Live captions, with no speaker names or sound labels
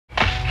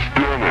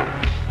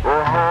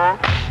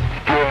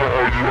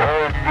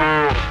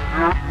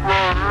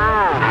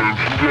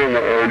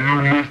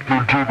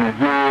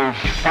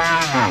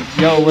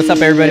What's up,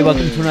 everybody?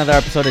 Welcome to another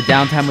episode of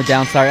Downtime with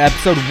Downstar,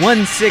 episode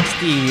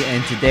 160.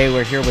 And today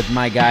we're here with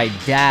my guy,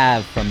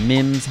 Dav from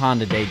Mims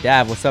Honda Day.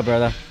 Dav, what's up,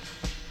 brother?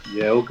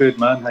 Yeah, all good,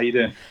 man. How you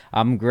doing?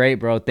 I'm great,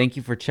 bro. Thank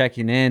you for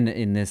checking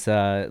in this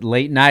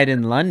late night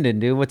in London,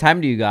 dude. What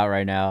time do you got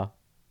right now?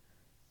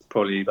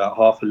 Probably about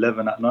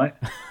 11:30 at night.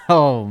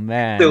 Oh,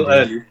 man, Still dude.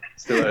 early.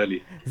 Still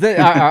early.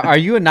 Are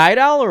you a night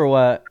owl or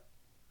what?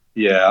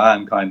 Yeah, I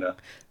am kind of,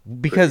 pretty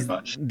Because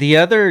much. the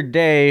other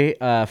day,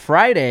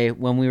 Friday,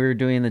 when we were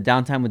doing the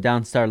Downtime with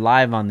Downstar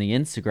live on the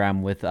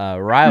Instagram with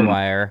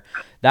Rywire,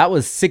 that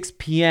was 6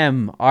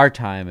 p.m. our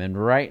time.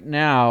 And right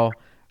now,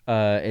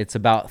 it's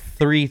about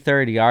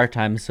 3:30 our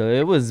time. So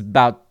it was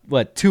about,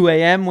 2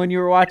 a.m. when you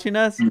were watching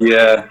us?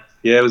 Yeah,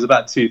 it was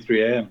about 3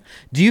 a.m.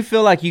 Do you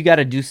feel like you got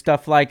to do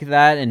stuff like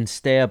that and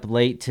stay up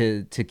late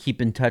to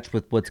keep in touch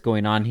with what's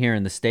going on here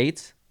in the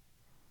States?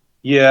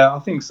 Yeah, I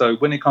think so.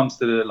 When it comes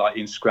to the, like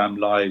Instagram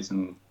lives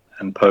and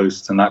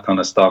posts and that kind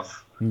of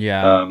stuff,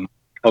 Yeah.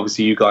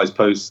 obviously you guys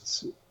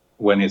post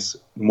when it's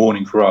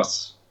morning for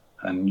us,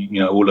 and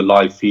all the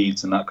live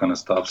feeds and that kind of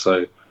stuff.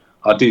 So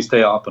I do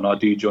stay up and I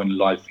do join the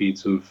live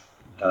feeds with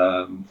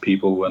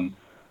people and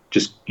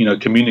just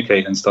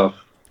communicate and stuff.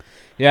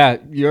 Yeah,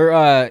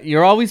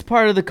 you're always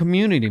part of the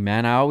community,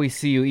 man. I always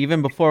see you,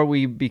 even before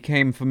we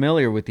became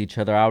familiar with each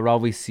other. I would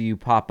always see you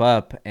pop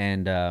up,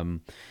 and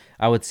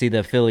I would see the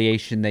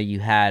affiliation that you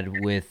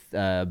had with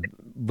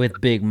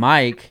Big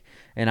Mike,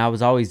 and I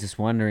was always just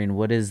wondering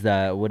what is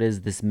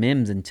this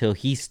Mims until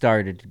he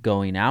started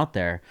going out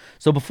there.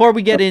 So before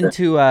we get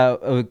into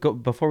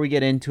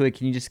it,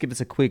 can you just give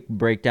us a quick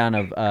breakdown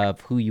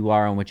of who you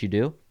are and what you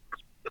do?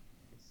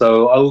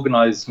 So I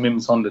organise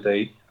Mims Honda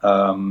Day.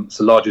 It's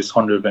the largest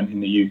Honda event in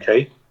the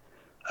UK.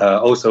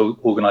 Also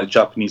organise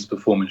Japanese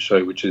Performance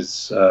Show, which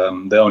is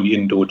the only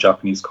indoor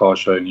Japanese car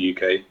show in the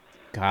UK.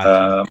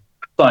 Gotcha.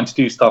 Starting to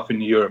do stuff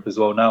in Europe as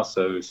well now,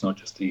 so it's not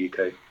just the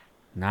UK.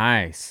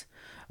 Nice.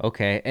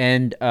 Okay.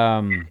 And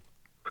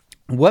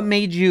what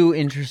made you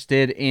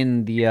interested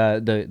in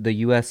the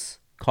U.S.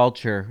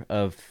 culture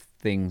of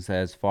things,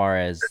 as far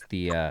as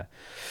the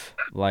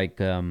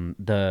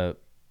the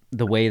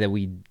way that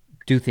we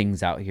do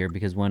things out here?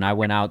 Because when I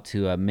went out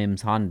to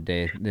Mims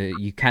Honda Day,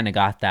 you kind of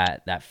got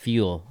that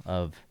feel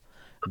of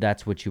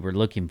that's what you were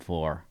looking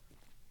for.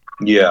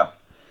 Yeah.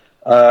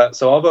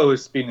 So I've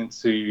always been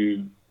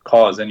into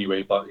cars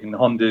anyway, but in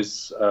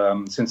Hondas,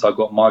 since I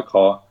got my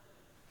car,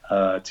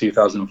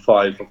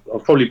 2005,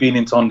 I've probably been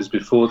into Hondas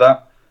before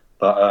that,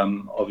 but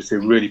obviously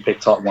really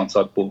picked up once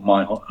I bought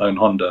my own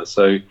Honda.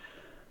 So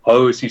I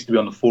always used to be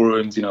on the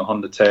forums,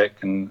 Honda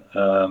Tech and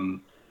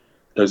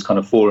those kind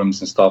of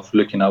forums and stuff,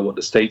 looking at what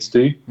the States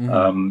do.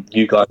 Mm-hmm.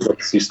 You guys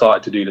obviously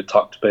started to do the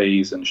tucked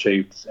bays and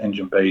shaved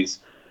engine bays,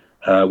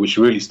 which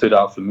really stood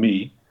out for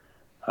me.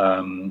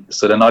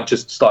 So then I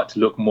just started to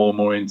look more and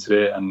more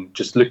into it, and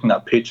just looking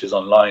at pictures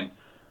online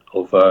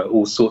of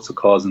all sorts of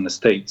cars in the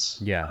States.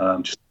 Yeah.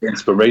 Just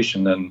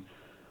inspiration and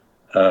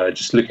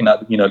just looking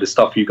at the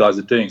stuff you guys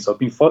are doing. So I've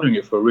been following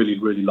it for a really,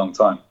 really long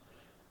time.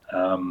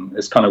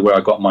 It's kind of where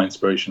I got my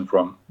inspiration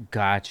from.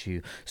 Got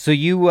you. So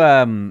you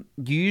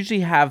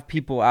usually have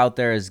people out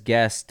there as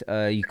guests.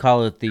 You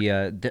call it the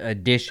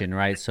edition,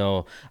 right?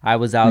 So I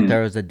was out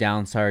there as a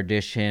Downstar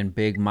edition.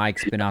 Big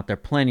Mike's been out there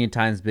plenty of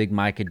times. Big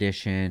Mike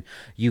edition.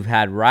 You've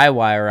had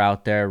Rywire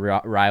out there,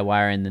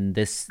 Rywire, and then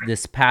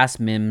this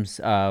past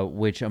Mims,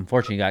 which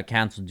unfortunately got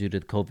canceled due to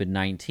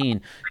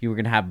COVID-19. You were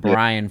gonna have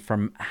Brian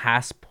from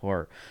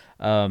Hassport.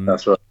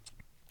 That's right.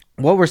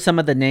 What were some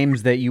of the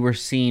names that you were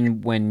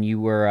seeing when you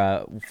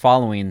were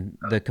following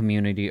the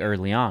community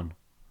early on?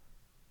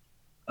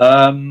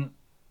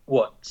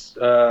 What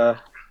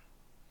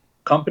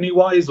company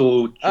wise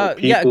or Yeah,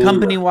 people?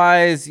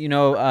 company-wise,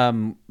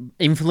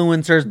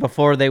 influencers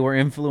before they were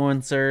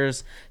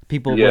influencers,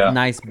 people with Yeah.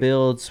 nice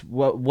builds.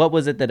 What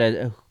was it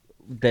that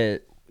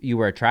you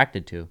were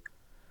attracted to?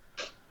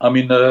 I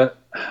mean, I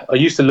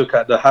used to look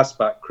at the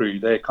Hasback crew,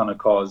 their kind of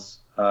cars.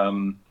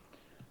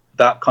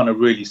 That kind of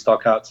really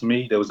stuck out to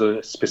me. There was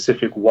a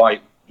specific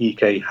white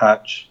EK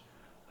hatch,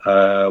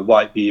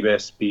 white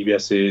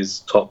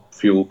BBSs, top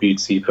fuel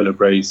BC pillar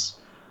brace.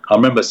 I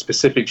remember a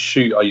specific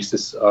shoot I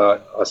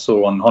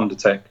saw on Honda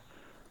Tech,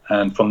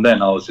 and from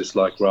then I was just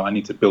like, right, I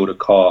need to build a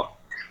car,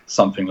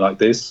 something like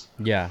this.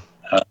 Yeah.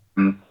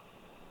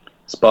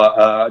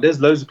 But there's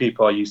loads of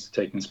people I used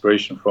to take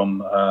inspiration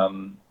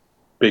from.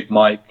 Big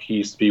Mike, he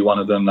used to be one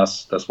of them.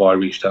 That's why I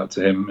reached out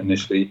to him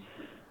initially.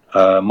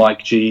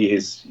 Mike G,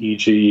 his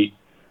EG,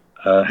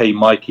 Hey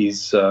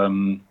Mikey's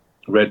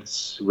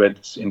Reds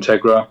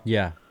Integra.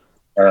 Yeah.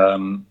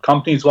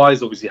 Companies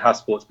wise, obviously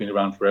Hassport's been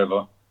around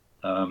forever.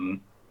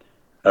 I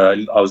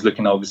was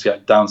looking obviously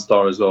at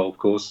Downstar as well, of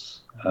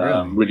course.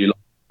 Really like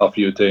the stuff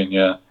you're doing,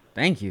 yeah.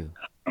 Thank you.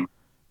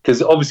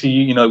 Because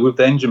obviously, with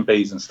the engine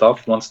bays and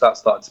stuff, once that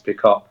started to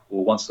pick up,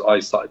 or once I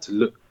started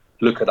to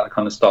look at that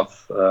kind of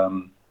stuff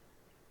from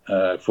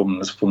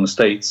the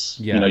States,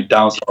 Yeah.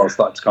 Downstar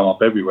started to come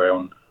up everywhere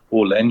on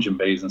all the engine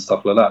bays and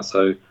stuff like that.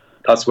 So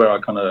that's where I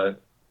kind of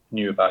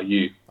knew about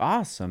you.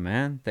 Awesome,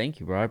 man. Thank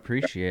you, bro. I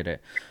appreciate it.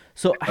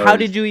 So No how worries.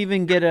 did you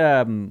even get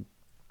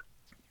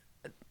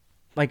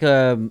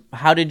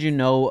how did you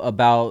know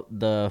about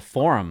the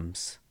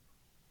forums?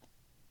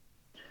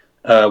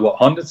 What,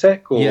 Honda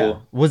Tech Yeah.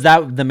 or Was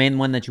that the main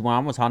one that you went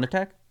on was Honda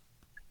Tech?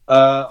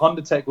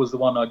 Honda Tech was the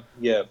one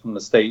yeah, from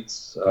the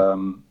States.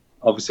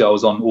 Obviously, I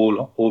was on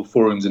all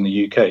forums in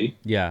the UK.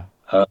 Yeah.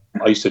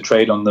 I used to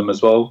trade on them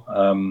as well.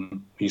 I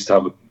used to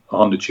have a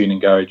Honda tuning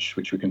garage,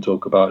 which we can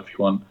talk about if you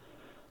want.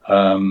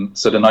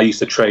 So then I used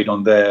to trade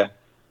on there.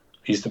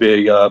 I used to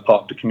be part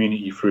of the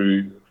community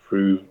through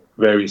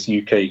various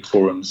UK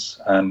forums,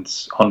 and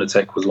Honda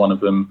Tech was one of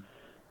them,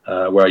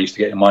 where I used to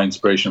get my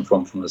inspiration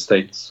from the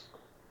States.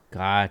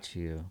 Got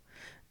you.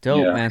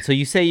 Dope, Yeah, man. So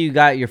you say you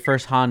got your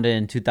first Honda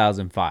in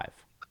 2005.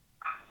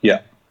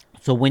 yeah.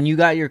 So when you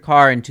got your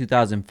car in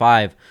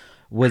 2005,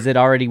 was it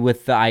already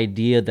with the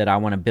idea that I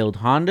want to build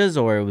Hondas,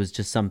 or it was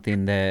just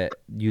something that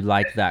you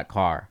liked that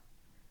car?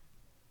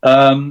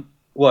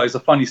 Well, it's a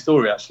funny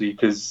story actually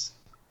because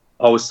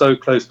I was so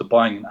close to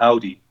buying an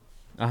Audi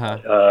Uh-huh.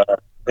 uh,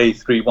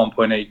 A3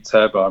 1.8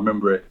 turbo. I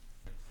remember it.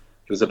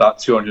 It was about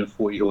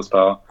 240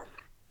 horsepower,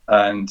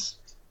 and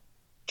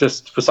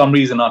just for some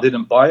reason I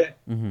didn't buy it.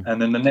 Mm-hmm.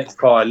 And then the next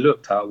car I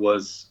looked at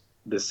was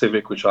the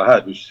Civic, which I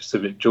had, which is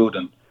Civic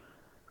Jordan.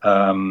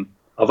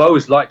 I've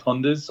always liked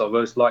Hondas. I've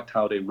always liked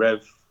how they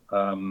rev.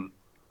 Um,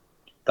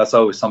 that's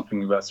always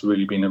something that's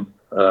really been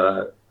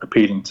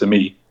appealing to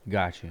me.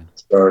 Got you.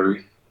 So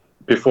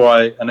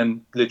and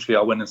then literally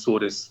I went and saw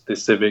this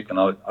Civic, and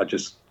I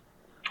just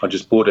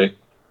bought it.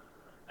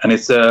 And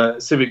it's a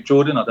Civic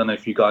Jordan. I don't know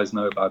if you guys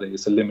know about it.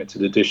 It's a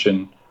limited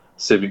edition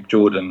Civic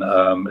Jordan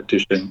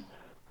edition.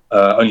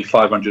 Only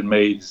 500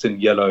 made. It's in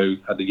yellow.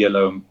 Had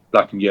the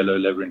black and yellow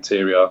leather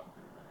interior.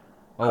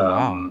 Oh,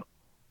 wow. Um,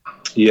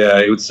 yeah,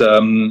 it was.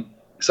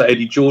 So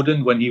Eddie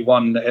Jordan, when he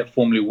won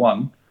Formula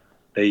One,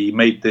 they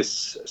made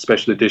this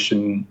special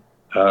edition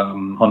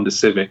Honda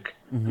Civic,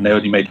 and they Mm-hmm.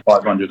 only made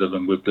 500 of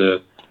them with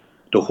the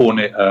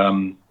Hornet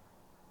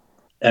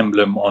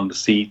emblem on the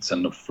seats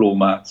and the floor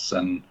mats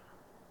and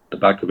the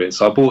back of it.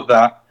 So I bought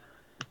that,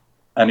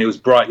 and it was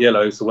bright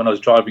yellow. So when I was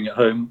driving it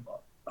home,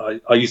 I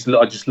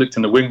just looked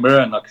in the wing mirror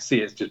and I could see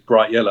it's just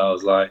bright yellow. I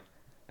was like,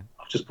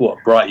 I've just bought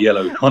a bright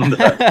yellow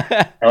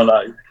Honda. I'm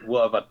like,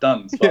 what have I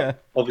done? So Yeah.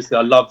 obviously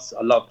I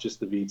loved just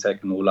the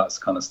VTEC and all that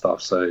kind of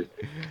stuff. So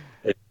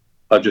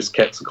I've just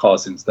kept the car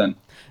since then.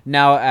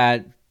 Now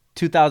at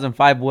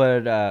 2005,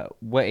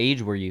 what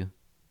age were you?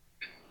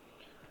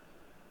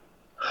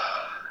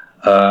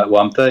 Well,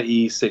 I'm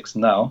 36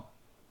 now.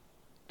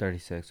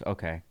 36.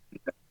 Okay.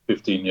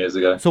 15 years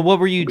ago. So what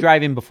were you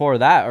driving before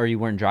that, or you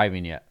weren't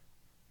driving yet?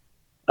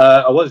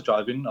 I was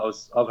driving.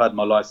 I've had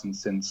my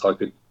license since I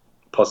could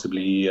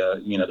possibly,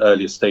 the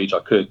earliest stage I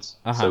could.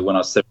 Uh-huh. So when I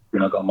was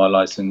 17, I got my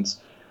license.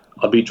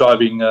 I'd be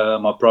driving.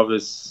 My brother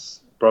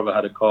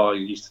had a car.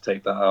 He used to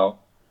take that out.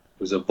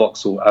 It was a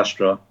Vauxhall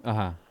Astra,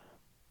 Uh-huh.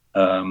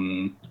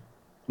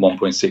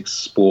 1.6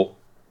 Sport.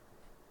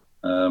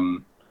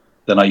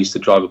 Then I used to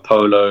drive a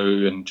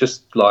Polo and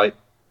just like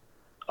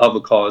other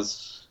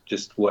cars,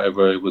 just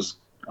whatever it was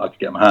I could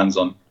get my hands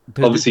on.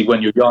 Dude, Obviously,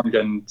 when you're young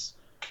and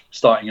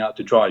starting out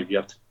to drive, you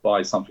have to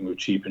buy something with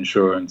cheap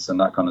insurance and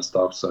that kind of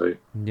stuff. So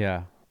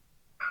yeah.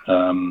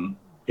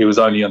 it was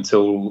only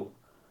until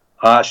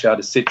I actually had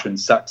a Citroen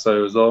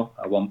Saxo as well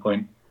at one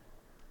point,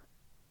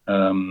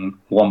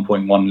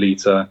 1.1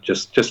 liter,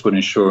 just with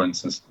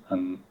insurance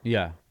and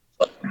Yeah.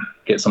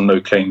 get some no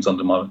claims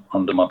under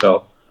my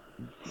belt.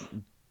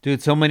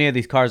 Dude, so many of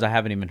these cars I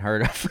haven't even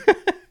heard of.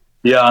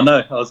 Yeah, I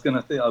know. I was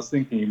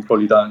thinking you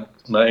probably don't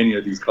know any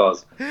of these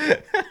cars.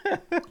 That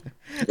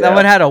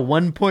one Yeah, had a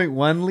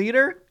 1.1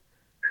 liter?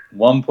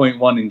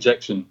 1.1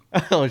 injection.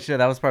 Oh shit,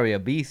 that was probably a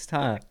beast,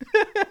 huh?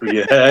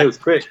 Yeah, it was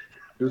quick.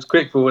 It was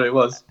quick for what it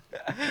was.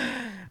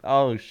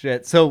 Oh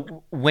shit.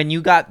 So when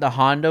you got the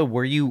Honda,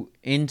 were you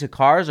into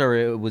cars, or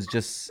it was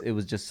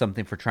just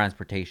something for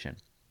transportation?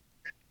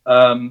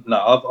 No,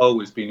 I've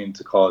always been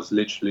into cars.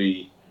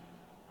 Literally,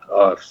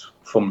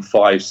 from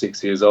 5,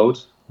 6 years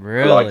old. Like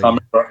Really?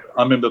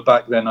 I remember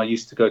back then, I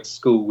used to go to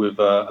school with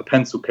a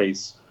pencil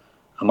case,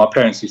 and my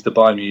parents used to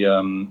buy me.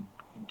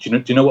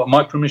 Do you know what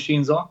micro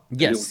machines are?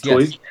 The little Yes, yes.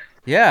 toys.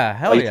 Yeah, I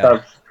hell used to yeah.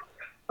 have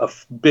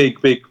a big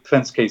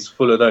pencil case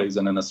full of those,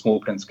 and then a small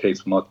pencil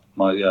case for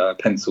my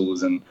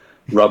pencils and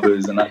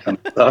rubbers and that kind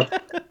of stuff.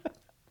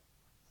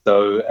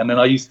 So, and then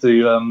I used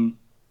to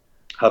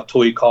have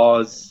toy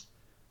cars.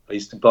 I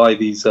used to buy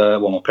these.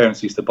 My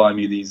parents used to buy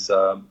me these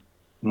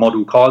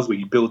model cars where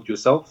you build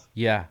yourself.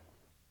 Yeah.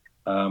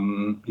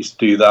 Used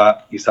to do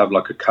that. Used to have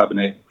like a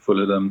cabinet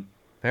full of them.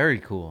 Very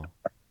cool.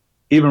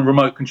 Even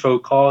remote control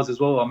cars as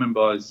well. I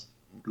remember I was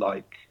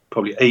like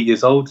probably 8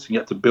 years old. So you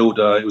had to build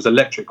it was an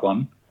electric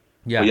one,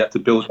 but you Yeah. had to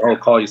build the whole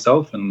car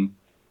yourself, and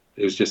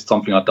it was just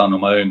something I'd done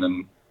on my own.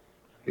 And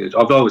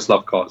I've always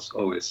loved cars,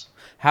 always.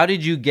 How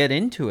did you get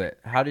into it?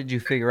 How did you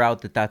figure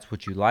out that that's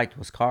what you liked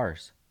was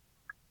cars?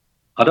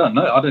 I don't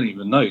know. I don't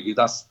even know.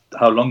 That's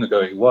how long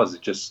ago it was. I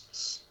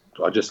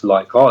just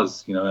like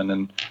cars, and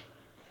then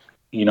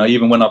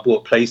even when I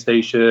bought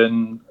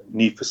PlayStation,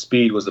 Need for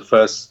Speed was the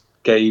first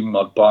game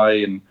I'd buy,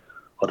 and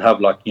I'd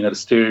have like, the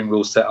steering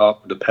wheel set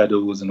up, the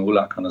pedals and all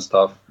that kind of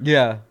stuff.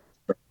 Yeah.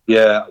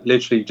 Yeah,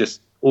 literally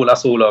just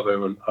that's all I've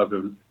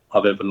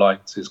ever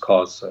liked is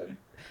cars. So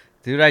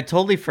Dude, I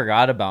totally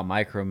forgot about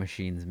Micro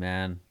Machines,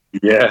 man.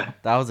 yeah,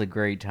 That was a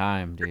great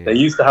time, they dude.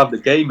 used to have the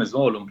game as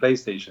well on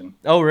PlayStation.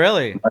 Oh,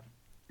 really?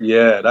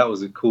 Yeah, that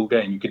was a cool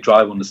game. You could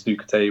drive on the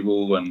snooker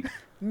table and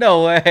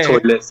No way.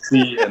 toilet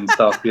seat and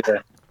stuff.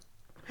 Yeah,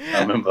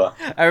 I remember.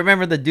 I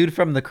remember the dude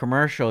from the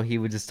commercial, he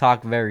would just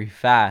talk very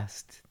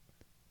fast.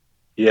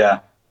 Yeah,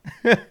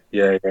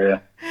 yeah.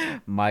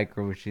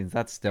 Micro Machines,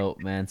 that's dope,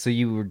 man. So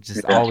you were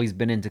just Yeah. always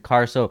been into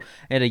cars. So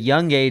at a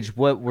young age,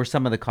 what were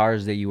some of the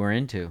cars that you were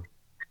into?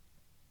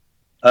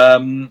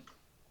 Um,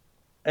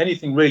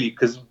 anything really,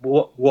 because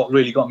what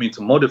really got me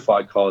into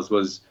modified cars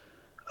was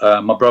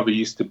my brother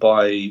used to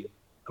buy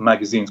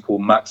magazines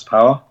called Max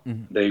Power.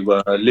 Mhm. They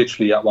were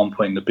literally at one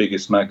point the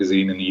biggest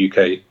magazine in the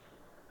UK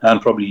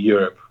and probably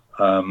Europe.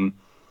 And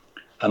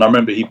I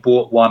remember he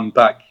bought one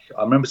back.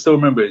 Still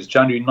remember, it's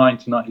January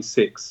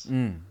 1996,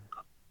 Mm.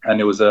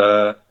 and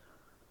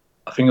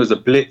I think it was a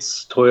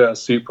Blitz Toyota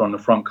Supra on the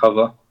front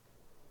cover.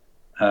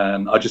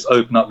 And I just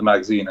opened up the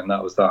magazine, and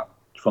that was that.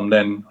 From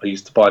then, I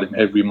used to buy them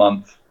every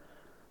month.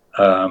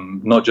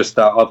 Not just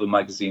that, other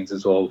magazines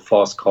as well,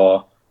 Fast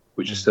Car,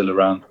 which is still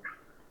around.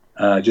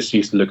 Just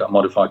used to look at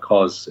modified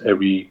cars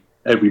every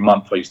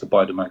month. I used to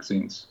buy the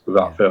magazines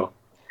without fail.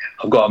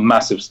 I've got a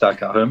massive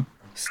stack at home.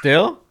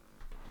 Still?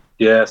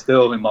 Yeah,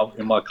 still in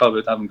my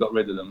cupboard. I haven't got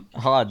rid of them.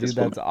 Oh, dude,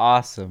 that's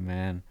awesome,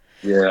 man.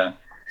 Yeah.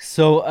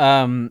 So,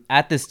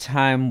 at this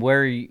time,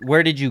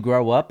 where did you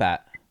grow up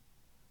at?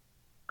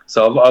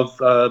 So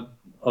I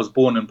was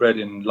born and bred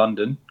in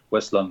London,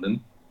 West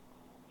London.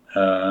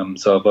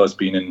 So I've always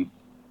been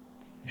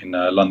in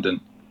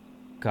London.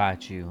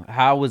 Got you.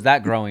 How was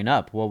that growing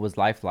up? What was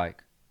life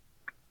like?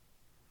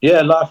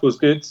 Yeah, life was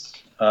good.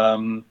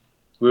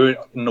 We were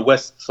in the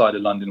west side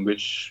of London,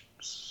 which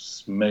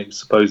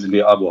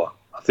supposedly I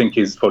think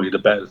is probably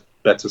the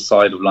better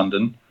side of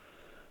London,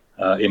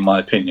 in my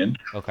opinion.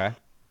 Okay.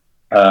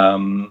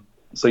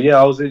 So yeah,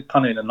 I was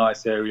kind of in a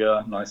nice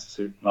area,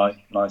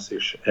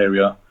 nice-ish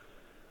area,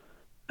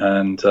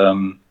 and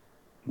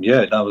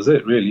yeah, that was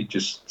it really.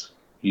 Just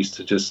used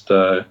to just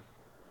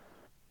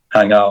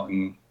hang out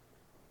and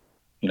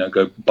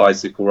go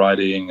bicycle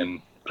riding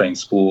and playing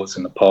sports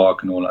in the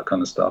park and all that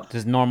kind of stuff.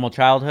 Just normal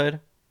childhood?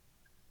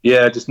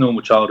 Yeah, just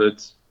normal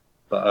childhood.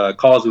 But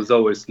cars was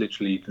always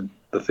literally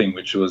the thing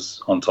which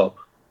was on top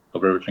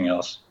of everything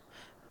else.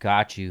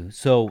 Got you.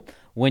 So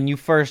when you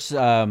first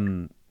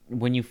got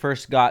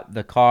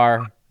the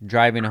car,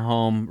 driving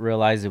home,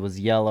 realized it was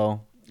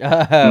yellow.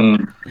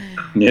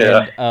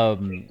 Yeah.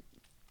 And,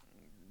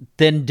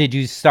 then did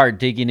you start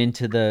digging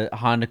into the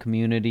Honda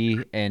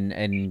community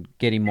and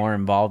getting more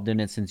involved in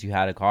it since you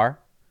had a car?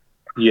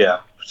 Yeah,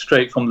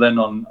 straight from then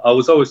on. I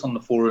was always on the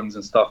forums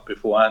and stuff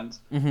beforehand,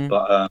 Mm-hmm.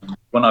 but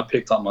when I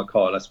picked up my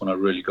car, that's when I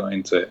really got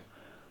into it.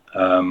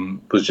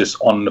 Was just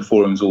on the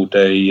forums all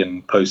day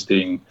and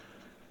posting,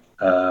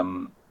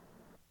 and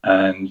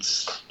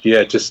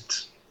yeah,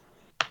 just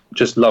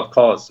love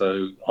cars.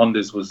 So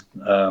Hondas was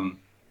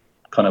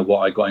kind of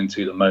what I got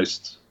into the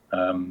most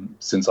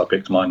since I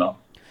picked mine up.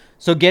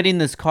 So getting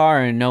this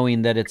car and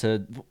knowing that it's a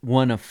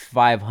one of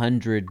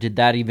 500, did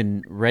that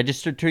even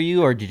register to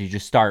you, or did you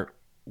just start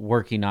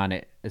working on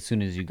it as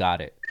soon as you got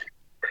it?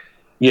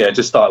 Yeah,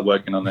 just started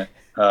working on it.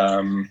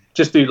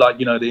 Just do like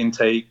the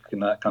intake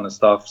and that kind of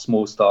stuff,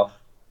 small stuff,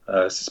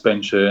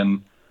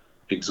 suspension,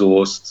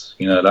 exhaust,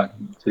 that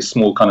the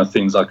small kind of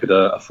things I could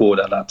afford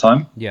at that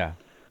time. Yeah.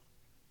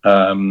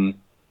 And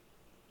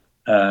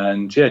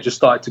yeah, just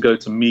started to go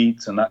to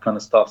meet and that kind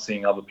of stuff,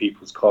 seeing other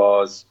people's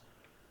cars,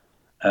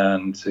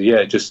 and yeah,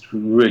 I just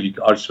really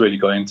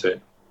got into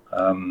it.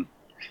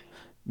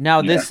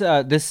 Now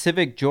this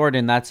Civic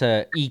Jordan, that's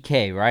a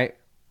EK, right?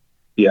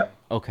 Yeah.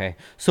 Okay.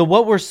 So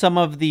what were some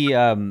of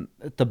the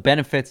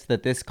benefits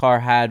that this car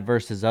had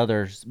versus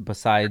others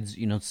besides,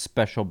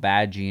 special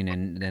badging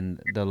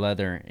and the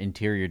leather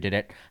interior? Did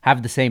it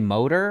have the same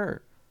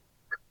motor?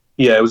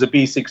 Yeah, it was a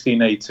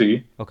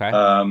B16A2. Okay.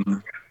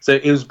 So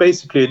it was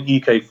basically an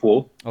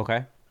EK4,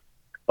 Okay.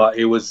 but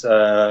it was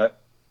the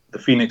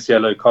Phoenix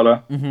yellow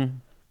color. Mm-hmm.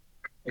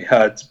 It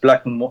had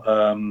black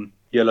and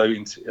yellow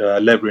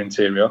leather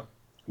interior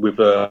with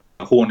a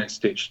Hornet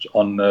stitched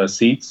on the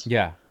seats.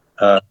 Yeah.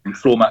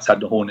 Floor mats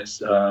had the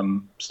Hornets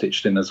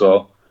stitched in as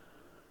well.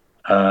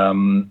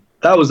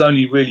 That was the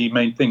only really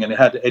main thing, and it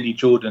had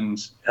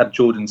Jordan's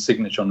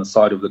signature on the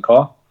side of the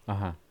car.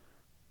 Uh-huh.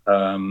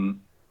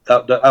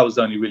 That was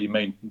the only really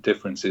main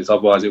differences.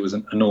 Otherwise, it was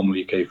a normal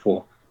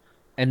EK4.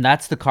 And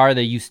that's the car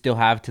that you still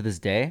have to this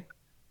day?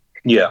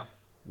 Yeah.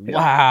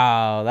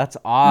 Wow, that's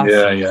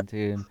awesome,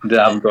 dude.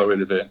 I haven't got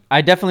rid of it.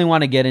 I definitely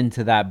want to get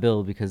into that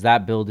build because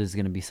that build is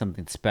going to be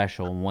something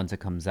special once it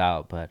comes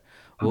out, but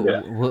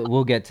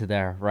we'll get to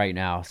there right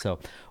now. So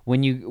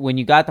when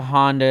you got the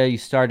Honda, you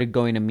started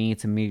going to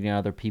meets and meeting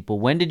other people.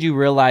 When did you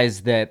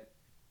realize that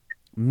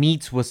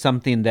meets was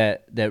something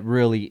that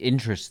really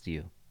interests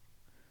you?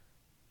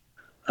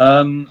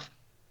 Well,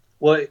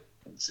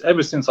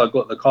 ever since I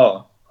got the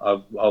car,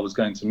 I was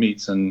going to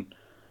meets, and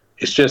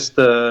it's just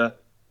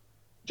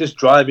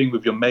driving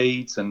with your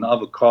mates and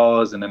other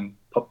cars, and then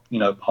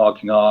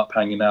parking up,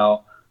 hanging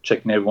out,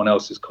 checking everyone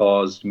else's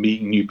cars,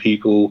 meeting new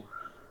people.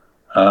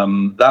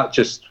 That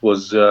just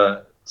was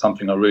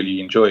something I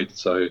really enjoyed.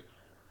 So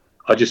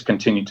I just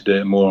continued to do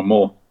it more and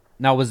more.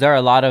 Now, was there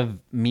a lot of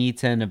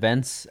meets and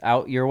events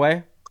out your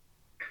way?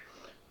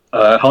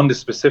 Honda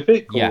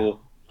specific Yeah. or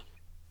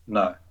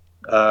no?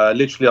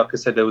 Literally, like I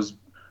said, there was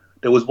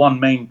one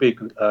main big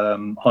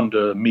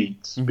Honda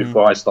meet Mm-hmm.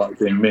 before I started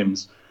doing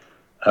MIMS.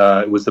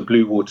 It was the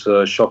Blue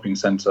Water Shopping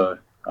Centre,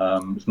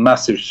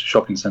 massive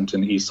shopping centre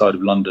in the east side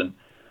of London,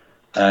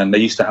 and they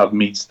used to have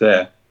meets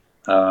there.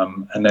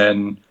 And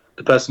then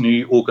the person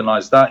who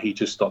organised that, he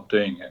just stopped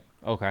doing it.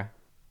 Okay.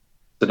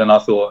 So then I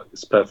thought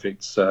it's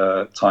perfect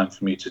time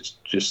for me to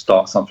just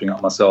start something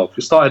up myself.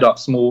 It started up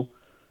small,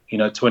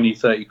 20,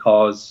 30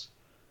 cars,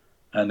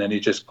 and then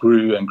it just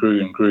grew and grew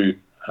and grew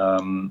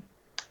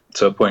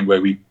to a point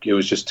where it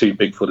was just too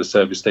big for the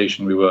service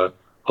station we were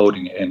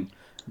holding it in.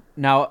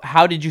 Now,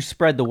 how did you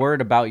spread the word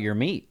about your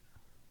meet?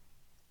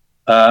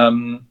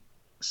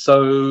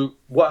 So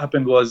what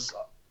happened was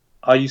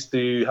I used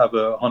to have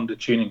a Honda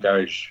tuning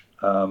garage.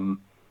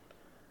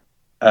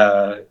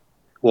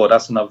 Well,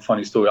 that's another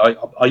funny story.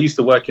 I used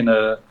to work in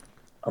a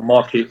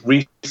market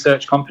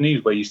research company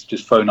where I used to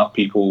just phone up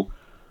people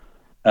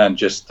and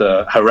just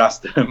harass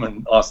them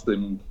and ask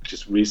them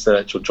just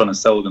research or trying to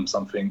sell them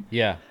something.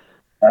 Yeah.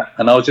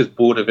 And I was just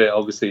bored of it.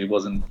 Obviously, it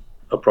wasn't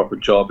a proper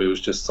job. It was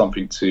just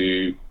something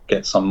to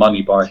get some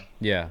money by.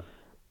 Yeah.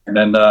 And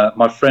then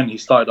my friend, he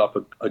started up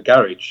a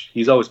garage.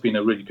 He's always been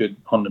a really good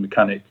Honda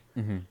mechanic.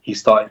 Mm-hmm. He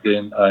started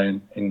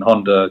in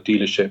Honda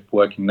dealership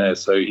working there.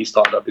 So he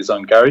started up his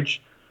own garage.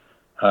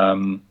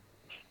 And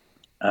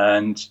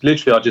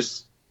literally,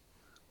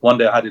 one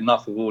day I had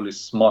enough of all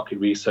this market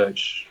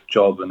research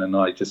job. And then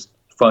I just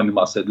phoned him.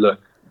 I said, look,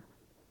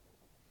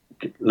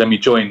 let me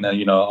join.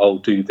 I'll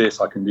do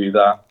this. I can do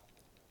that.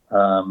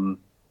 I've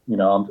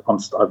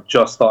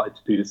just started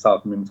to do the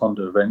South Mims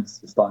Honda events.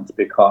 It's starting to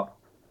pick up.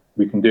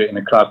 We can do it in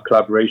a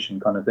collaboration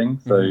kind of thing.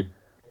 So,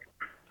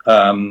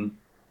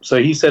 so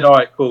he said, all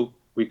right, cool.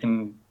 We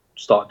can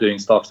start doing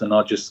stuff. And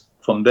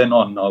from then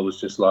on, I was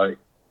just like,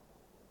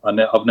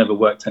 I've never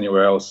worked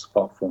anywhere else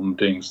apart from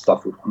doing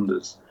stuff with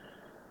Hondas.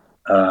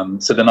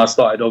 So then I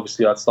started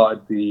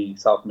the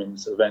South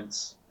Mims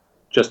events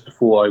just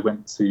before I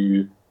went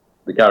to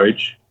the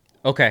garage.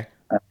 Okay.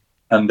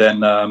 And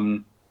then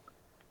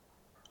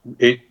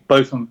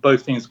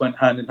both things went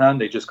hand in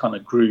hand. They just kind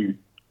of grew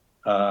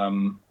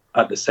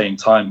at the same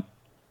time,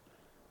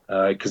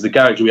 because the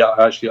garage we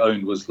actually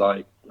owned was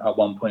like at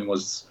one point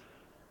was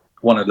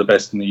one of the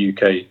best in the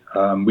UK.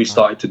 We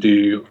started to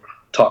do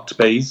tucked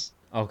bays,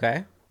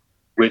 Okay.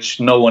 which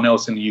no one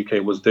else in the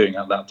UK was doing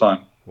at that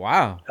time.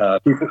 Wow.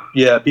 People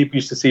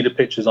used to see the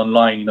pictures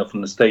online,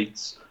 from the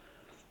States,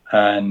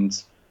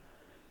 and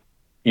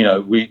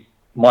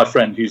my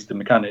friend who's the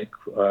mechanic,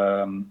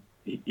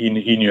 he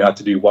knew how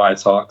to do wire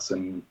tucks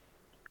and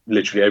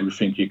literally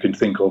everything you can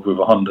think of with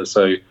a Honda.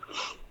 So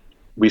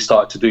we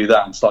started to do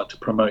that and started to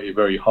promote it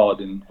very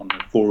hard on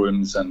the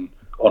forums and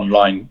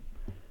online.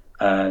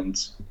 And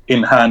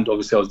in hand,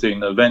 obviously, I was doing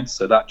the events,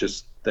 so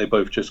they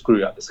both just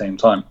grew at the same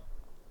time.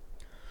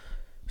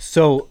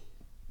 So,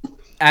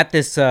 at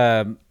this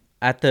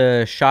at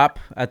the shop,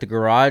 at the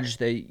garage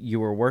that you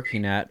were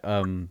working at,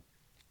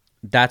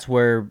 that's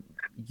where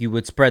you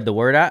would spread the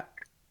word at,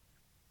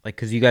 like,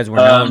 because you guys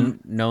were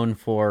known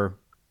for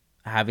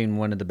having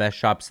one of the best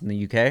shops in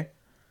the UK.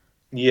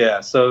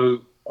 Yeah.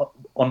 So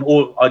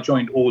I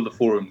joined all the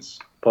forums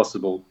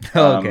possible.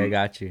 Okay,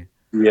 got you.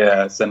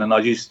 Yes, and then I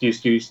used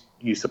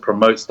to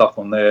promote stuff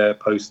on there,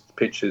 post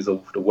pictures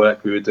of the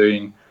work we were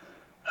doing,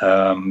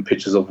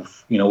 pictures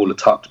of all the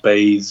tucked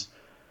bays,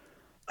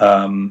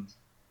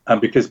 and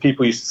because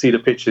people used to see the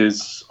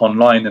pictures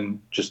online and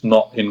just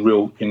not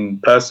in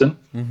person,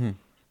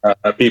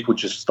 people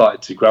just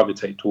started to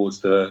gravitate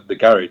towards the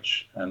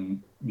garage,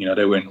 and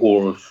they were in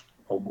awe of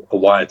a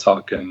wire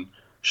tuck and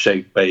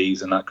shaped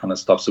bays and that kind of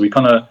stuff. So we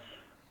kind of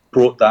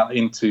brought that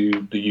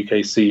into the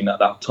UK scene at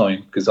that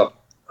time, because I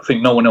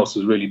think no one else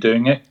was really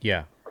doing it.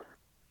 Yeah.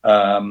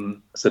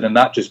 So then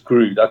that just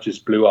grew, that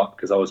just blew up,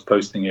 because I was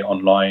posting it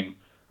online,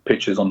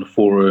 pictures on the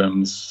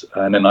forums,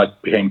 and then I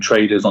became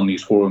traders on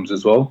these forums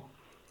as well.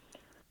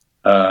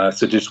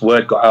 So just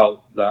word got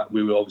out that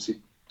we were obviously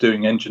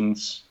doing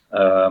engines,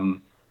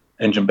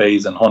 engine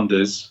bays and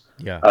Hondas,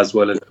 as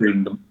well as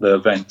doing the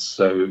events.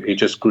 So it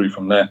just grew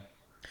from there.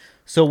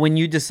 So when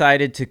you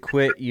decided to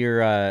quit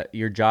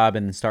your job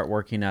and start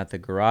working at the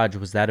garage,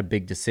 was that a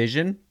big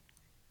decision?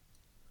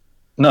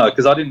 No,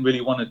 because I didn't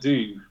really want to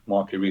do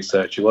market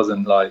research. It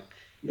wasn't like,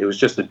 it was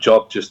just a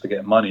job just to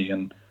get money.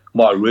 And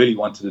what I really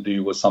wanted to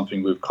do was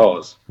something with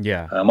cars.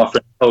 Yeah. My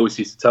friend always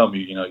used to tell me,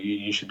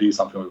 you should do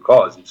something with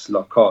cars. You just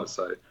love cars.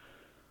 So,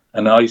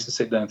 and I used to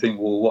sit there and think,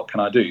 well, what can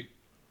I do?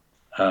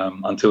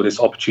 Until this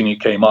opportunity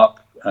came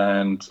up,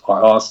 and I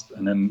asked,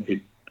 and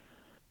then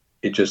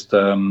it just,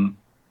 I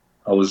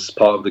was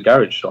part of the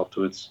garage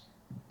afterwards.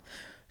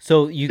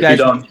 So you If you guys,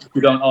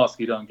 don't ask,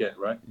 you don't get,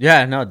 right?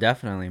 yeah, no,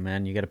 definitely,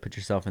 man. You got to put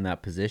yourself in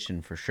that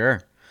position for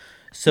sure.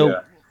 So Yeah.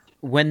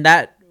 when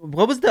that,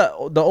 what was the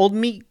old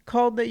meet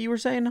called that you were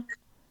saying?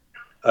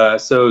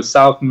 So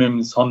South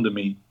Mims Honda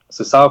Meet.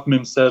 So South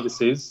Mims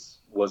Services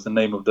was the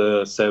name of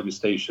the service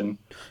station.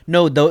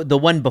 No, the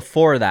one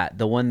before that,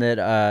 the one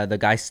that the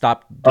guy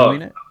stopped Oh,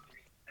 doing it.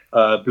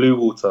 Blue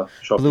Water Blue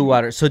Shopping Mall.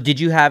 Water. So did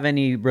you have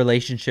any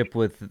relationship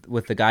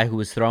with the guy who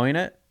was throwing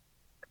it?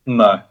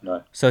 No,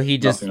 no, So he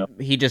just nothing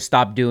else. he just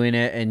stopped doing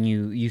it, and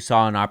you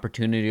saw an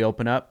opportunity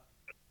open up.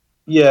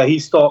 Yeah, he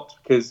stopped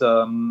because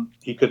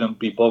he couldn't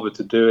be bothered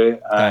to do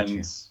it, Got and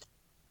you.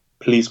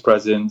 police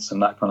presence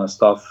and that kind of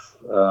stuff.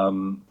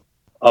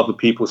 Other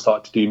people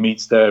start to do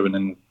meets there, and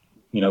then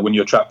when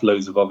you attract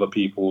loads of other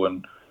people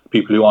and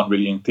people who aren't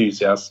really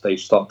enthusiasts, they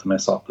start to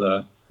mess up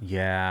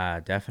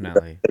Yeah,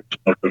 definitely.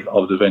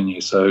 of the venue.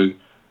 So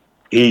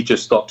he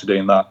just stopped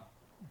doing that.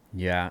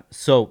 Yeah.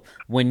 So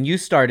when you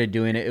started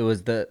doing it, it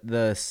was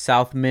the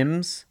South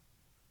Mims.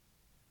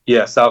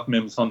 Yeah, South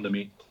Mims Honda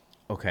Meet.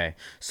 Okay.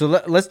 So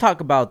let's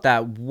talk about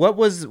that. What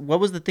was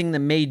the thing that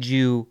made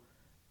you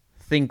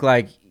think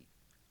like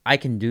I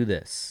can do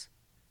this?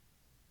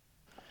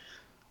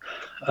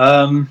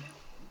 Um,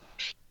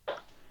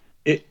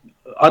 it.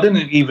 I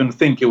didn't even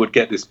think it would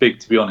get this big,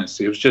 to be honest.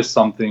 It was just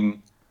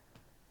something.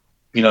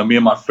 Me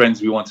and my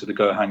friends, we wanted to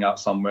go hang out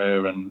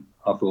somewhere, and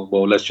I thought,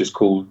 well, let's just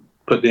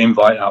put the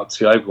invite out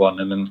to everyone,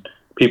 and then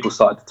people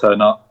started to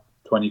turn up.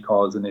 20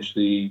 cars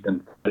initially,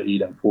 then 30,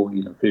 then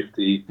 40, then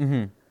 50,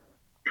 Mm-hmm.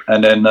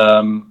 and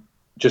then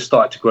just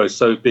started to grow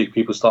so big.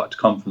 People started to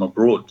come from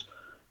abroad.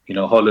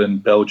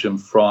 Holland, Belgium,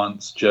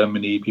 France,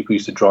 Germany. People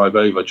used to drive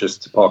over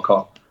just to park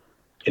up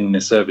in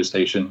the service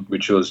station,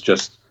 which was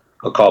just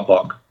a car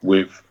park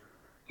with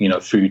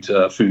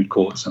food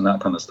courts and that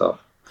kind of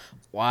stuff.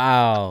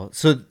 Wow.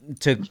 So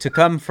to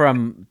come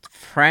from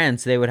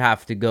France, they would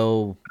have to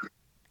go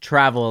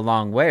travel a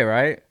long way,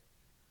 right?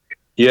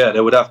 Yeah,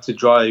 they would have to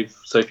drive.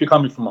 So if you're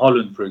coming from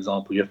Holland, for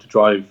example, you have to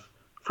drive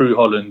through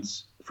Holland,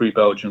 through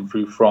Belgium,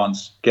 through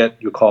France,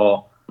 get your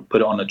car,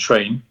 put it on a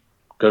train,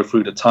 go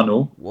through the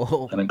tunnel,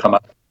 Whoa. and then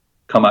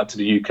come out to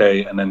the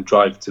UK, and then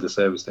drive to the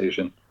service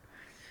station.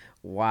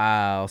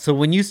 Wow. So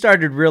when you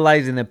started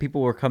realizing that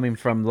people were coming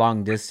from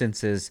long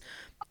distances,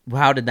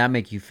 how did that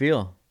make you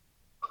feel?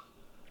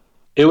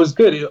 It was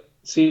good.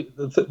 See,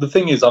 the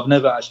thing is, I've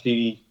never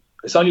actually.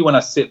 It's only when I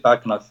sit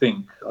back and I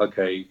think,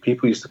 okay,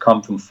 people used to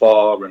come from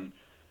far, and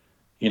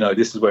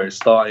this is where it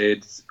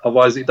started.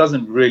 Otherwise, it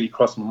doesn't really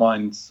cross my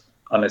mind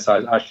unless I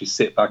actually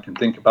sit back and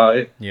think about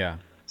it. Yeah.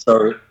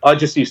 So I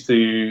just used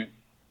to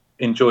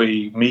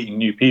enjoy meeting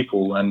new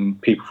people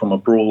and people from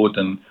abroad,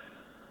 and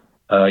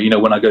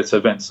when I go to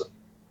events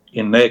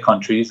in their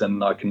countries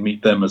and I can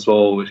meet them as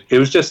well. It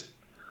was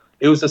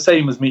the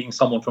same as meeting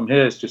someone from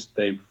here. It's just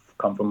they've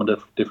come from a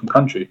different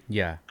country.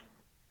 Yeah.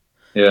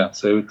 Yeah,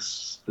 so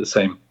it's the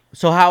same.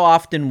 So how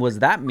often was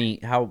that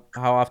meet? How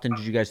often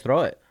did you guys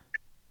throw it?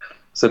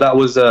 So that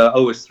was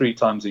always 3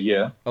 times a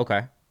year.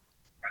 Okay.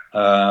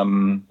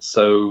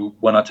 So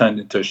when I turned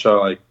it into a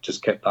show, I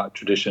just kept that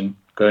tradition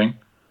going.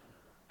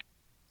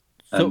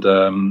 And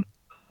So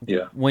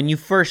yeah, when you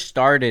first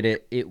started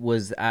it, it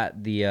was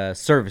at the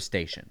service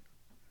station,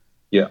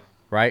 yeah.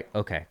 right?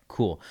 Okay,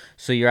 cool.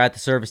 So you're at the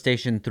service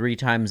station 3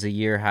 times a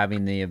year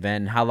having the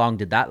event. How long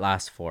did that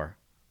last for?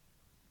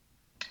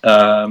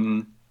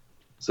 Um,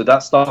 so that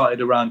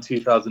started around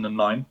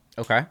 2009,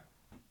 Okay.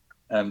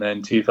 and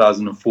then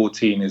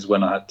 2014 is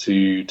when I had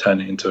to turn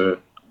it into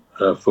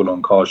a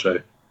full-on car show.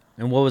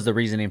 And what was the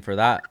reasoning for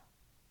that?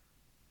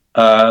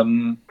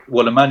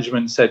 Well, the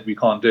management said we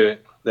can't do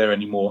it there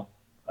anymore.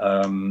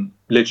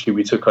 Literally,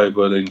 we took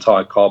over the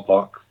entire car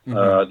park,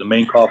 the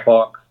main car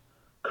park,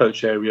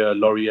 coach area,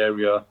 lorry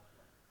area.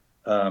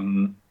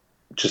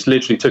 Just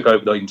literally took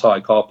over the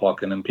entire car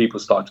park, and then people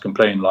started to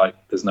complain like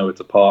there's nowhere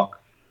to park.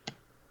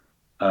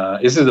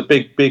 This is a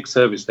big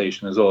service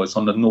station as well. It's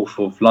on the north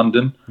of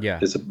London. Yeah.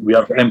 We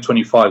have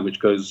M25, which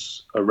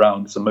goes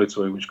around. It's a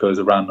motorway which goes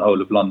around the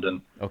whole of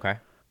London. Okay.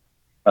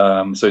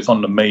 So it's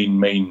on the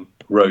main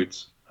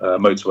roads,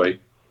 motorway.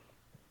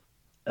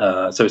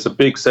 So it's a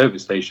big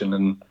service station,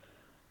 and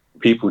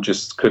people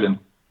just couldn't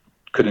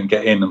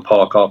get in and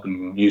park up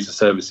and use the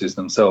services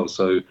themselves.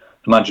 So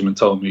the management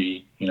told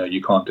me,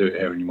 you can't do it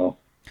here anymore.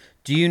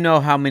 Do you know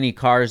how many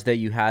cars that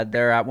you had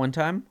there at one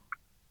time?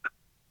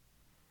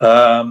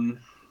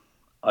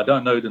 I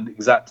don't know the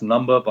exact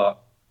number,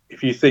 but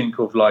if you think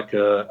of like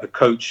a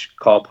coach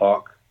car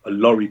park, a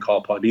lorry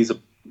car park, these are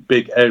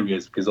big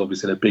areas because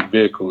obviously they're big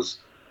vehicles,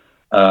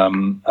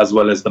 as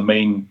well as the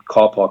main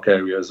car park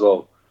area as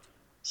well.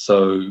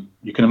 So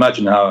you can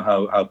imagine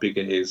how big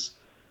it is.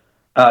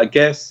 I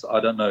guess, I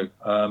don't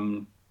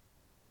know,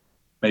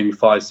 maybe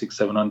 5, 6,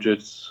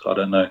 700. I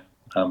don't know,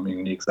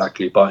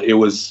 exactly, but it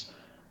was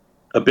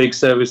a big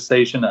service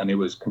station and it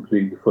was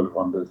completely full of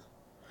wonders.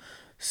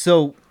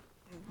 So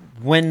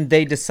when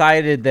they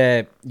decided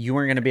that you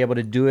weren't going to be able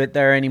to do it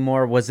there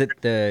anymore, was it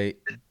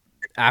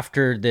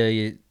after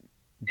the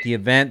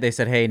event they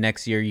said, "Hey,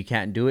 next year you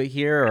can't do it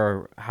here,"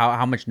 or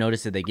how much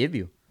notice did they give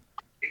you?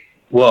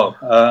 Well,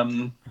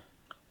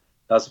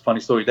 that's a funny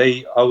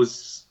story.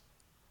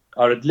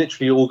 I had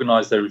literally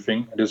organised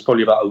everything, and it was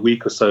probably about a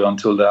week or so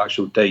until the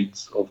actual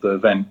date of the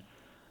event.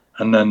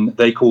 And then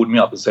they called me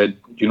up and said,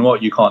 "You know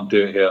what? You can't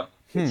do it here.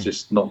 It's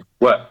just not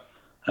work."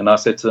 And I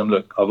said to them,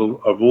 "Look, I've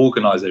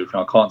organised everything.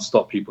 I can't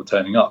stop people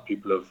turning up.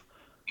 People have,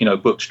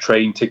 booked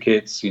train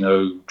tickets.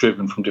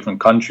 Driven from different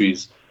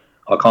countries.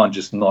 I can't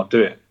just not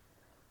do it."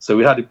 So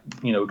we had,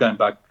 going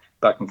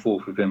back and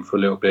forth with him for a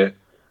little bit.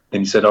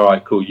 Then he said, "All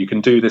right, cool. You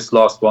can do this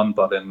last one,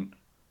 but then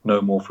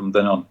no more from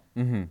then on."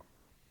 Mm-hmm.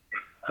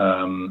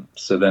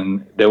 So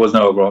then there was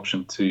no other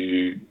option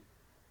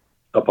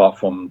apart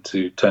from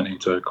to turn it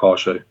into a car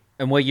show.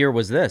 And what year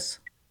was this?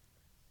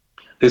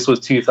 This was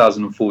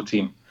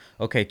 2014.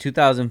 Okay,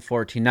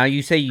 2014. Now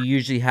you say you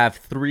usually have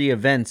 3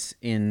 events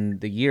in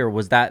the year.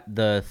 Was that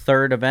the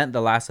third event,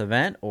 the last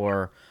event,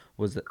 or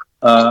was it?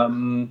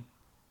 No,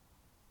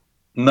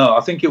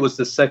 I think it was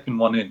the second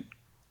one in. It was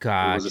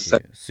Got the you.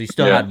 second. So you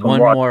still Yeah, had from one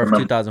what I more of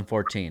remember.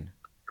 2014.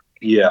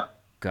 Yeah.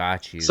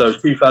 Got you. So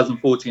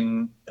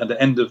 2014, at the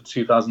end of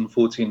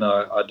 2014,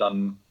 I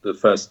done the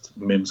first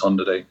MIMS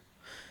Honda Day.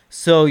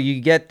 So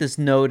you get this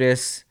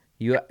notice.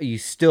 You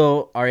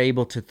still are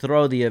able to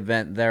throw the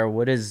event there.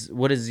 What is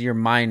your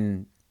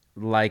mind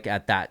like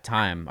at that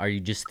time? Are you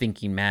just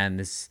thinking, man,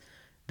 this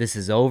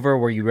is over?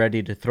 Were you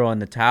ready to throw in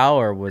the towel,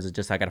 or was it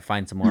just I got to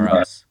find somewhere No,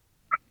 else?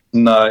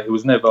 no, it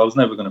was never. I was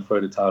never going to throw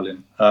the towel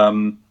in.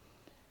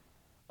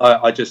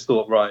 I just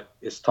thought, right,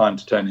 it's time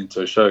to turn it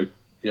into a show.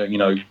 Yeah,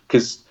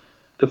 because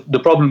the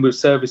problem with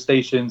service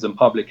stations and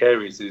public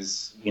areas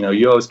is,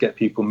 you always get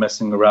people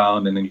messing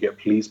around, and then you get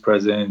police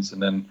presence,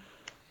 and then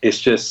it's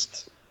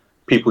just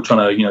people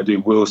trying to, do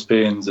wheel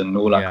spins and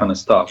all that Yeah, kind of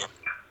stuff.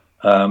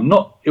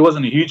 It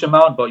wasn't a huge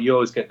amount, but you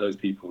always get those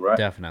people, right?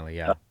 definitely.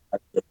 Yeah.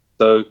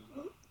 So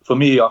for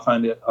me,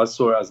 I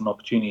saw it as an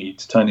opportunity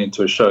to turn it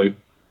into a show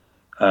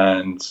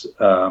and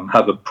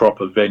have a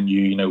proper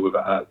venue, with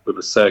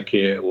a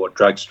circuit or a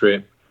drag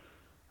strip,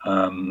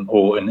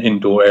 or an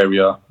indoor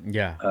area,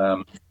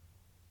 Yeah.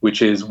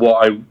 which is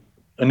what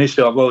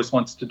I've always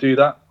wanted to do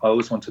that. I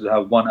always wanted to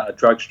have one at a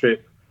drag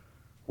strip,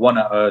 one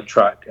at a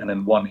track, and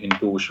then one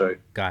indoor show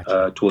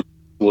Gotcha.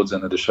 towards the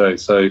end of the show.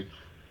 So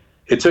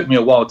it took me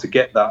a while to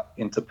get that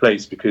into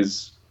place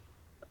because,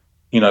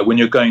 when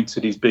you're going to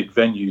these big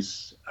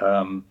venues,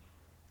 and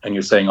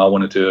you're saying, I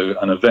want to do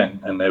an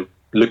event, and they're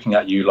looking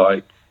at you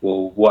like,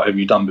 well, what have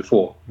you done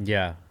before?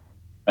 Yeah.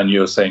 And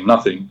you're saying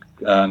nothing.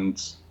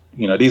 And,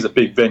 these are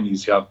big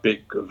venues, you have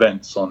big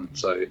events on.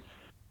 So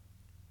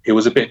it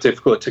was a bit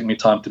difficult. It took me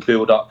time to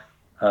build up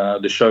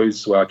the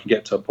shows where I can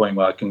get to a point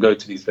where I can go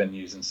to these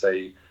venues and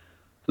say,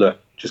 look,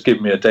 just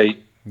give me a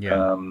date.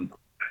 Yeah. And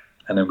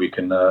then we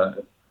can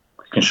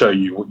show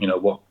you,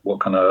 what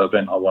kind of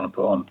event I want to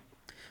put on.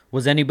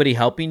 Was anybody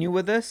helping you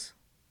with this?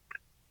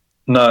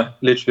 No,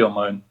 literally on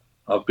my own.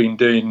 I've been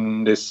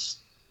doing this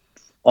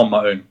on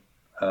my own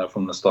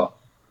from the start.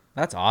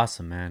 That's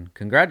awesome, man.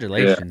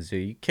 Congratulations,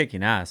 dude. You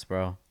kicking ass,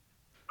 bro.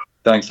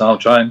 Thanks. I'm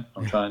trying.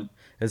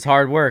 It's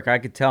hard work, I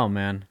could tell,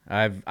 man.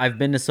 I've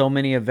been to so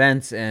many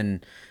events,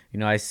 and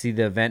I see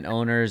the event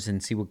owners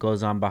and see what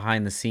goes on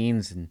behind the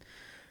scenes, and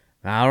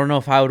I don't know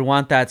if I would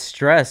want that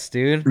stress,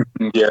 dude.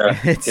 Yeah,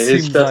 It it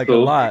is seems like a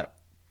stressful. lot.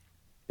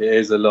 It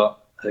is a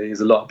lot. It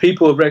is a lot.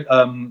 People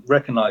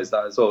recognize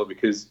that as well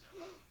because,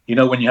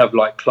 when you have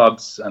like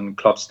clubs and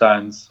club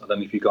stands, I don't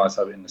know if you guys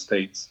have it in the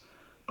States,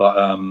 but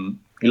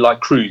you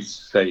like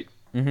crews, say,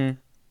 Mm-hmm.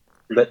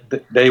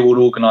 they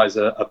will organize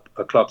a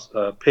club's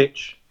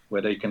pitch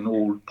where they can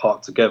all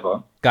park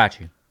together. Got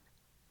you.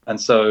 And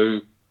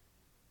so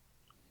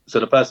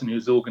the person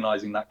who's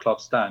organizing that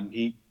club stand,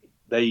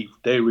 they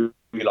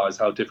realize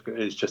how difficult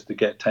it is just to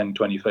get 10,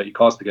 20, 30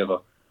 cars together.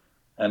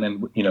 And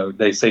then,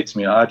 they say to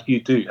me, how do you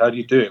do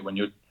it when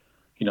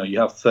you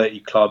have 30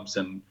 clubs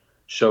and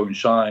show and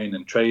shine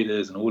and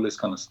traders and all this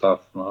kind of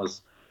stuff. And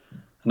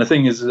the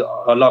thing is,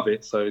 I love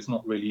it. So it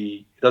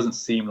doesn't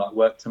seem like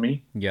work to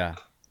me. Yeah.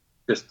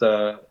 Just,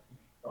 I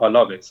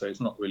love it. So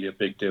it's not really a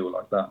big deal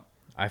like that.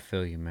 I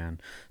feel you, man.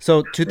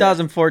 So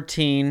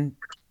 2014,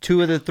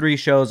 2 of the 3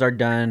 shows are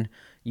done.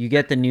 You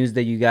get the news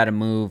that you got to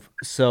move.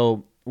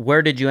 So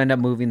where did you end up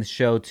moving the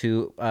show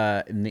to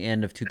in the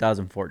end of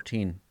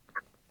 2014?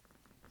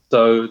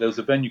 So there was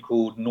a venue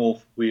called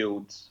North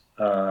Weald.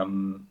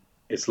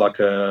 It's like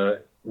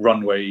a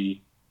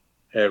runway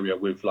area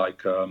with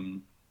like,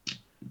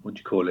 what do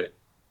you call it?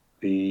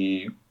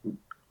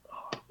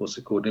 What's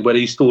it called? Where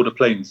they store the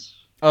planes.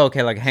 Oh,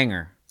 okay, like a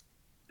hangar.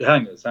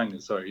 Hangars,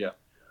 sorry, yeah.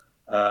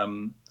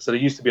 So there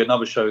used to be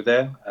another show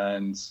there,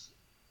 and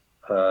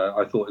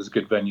I thought it was a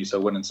good venue, so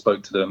I went and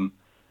spoke to them,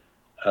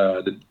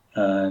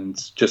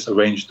 and just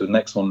arranged the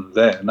next one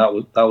there. And that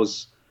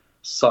was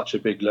such a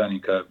big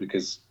learning curve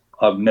because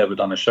I've never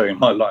done a show in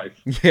my life.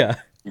 Yeah.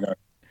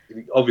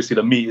 Obviously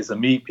the meet is a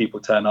meet. People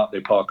turn up, they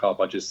park up.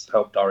 I just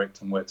help direct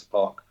them where to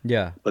park.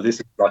 Yeah. But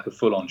this is like a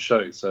full-on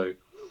show. So,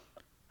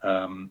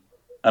 and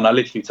I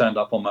literally turned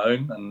up on my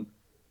own, and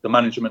the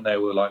management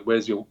there were like,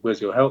 "Where's your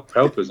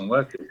helpers and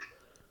workers?"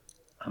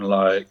 And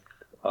like,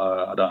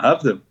 I don't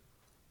have them.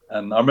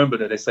 And I remember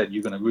that they said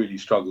you're going to really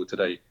struggle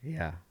today.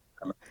 Yeah.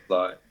 And I was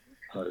like,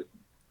 oh,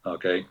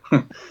 okay.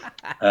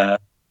 uh,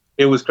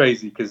 it was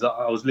crazy because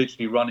I was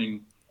literally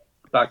running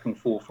back and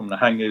forth from the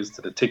hangars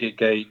to the ticket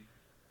gate.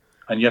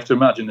 And you have to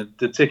imagine that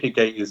the ticket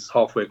gate is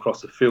halfway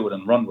across the field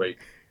and runway.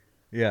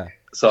 Yeah.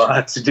 So I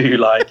had to do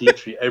like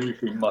literally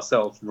everything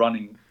myself,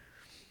 running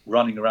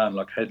around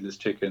like headless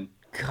chicken.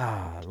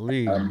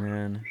 Golly,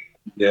 man.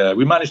 Yeah,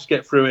 we managed to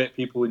get through it.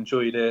 People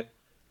enjoyed it.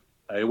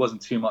 It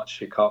wasn't too much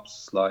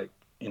hiccups, like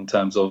in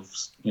terms of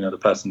the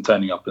person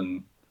turning up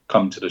and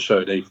coming to the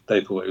show. They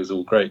thought it was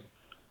all great.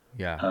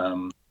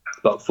 Yeah.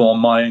 But for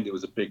my end, it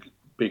was a big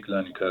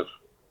learning curve.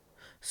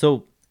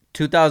 So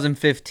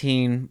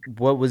 2015,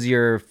 what was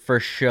your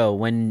first show?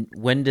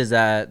 When does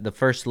the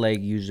first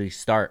leg usually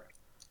start?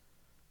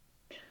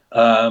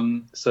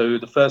 So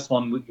the first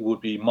one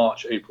would be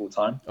March, April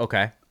time.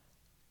 Okay.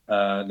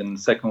 Then the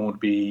second one would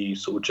be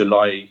sort of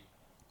July,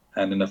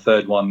 and then the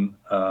third one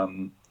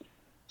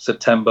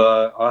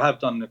September. I have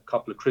done a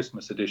couple of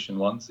Christmas edition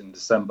ones in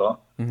December,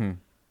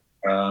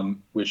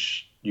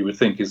 which you would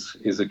think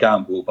is a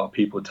gamble, but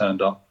people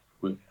turned up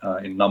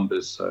in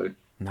numbers, so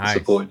Nice.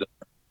 supported them.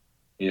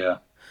 Yeah.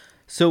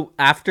 So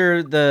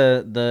after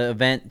the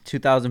event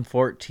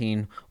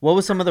 2014, what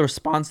was some of the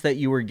response that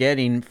you were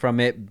getting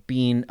from it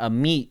being a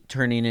meet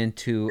turning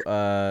into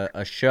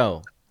a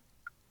show?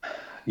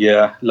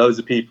 Yeah, loads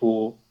of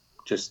people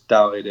just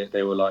doubted it.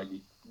 They were like,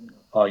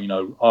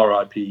 "Oh,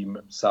 R.I.P.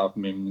 South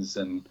Mims,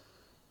 and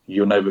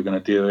you're never going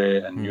to do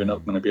it, and you're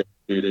not going to be able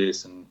to do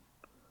this, and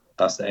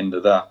that's the end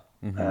of that."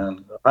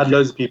 And I had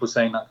loads of people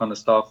saying that kind of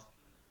stuff.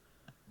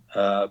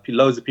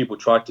 Loads of people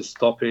tried to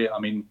stop it. I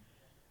mean,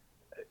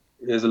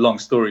 there's a long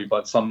story,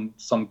 but some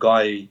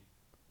guy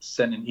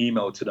sent an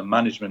email to the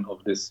management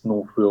of this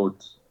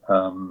Northfield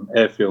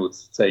airfield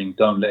saying,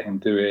 "Don't let him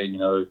do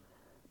it.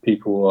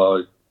 People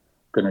are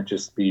going to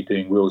just be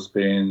doing wheel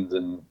spins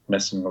and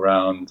messing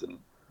around." And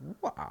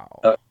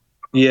Wow.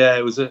 yeah,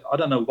 it was. I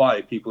don't know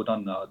why people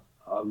done that.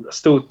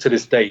 Still to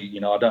this day, I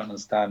don't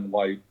understand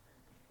why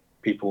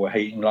people were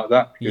hating like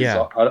that. Because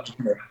Yeah.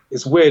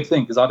 it's a weird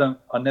thing because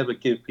I never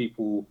give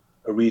people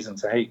a reason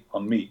to hate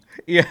on me.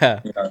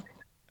 Yeah.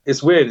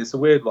 It's weird. It's a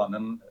weird one,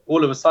 and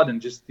all of a sudden,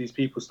 just these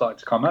people started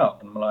to come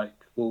out, and I'm like,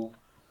 well,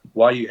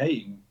 why are you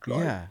hating?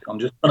 Like, Yeah. I'm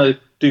just trying to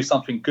do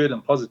something good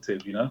and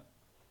positive.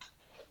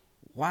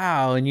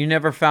 Wow. And you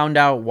never found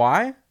out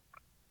why?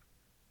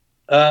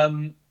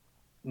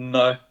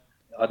 No,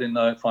 I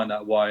didn't find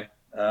out why.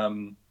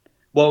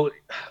 Well,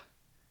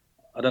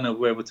 I don't know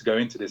whether to go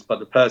into this, but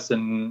the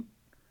person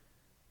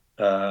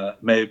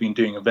may have been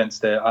doing events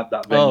there at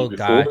that venue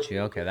before. Got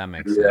you. Okay, that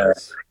makes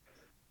sense.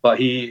 But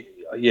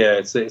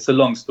it's a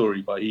long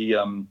story, but he,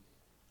 I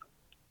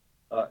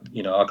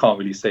can't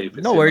really say if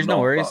it's No him worries, or not,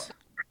 no worries.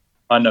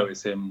 I know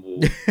it's him, or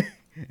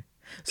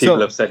people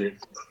have said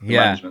it. The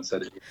management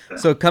said it. Yeah.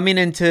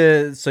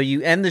 So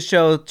you end the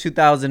show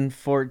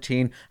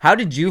 2014. How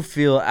did you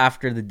feel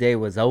after the day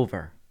was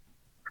over?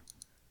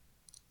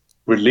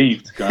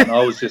 Relieved, man.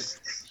 I was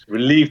just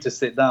relieved to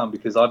sit down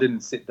because I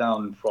didn't sit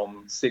down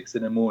from 6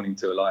 a.m.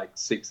 till like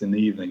 6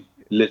 p.m.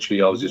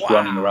 Literally, I was just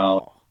running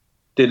around.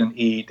 Didn't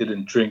eat,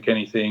 didn't drink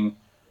anything.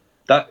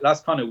 That's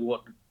kind of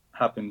what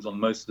happens on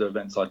most of the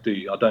events I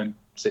do. I don't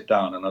sit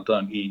down and I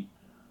don't eat,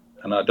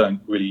 and I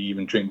don't really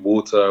even drink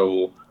water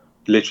or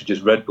literally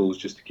just Red Bulls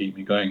just to keep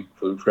me going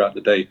throughout the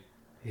day.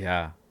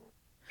 Yeah.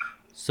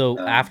 So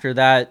after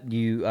that,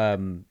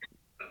 you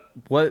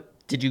what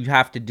did you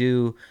have to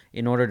do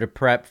in order to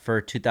prep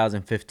for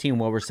 2015?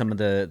 What were some of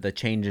the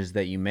changes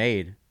that you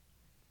made?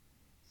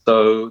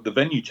 So the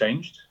venue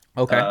changed.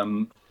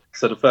 Okay.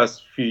 So the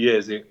first few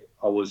years,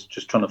 I was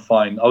just trying to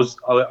find.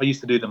 I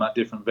used to do them at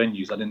different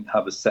venues. I didn't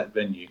have a set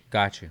venue.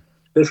 Got you.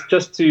 It's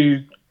just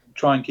to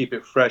try and keep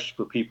it fresh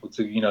for people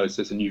to,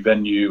 so it's a new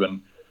venue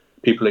and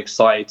people are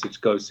excited to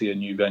go see a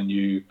new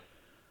venue.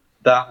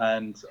 That,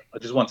 and I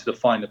just wanted to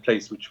find a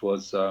place which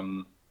was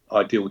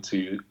ideal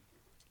to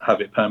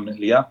have it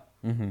permanently at.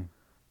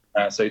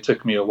 So it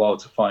took me a while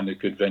to find a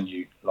good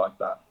venue like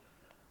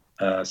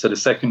that. So the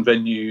second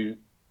venue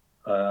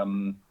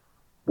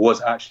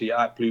was actually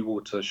at Blue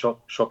Water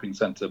Shopping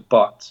Centre,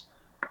 but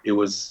it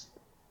was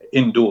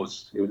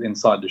indoors. It was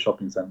inside the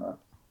shopping centre.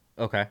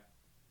 Okay.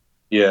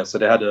 Yeah, so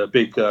they had a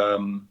big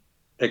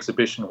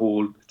exhibition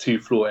hall,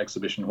 2-floor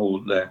exhibition hall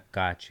there.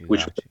 Got you.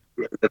 Which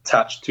was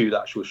attached to the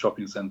actual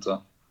shopping centre.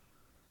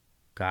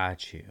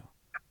 Got you.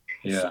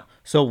 Yeah.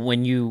 So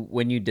when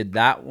you did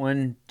that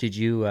one, did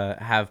you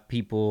have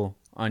people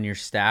on your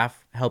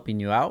staff helping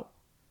you out?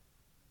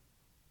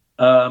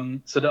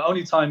 So the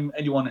only time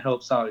anyone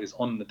helps out is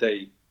on the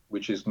day,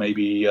 which is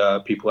maybe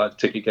people at the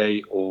ticket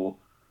gate or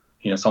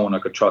someone I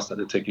could trust at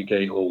the ticket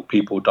gate or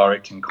people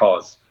directing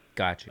cars.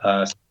 Got you.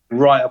 So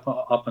right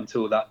up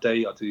until that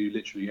day, I do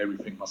literally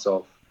everything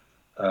myself,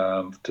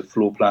 to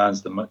floor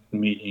plans, the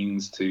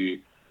meetings, to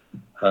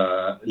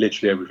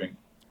literally everything.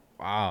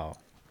 Wow,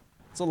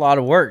 it's a lot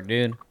of work,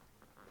 dude.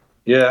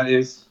 Yeah,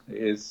 it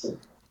is.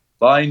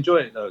 But I enjoy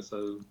it though,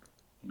 so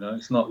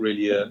it's not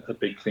really a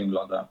big thing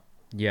like that.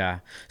 Yeah.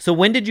 So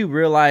when did you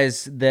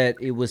realize that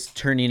it was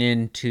turning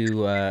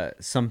into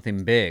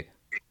something big,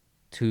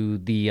 to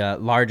the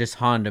largest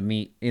Honda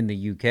meet in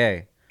the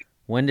UK?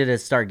 When did it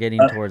start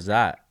getting Uh, towards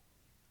that?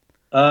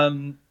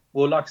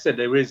 well, like I said,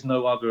 there is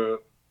no other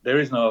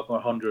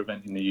Honda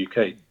event in the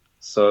UK.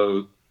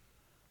 So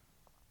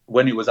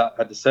when it was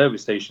at the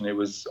service station, it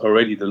was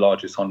already the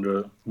largest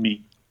Honda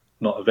meet,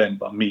 not event,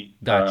 but meet.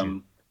 Got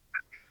you.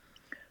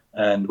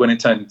 And when it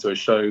turned into a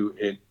show,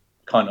 it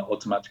kind of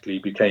automatically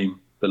became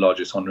the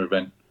largest Honda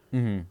event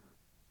Hmm.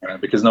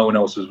 because no one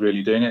else was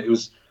really doing it. It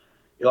was,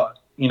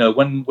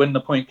 when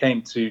the point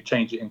came to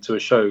change it into a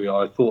show,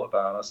 I thought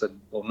about it and I said,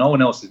 well, no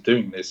one else is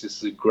doing this. This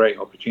is a great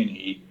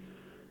opportunity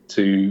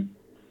to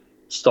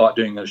start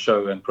doing a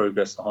show and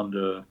progress the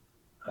Honda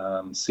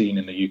scene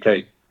in the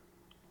UK.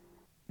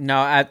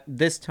 Now, at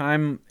this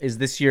time, is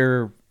this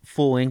your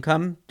full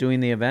income doing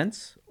the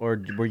events,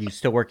 or were you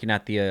still working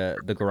at the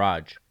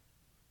garage?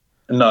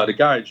 No, the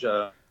garage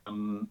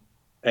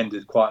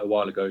ended quite a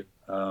while ago,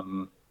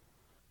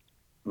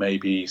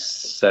 maybe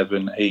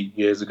 7, 8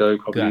 years ago,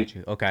 Got probably.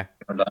 you. Okay.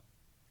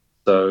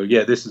 So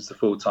yeah, this is the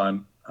full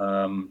time.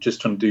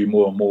 Just trying to do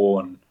more and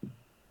more,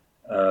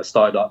 and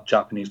started up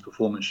Japanese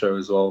performance show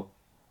as well.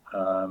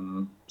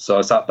 So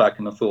I sat back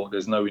and I thought,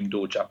 there's no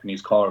indoor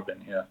Japanese car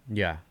event here.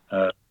 Yeah.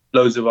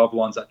 Loads of other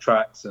ones at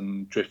tracks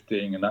and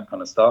drifting and that kind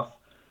of stuff,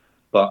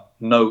 but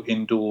no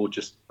indoor,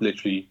 just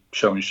literally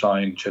show and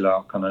shine, chill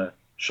out kind of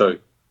show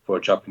for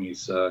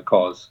Japanese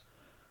cars.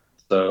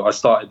 So I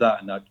started that,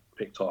 and that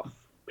picked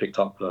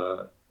up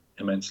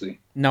immensely.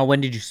 Now,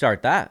 when did you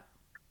start that?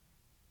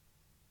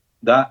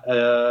 That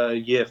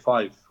year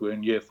five, we're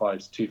in year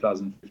five,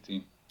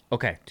 2015.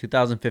 Okay,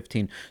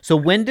 2015. So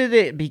when did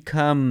it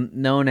become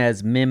known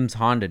as Mims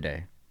Honda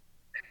Day?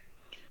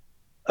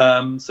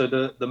 So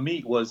the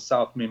meet was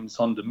South Mims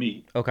Honda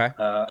Meet. Okay.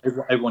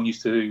 Everyone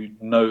used to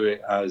know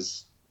it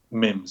as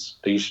Mims.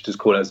 They used to just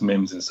call it as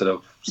Mims instead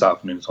of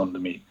South Mims Honda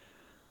Meet.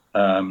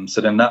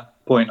 So then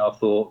that point, I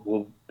thought,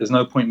 well, there's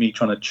no point me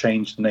trying to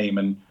change the name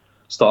and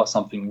start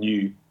something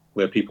new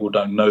where people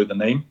don't know the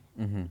name.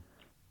 Hmm.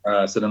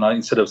 So then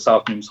instead of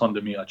South Mims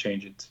Honda Meet, I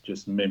changed it to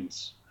just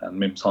Mims and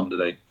Mims Honda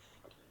Day,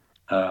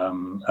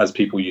 as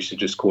people used to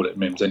just call it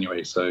Mims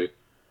anyway. So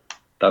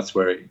that's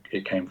where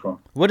it came from.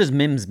 What does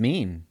Mims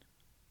mean?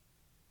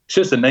 It's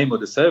just the name of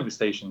the service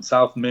station,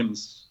 South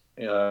Mims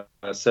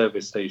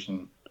service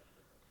station,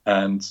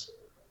 and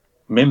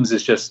Mims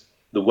is just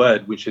the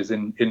word which is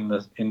in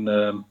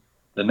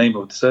the name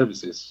of the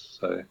services.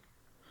 So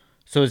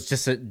So it's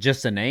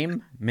just a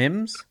name,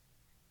 Mims.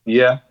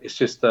 yeah, it's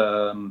just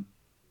the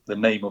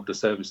name of the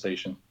service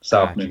station,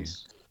 South Got you.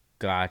 Mims.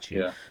 Got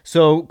you. Yeah.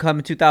 So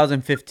come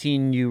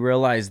 2015, you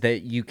realized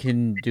that you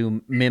can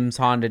do Mims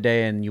Honda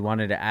Day, and you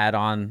wanted to add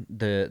on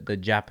the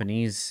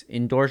Japanese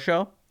indoor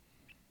show.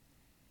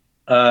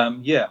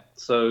 Yeah.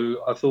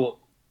 So I thought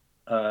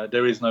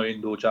there is no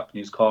indoor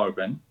Japanese car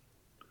event.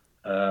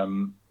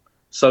 Um,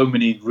 so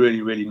many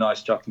really, really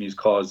nice Japanese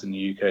cars in the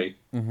UK,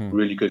 Hmm.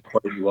 really good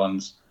quality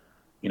ones.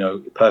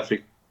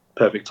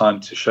 Perfect time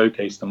to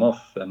showcase them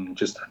off and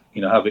just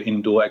have an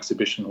indoor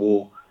exhibition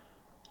hall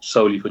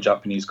solely for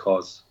Japanese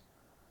cars.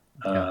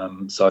 Yeah.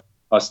 So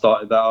I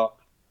started that up.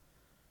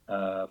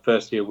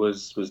 First year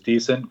was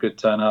decent, good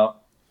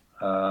turnout.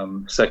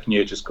 Second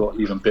year just got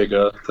even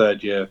bigger.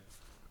 Third year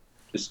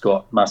just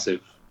got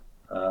massive.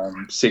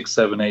 6,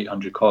 7,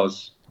 800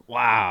 cars.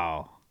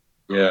 Wow.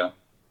 Yeah,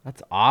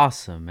 That's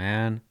awesome,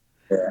 man.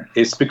 yeah.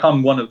 It's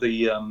become one of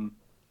the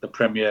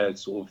premier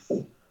sort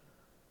of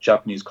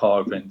Japanese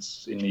car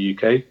events in the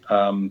UK,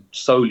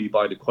 solely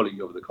by the quality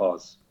of the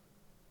cars.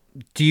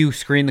 Do you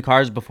screen the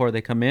cars before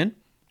they come in?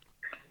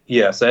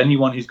 Yeah, so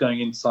anyone who's going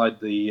inside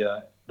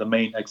the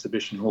main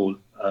exhibition hall,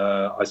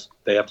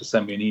 they have to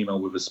send me an email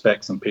with the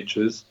specs and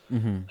pictures, Hmm.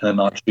 and then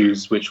I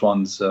choose which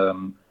ones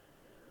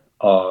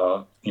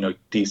are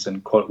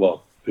decent quality,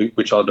 well,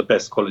 which are the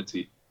best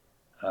quality.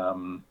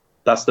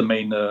 That's the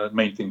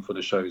main thing for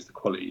the show is the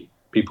quality.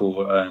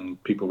 People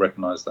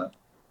recognize that.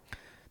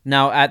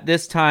 Now, at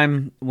this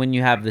time, when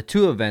you have the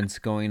two events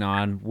going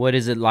on, what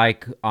is it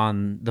like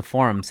on the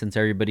forum? Since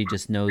everybody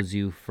just knows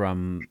you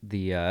from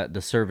the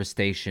service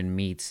station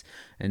meets,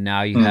 and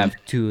now you Mm. have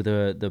two of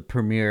the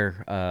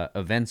premier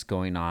events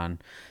going on.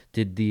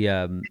 Did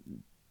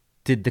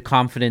the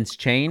confidence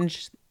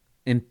change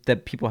in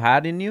that people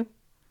had in you?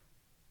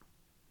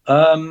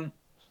 Um,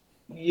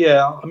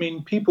 yeah, I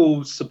mean,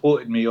 people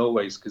supported me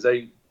always because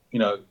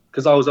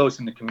because I was always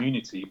in the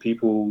community.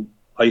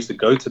 I used to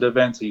go to the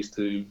events. I used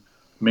to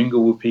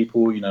mingle with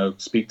people.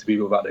 Speak to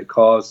people about their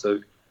cars. So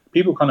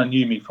people kind of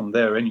knew me from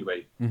there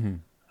anyway. Hmm.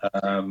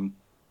 Um,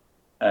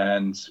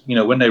 and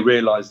when they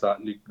realised that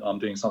I'm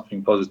doing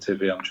something positive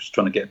here, I'm just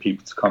trying to get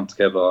people to come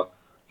together.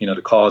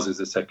 The cars is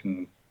the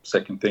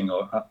second thing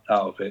out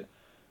of it.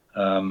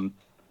 Um,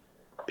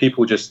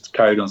 People just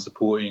carried on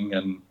supporting,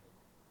 and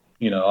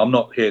I'm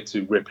not here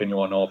to rip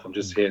anyone off. I'm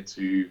just here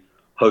to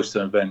host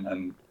an event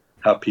and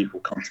have people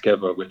come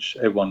together, which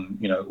everyone,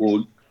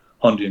 all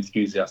Honda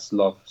enthusiasts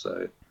love.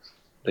 So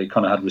they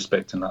kind of had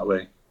respect in that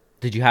way.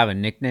 Did you have a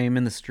nickname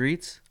in the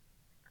streets?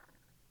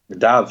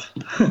 Dav.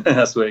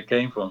 That's where it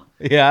came from.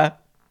 Yeah.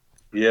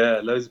 Yeah,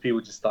 loads of people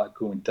just started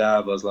calling me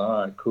Dav. I was like,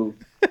 all right, cool.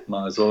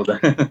 Might as well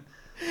then.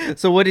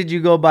 So what did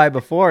you go by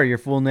before? Your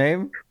full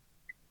name?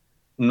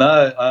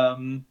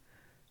 No,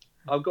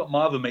 I've got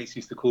my other mates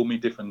used to call me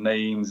different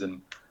names,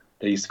 and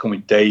they used to call me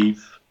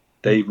Dave.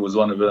 Dave was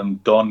one of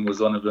them. Don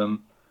was one of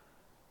them.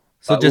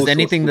 So just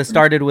anything that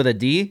started with a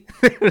D?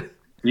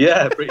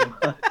 Yeah, pretty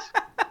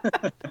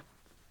much.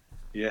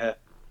 Yeah,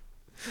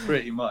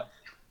 pretty much.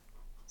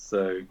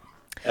 So,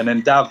 and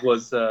then Dav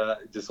was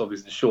just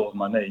obviously short of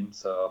my name.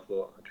 So I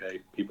thought, okay,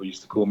 people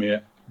used to call me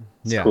it.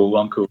 It's cool.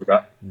 I'm cool with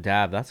that.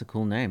 Dav, that's a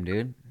cool name,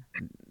 dude.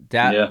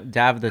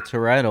 Dav the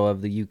Toretto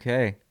of the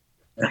UK.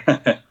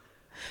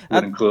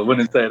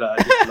 Wouldn't say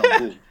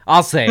that.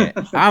 I'll say it.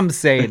 I'm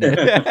saying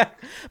it.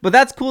 But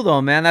that's cool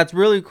though, man. That's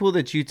really cool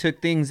that you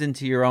took things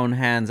into your own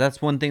hands.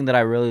 That's one thing that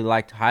I really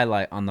like to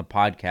highlight on the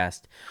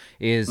podcast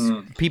is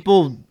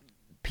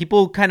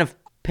people kind of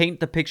paint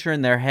the picture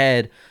in their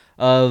head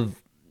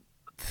of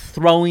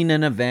throwing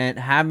an event,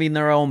 having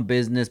their own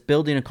business,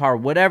 building a car,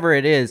 whatever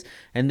it is,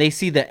 and they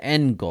see the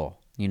end goal.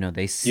 You know,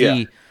 they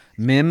see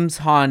Mims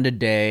Honda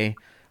Day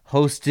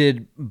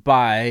hosted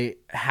by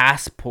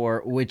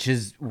Hassport, which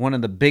is one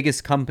of the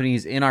biggest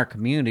companies in our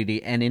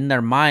community, and in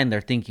their mind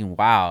they're thinking,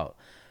 wow,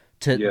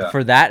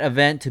 for that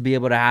event to be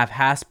able to have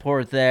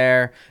Hassport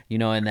there, you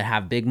know, and to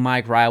have Big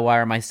Mike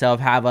Rywire, myself,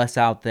 have us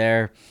out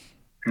there,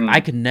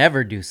 I could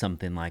never do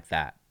something like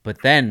that.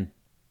 But then,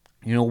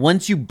 you know,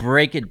 once you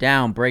break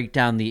down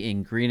the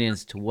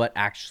ingredients to what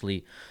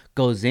actually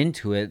goes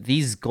into it,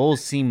 these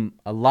goals seem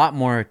a lot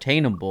more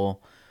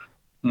attainable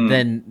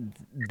than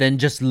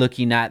just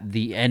looking at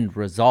the end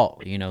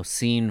result, you know,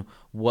 seeing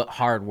what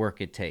hard work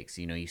it takes.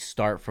 You know, you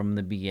start from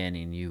the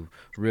beginning, you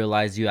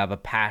realize you have a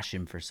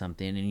passion for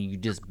something, and you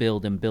just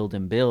build and build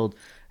and build,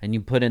 and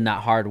you put in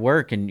that hard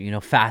work. And, you know,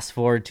 fast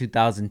forward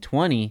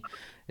 2020,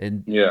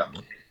 and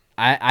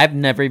I've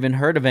never even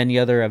heard of any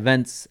other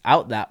events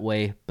out that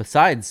way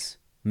besides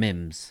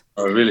Mims.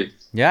 Oh, really?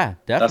 Yeah,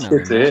 definitely.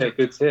 That's good to hear.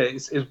 Good to hear.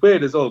 It's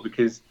weird as well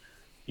because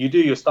you do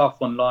your stuff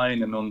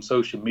online and on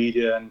social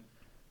media, and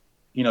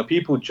you know,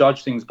 people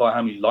judge things by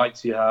how many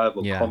likes you have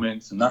or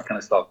comments and that kind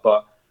of stuff.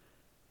 But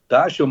the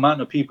actual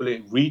amount of people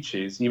it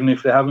reaches, even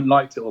if they haven't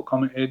liked it or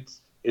commented,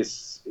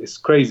 it's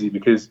crazy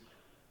because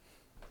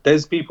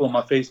there's people on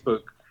my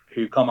Facebook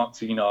who come up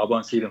to, you know, I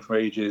won't see them for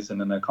ages, and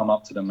then they come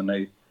up to them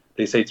and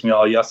they say to me,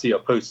 oh, yeah, I see your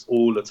posts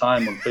all the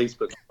time on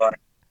Facebook. But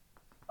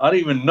I don't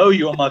even know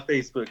you on my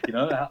Facebook, you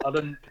know.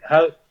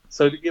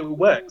 So it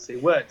works,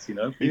 you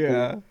know.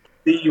 People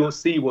you'll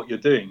see what you're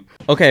doing.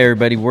 Okay,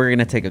 everybody, we're going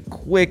to take a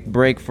quick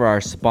break for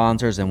our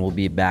sponsors, and we'll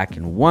be back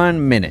in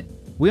 1 minute.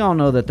 We all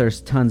know that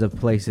there's tons of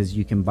places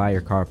you can buy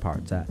your car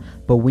parts at,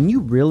 but when you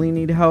really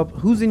need help,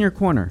 who's in your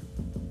corner?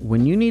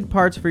 When you need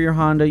parts for your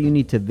Honda, you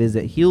need to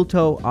visit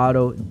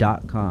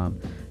HeelToeAuto.com.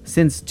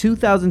 Since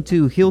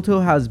 2002, Heel Toe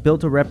has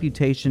built a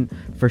reputation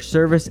for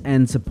service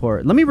and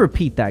support. Let me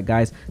repeat that,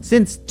 guys.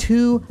 Since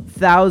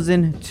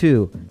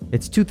 2002.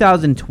 It's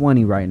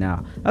 2020 right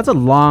now. That's a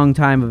long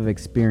time of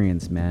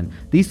experience, man.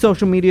 These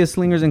social media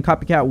slingers and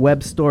copycat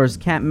web stores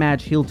can't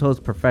match Heel Toe's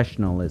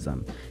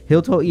professionalism.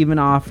 Heel Toe even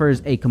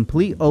offers a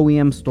complete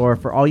OEM store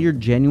for all your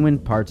genuine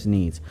parts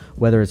needs.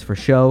 Whether it's for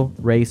show,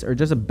 race, or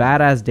just a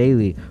badass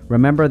daily,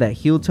 remember that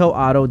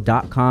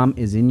HeelToeAuto.com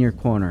is in your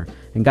corner.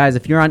 And guys,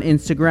 if you're on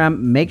Instagram,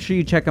 make sure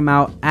you check them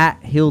out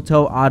at Heel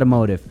Toe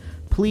Automotive.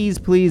 Please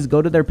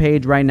go to their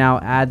page right now,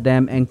 add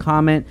them, and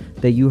comment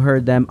that you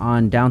heard them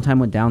on Downtime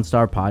with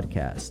Downstar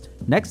podcast.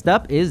 Next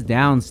up is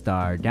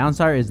Downstar.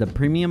 Downstar is the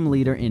premium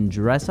leader in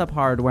dress-up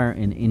hardware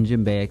and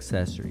engine bay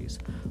accessories.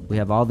 We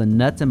have all the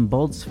nuts and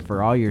bolts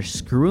for all your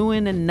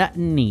screwing and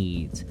nutting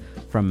needs.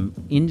 From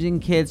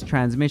engine kits,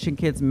 transmission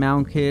kits,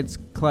 mount kits,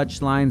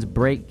 clutch lines,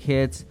 brake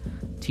kits,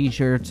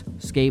 t-shirts,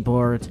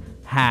 skateboards,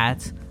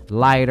 hats,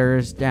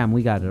 lighters. Damn,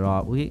 we got it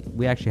all.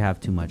 We actually have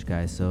too much,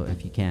 guys. So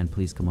if you can,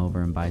 please come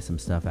over and buy some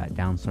stuff at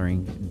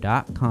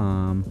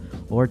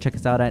downstarring.com or check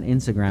us out at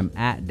Instagram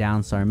at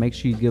downstar. Make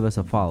sure you give us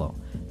a follow.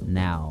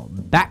 Now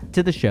back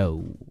to the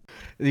show.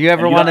 Do you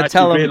ever want to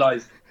tell them?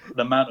 Realize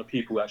the amount of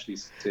people who actually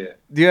see it.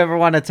 Do you ever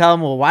want to tell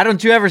them? Well, why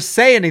don't you ever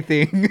say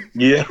anything?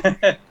 Yeah,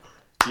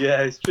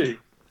 it's true.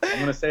 I'm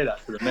going to say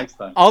that for the next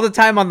time. All the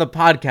time on the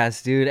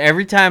podcast, dude.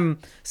 Every time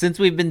since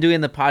we've been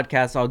doing the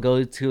podcast, I'll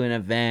go to an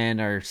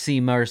event or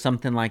SEMA or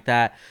something like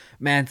that.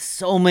 Man,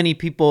 so many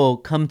people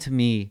come to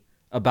me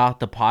about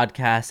the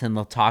podcast and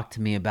they'll talk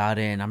to me about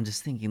it. And I'm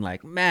just thinking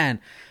like, man,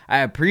 I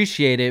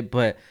appreciate it.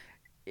 But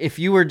if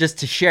you were just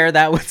to share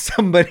that with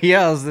somebody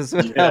else, this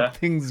would help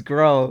things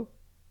grow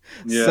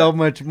so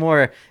much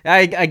more.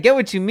 I get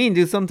what you mean,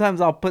 dude.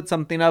 Sometimes I'll put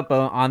something up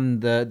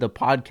on the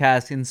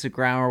podcast,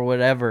 Instagram or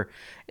whatever.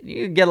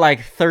 You get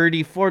like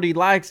 30, 40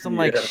 likes. I'm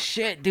like,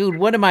 shit, dude,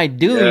 what am I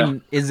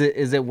doing? Is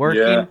it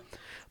working? Yeah.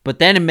 But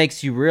then it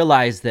makes you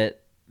realize that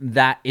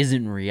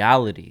isn't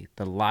reality.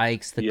 The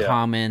likes, the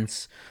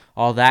comments,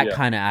 all that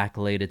kind of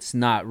accolade, it's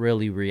not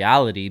really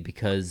reality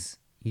because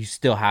You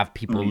still have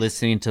people Mm.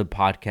 listening to the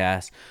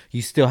podcast.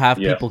 You still have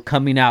Yeah, people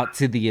coming out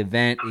to the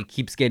event. It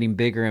keeps getting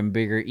bigger and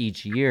bigger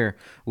each year,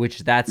 which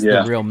that's the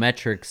yeah, real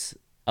metrics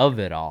of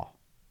it all,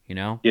 you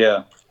know?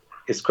 yeah.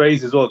 It's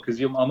crazy as well because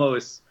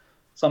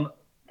some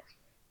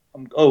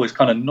I'm always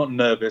kind of not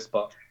nervous,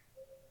 but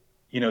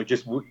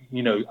just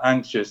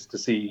anxious to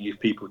see if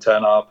people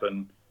turn up,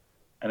 and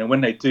then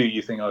when they do,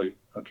 you think, oh,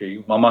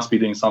 okay, I must be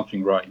doing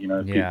something right.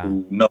 Yeah.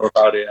 People know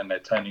about it and they're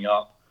turning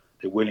up.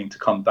 They're willing to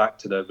come back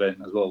to the event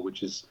as well,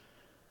 which is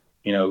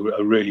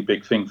a really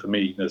big thing for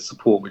me. The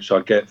support which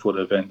I get for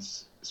the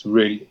events,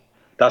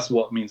 that's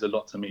what means a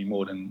lot to me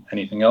more than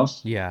anything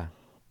else. Yeah.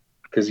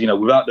 Because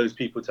without those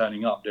people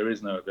turning up, there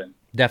is no event.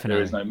 There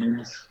is Definitely. no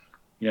means.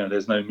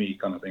 There's no me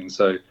kind of thing.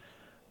 So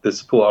the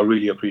support, I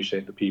really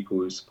appreciate the people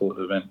who support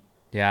the event.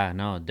 Yeah,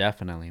 no,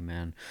 definitely,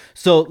 man.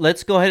 So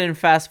let's go ahead and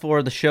fast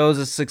forward. The show's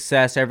a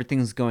success.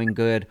 Everything's going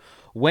good.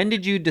 When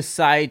did you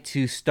decide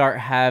to start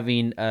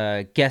having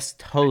a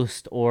guest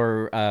host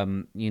or,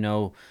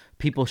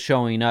 people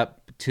showing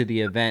up to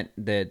the event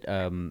that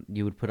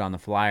you would put on the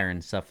flyer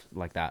and stuff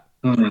like that?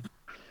 Mm-hmm.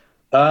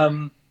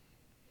 Um,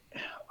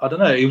 I don't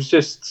know. It was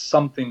just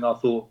something I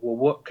thought, well,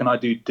 what can I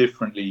do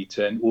differently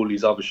to all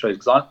these other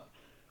shows?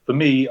 For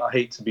me, I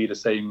hate to be the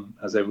same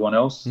as everyone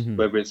else, Hmm.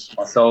 whether it's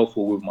myself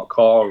or with my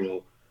car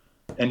or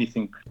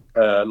anything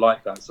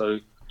like that. So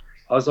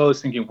I was always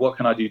thinking, what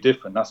can I do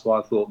different? That's why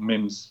I thought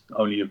Mim's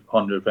only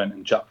on the event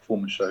and Jap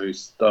Performance Show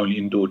is the only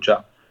indoor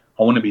Jap.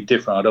 I want to be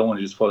different. I don't want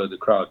to just follow the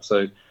crowd.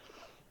 So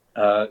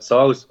I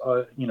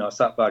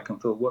sat back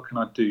and thought, what can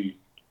I do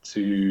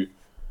to,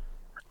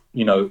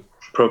 you know,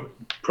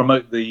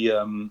 promote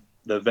the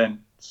event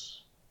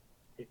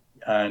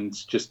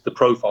and just the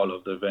profile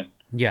of the event,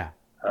 Yeah.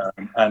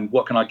 and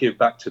what can I give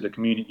back to the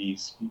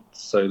communities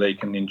so they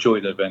can enjoy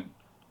the event,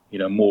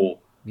 more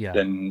Yeah.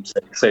 than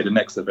say the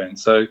next event.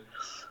 So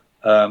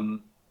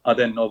I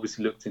then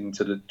obviously looked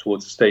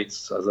towards the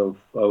States, as I've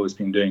always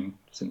been doing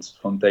since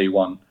from day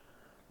one.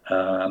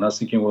 And I was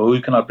thinking, well,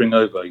 who can I bring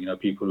over?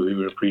 People who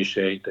would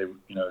appreciate, and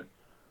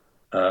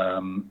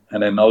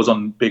then I was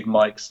on Big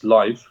Mike's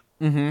live,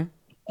 Mm-hmm.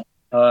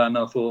 and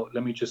I thought,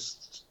 let me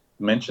just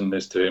mention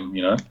this to him,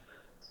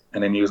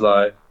 and then he was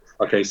like,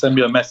 okay, send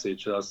me a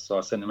message. So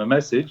I sent him a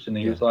message, and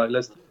he Yeah. was like,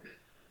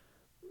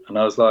 and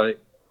I was like,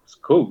 it's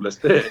cool, let's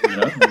do it,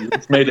 and we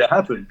just made it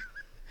happen.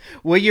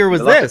 What year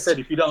was Like I this? said,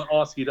 if you don't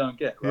ask, you don't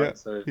get, Yeah. right?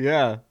 So,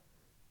 Yeah.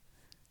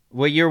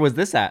 What year was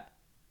this at?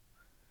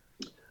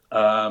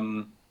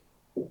 um,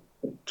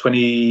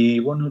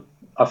 21,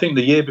 I think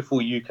the year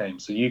before you came.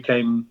 So you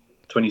came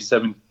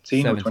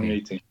 2017 or 17.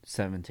 2018?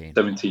 17.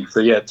 17. So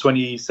yeah,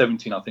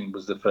 2017, I think,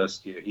 was the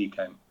first year he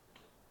came.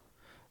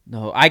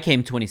 No, I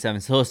came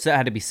 27, so it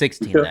had to be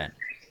 16 then.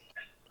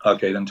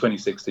 Okay, then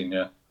 2016,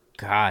 yeah.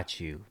 Got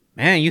you.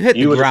 Man, you hit the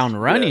You would have, ground yeah,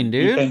 running,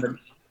 you dude. came,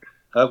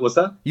 what's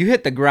that? You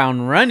hit the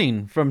ground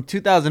running from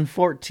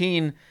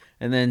 2014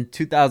 and then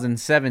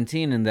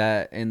 2017 in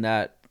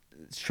that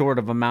short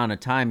of amount of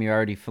time you're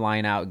already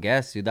flying out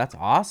guests, dude. That's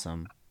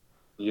awesome.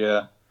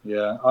 Yeah,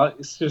 yeah.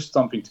 It's just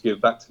something to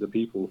give back to the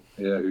people,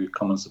 yeah, who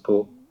come and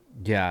support.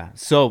 Yeah.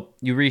 So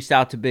you reached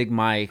out to Big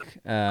Mike.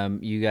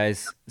 You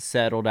guys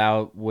settled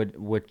out what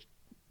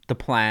the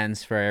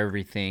plans for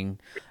everything.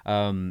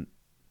 Um,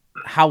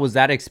 how was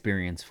that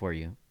experience for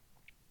you?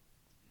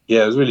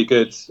 Yeah, it was really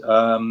good.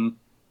 It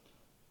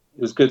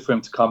was good for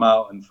him to come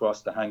out and for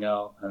us to hang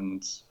out,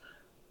 and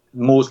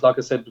more, like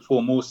I said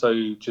before, more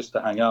so just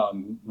to hang out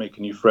and make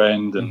a new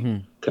friend and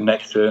Mm-hmm.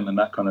 connection and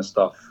that kind of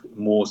stuff,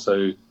 more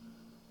so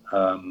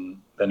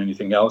than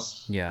anything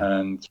else. Yeah.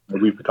 And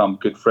we've become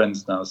good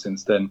friends now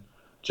since then.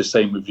 Just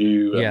same with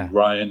you Yeah. and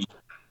Ryan.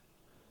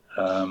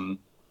 And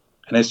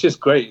it's just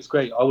great. It's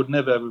great. I would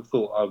never ever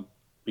thought I'd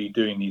be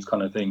doing these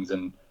kind of things,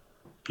 and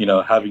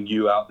having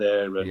you out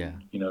there, and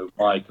Yeah.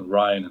 Mike and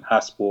Ryan and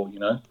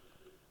Hasport.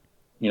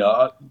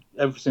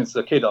 Ever since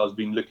a kid, I've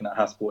been looking at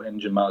Hasport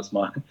Engine Mount as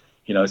my,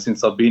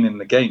 since I've been in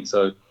the game.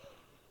 So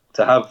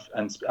to have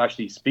and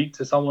actually speak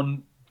to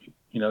someone,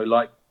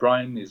 like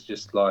Brian, is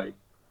just like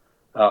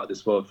out of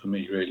this world for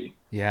me, really.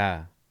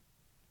 Yeah.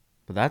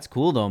 But that's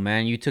cool though,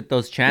 man. You took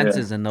those Yeah.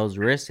 chances and those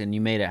risks and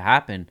you made it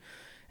happen.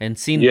 And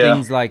seeing Yeah.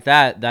 things like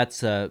that,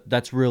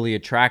 that's really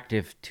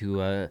attractive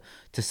to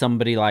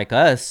somebody like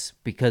us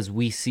because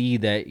we see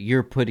that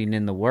you're putting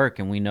in the work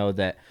and we know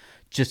that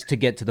just to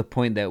get to the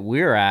point that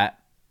we're at,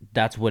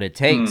 that's what it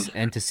takes.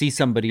 And to see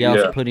somebody else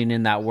Yeah. putting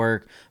in that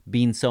work,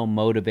 being so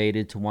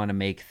motivated to want to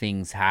make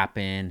things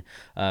happen,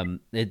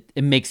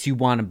 it makes you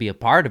want to be a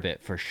part of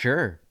it for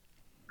sure.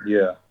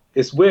 Yeah.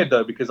 It's weird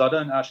though, because I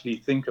don't actually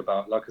think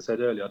about, like I said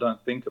earlier, I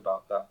don't think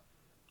about that.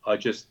 I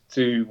just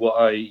do what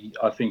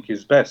I think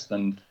is best.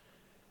 And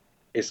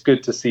it's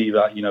good to see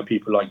that,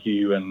 people like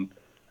you and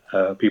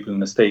people in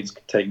the States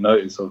take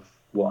notice of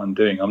what I'm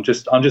doing. I'm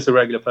just a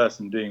regular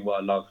person doing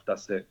what I love.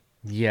 That's it.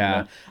 You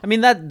Yeah. know? I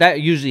mean that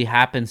usually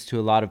happens to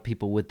a lot of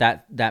people with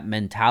that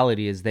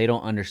mentality is they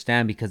don't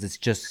understand because it's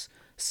just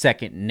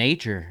second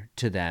nature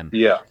to them.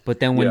 Yeah. But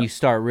then when Yeah. you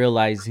start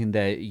realizing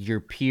that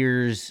your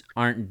peers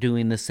aren't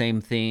doing the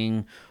same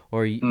thing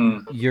or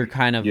you're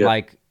kind of Yeah.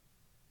 like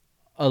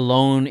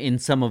alone in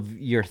some of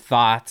your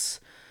thoughts,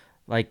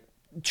 like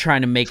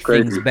trying to make It's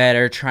things crazy.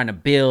 better, trying to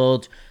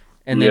build,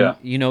 and then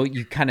Yeah.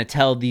 you kind of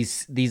tell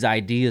these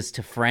ideas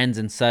to friends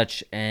and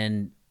such,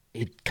 and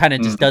it kind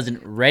of just Mm.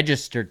 doesn't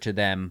register to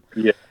them.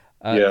 Yeah.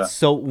 Yeah.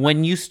 So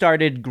when you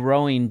started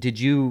growing, did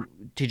you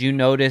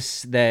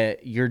notice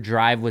that your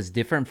drive was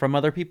different from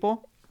other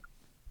people?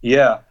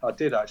 Yeah, I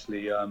did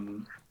actually.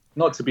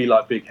 Not to be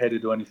like big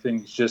headed or anything.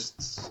 It's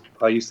just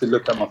I used to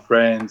look at my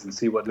friends and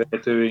see what they're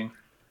doing.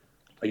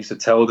 I used to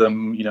tell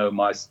them,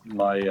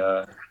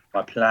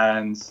 my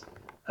plans,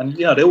 and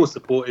they were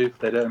supportive.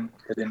 They didn't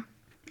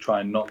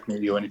try and knock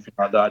me or anything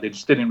like that. They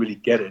just didn't really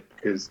get it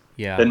because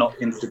they're Yeah. not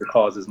into the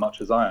cars as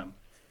much as I am.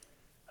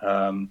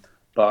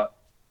 But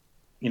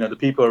the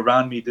people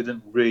around me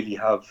didn't really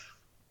have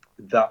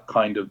that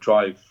kind of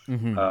drive.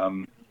 Hmm.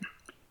 Um,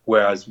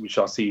 Whereas, which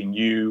I see in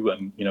you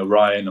and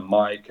Ryan and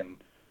Mike and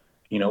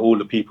all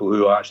the people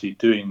who are actually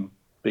doing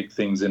big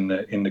things in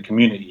the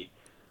community.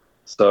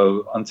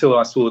 So until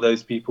I saw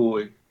those people,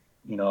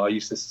 I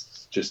used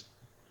to just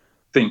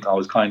think I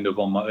was kind of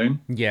on my own.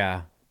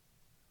 Yeah.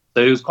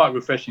 So it was quite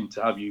refreshing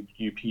to have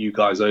you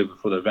guys over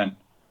for the event.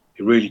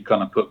 It really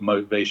kind of put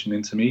motivation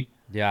into me.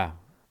 Yeah.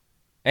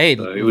 Hey,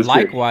 So it was good.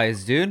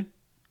 likewise, dude.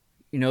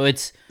 You know,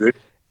 it's Good.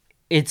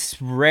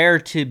 it's rare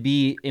to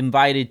be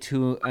invited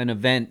to an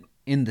event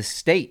in the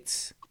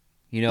States,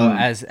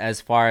 Mm, as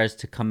far as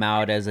to come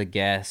out as a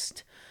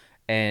guest,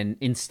 and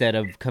instead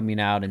of coming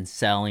out and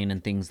selling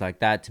and things like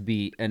that, to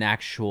be an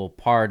actual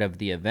part of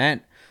the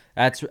event.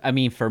 That's, I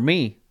mean, for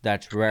me,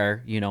 that's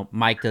rare.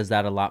 Mike does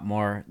that a lot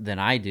more than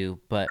I do.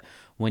 But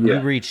when you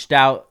yeah. reached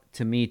out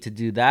to me to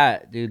do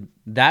that, dude,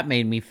 that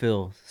made me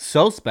feel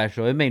so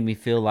special. It made me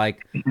feel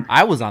like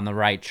I was on the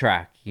right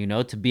track,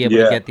 to be able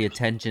to Yeah. get the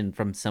attention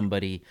from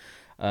somebody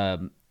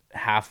um,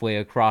 halfway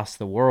across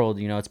the world.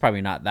 It's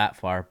probably not that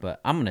far,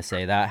 but I'm gonna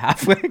say that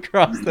halfway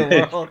across the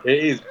it world.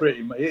 is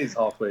it is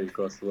halfway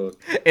across the world.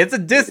 It's a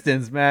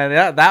distance, man.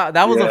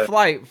 That was a Yeah.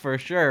 flight for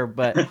sure.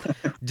 But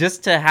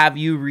just to have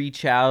you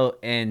reach out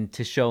and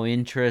to show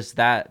interest,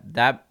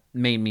 that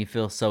made me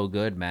feel so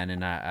good, man.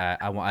 And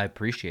I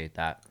appreciate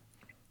that.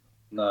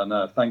 No,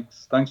 no.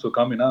 Thanks for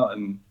coming out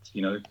and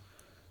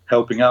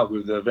helping out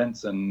with the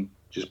events and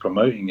just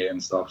promoting it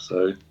and stuff.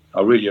 So I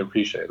really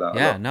appreciate that a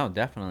Yeah, lot. no,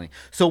 definitely.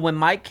 So when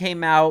Mike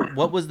came out,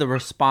 what was the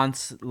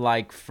response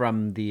like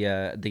from the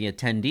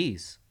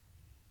attendees?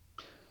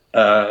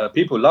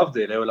 People loved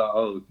it. They were like,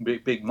 "Oh,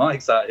 big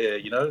Mike's out here,"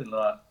 And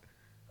like,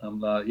 I'm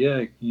like,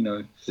 "Yeah,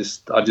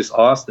 just I just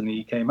asked and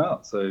he came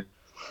out." So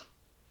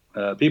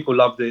people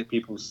loved it.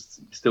 People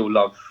still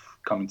love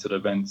coming to the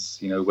events.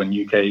 When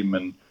you came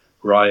and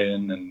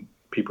Ryan and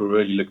people were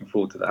really looking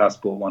forward to the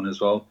Hasport one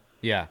as well.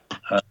 Yeah,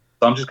 So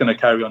I'm just going to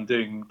carry on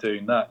doing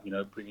that.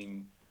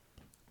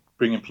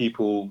 Bringing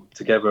people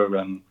together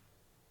and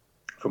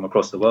from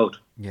across the world.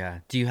 yeah.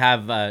 Do you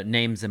have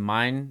names in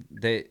mind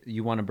that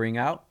you want to bring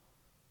out?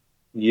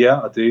 Yeah,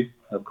 I do.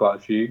 I have quite a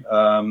few.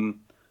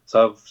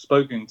 So I've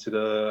spoken to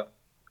the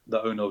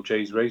owner of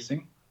Jay's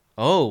Racing.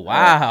 Oh, Uh,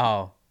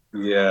 wow,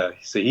 yeah,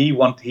 so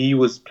he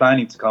was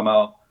planning to come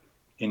out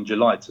in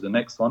July to the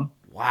next one.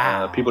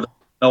 People, wow.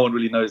 no one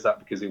really knows that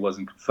because it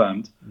wasn't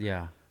confirmed.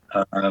 Yeah,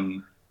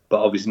 Um, but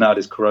obviously now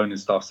this Corona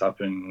stuff's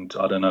happened.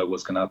 I don't know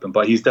what's going to happen,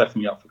 but he's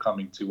definitely up for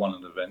coming to one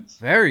of the events.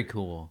 very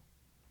cool.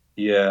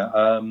 Yeah,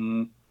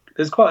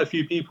 there's quite a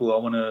few people I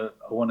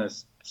wanna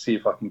see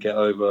if I can get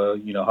over.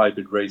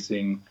 Hybrid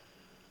racing.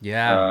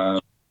 Yeah,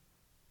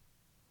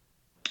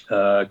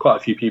 Uh, quite a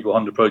few people.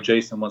 Honda Pro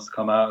Jason wants to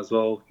come out as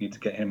well. Need to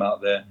get him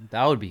out there.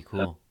 that would be Uh,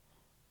 cool.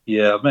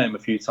 yeah, I've met him a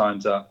few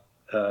times at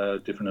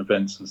different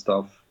events and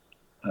stuff.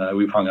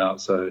 We've hung out,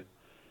 so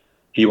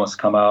he wants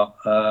to come out.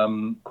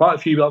 Quite a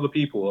few other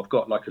people. I've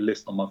got like a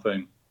list on my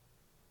phone.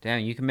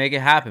 Damn, you can make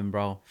it happen,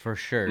 bro, for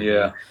sure,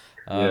 Yeah, dude.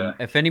 yeah,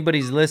 If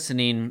anybody's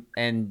listening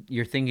and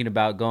you're thinking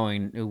about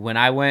going, when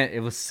I went, it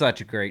was such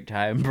a great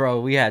time,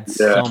 bro. We had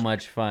yeah. so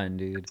much fun,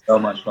 dude. So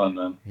much fun,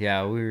 man.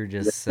 Yeah, we were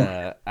just.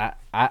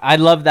 I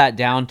love that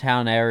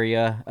downtown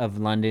area of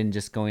London.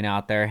 Just going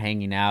out there,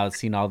 hanging out,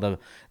 seeing all the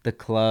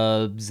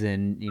clubs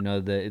and the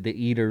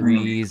Mm,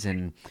 eateries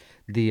and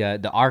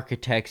the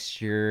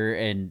architecture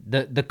and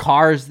the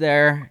cars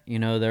there.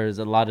 There's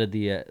a lot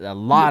yeah,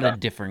 of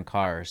different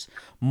cars,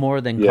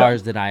 more than yeah.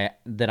 cars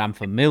that I'm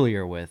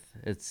familiar with.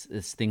 It's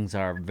things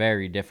are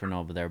very different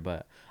over there,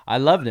 but I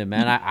loved it,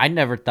 man. I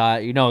never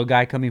thought, a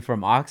guy coming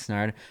from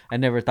Oxnard, I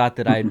never thought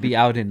that I'd be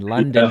out in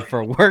London Yeah,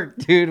 for work,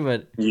 dude.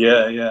 But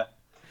yeah, yeah.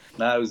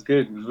 No, it was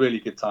good. It was a really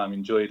good time.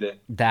 Enjoyed it.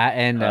 that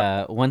and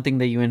Uh, one thing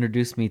that you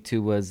introduced me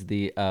to was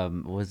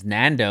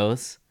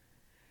Nando's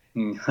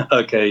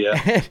okay,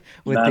 yeah.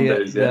 with the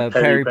Nando's, yeah. the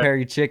Peri peri peri.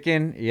 peri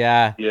chicken.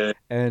 Yeah, Yeah,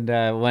 and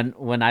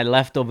when I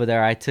left over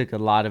there, I took a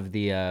lot of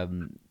the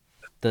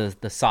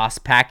sauce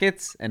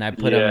packets and I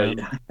yeah,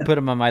 yeah, put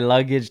them on my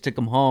luggage, took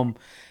them home,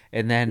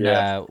 and then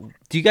yeah.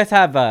 do you guys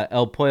have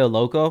El Pollo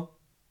Loco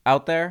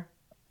out there?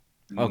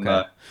 Okay.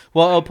 No.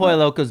 Well, El Pollo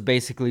No. Loco is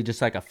basically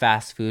just like a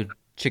fast food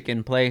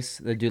chicken place.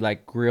 They do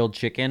like grilled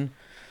chicken.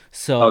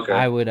 So Okay.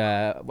 I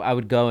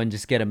would go and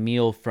just get a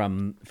meal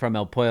from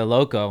El Pollo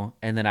Loco,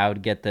 and then I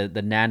would get the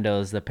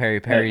Nando's, the peri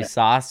peri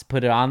sauce,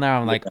 put it on there.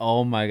 I'm like, Yeah.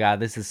 oh my god,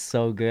 this is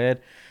so good.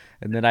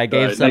 And then I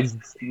gave So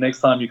some. next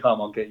time you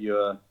come, I'll get you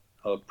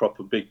a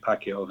proper big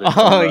packet of it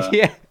Oh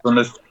yeah, from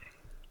the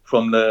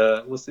from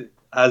the what's it,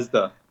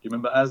 Asda. You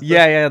remember Asda?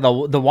 yeah, the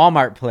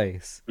Walmart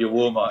place. Your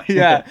Walmart.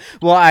 Yeah.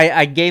 Well,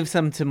 I gave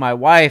some to my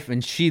wife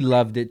and she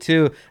loved it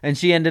too. And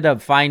she ended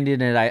up finding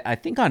it, I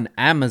think, on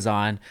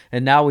Amazon.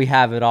 And now we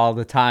have it all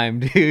the time,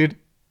 dude.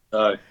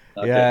 Oh,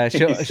 okay. Yeah,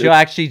 she'll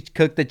actually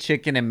cook the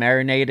chicken and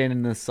marinate it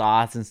in the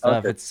sauce and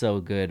stuff. Okay. It's so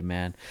good,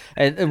 man.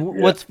 And Yeah.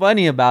 what's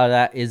funny about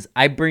that is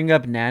I bring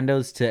up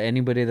Nando's to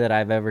anybody that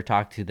I've ever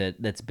talked to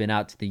that's been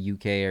out to the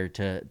UK or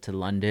to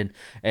London,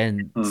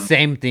 and Mm.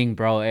 same thing,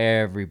 bro.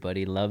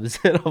 Everybody loves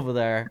it over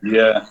there.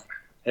 Yeah.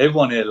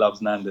 Everyone here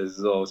loves Nando's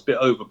as well. It's a bit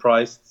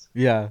overpriced,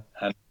 Yeah.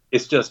 and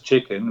it's just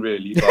chicken,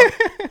 really.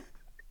 But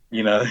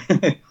you know,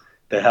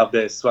 they have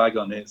their swag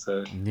on it,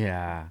 so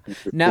Yeah. the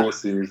Now,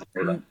 sauces.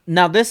 All that.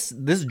 now this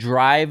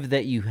drive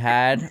that you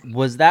had,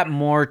 was that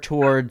more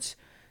towards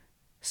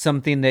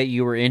something that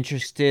you were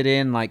interested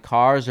in, like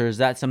cars, or is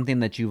that something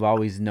that you've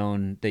always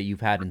known that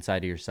you've had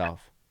inside of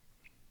yourself?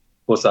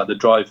 What's that? The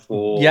drive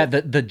Yeah,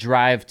 for? the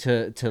drive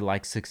to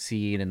like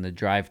succeed and the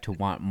drive to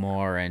want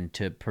more and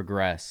to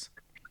progress.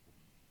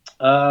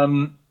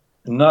 Um,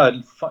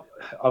 no,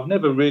 I've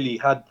never really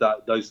had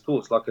those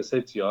thoughts. Like I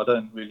said to you, I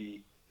don't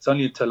really. It's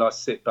only until I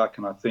sit back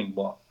and I think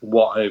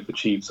what I've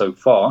achieved so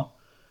far,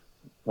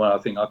 when I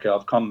think, okay,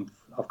 I've come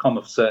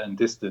a certain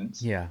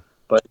distance, Yeah.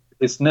 but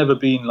it's never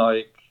been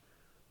like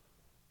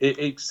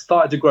it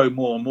started to grow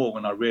more and more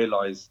when I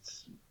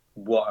realized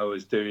what I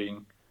was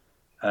doing,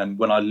 and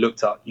when I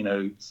looked at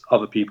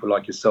other people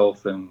like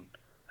yourself and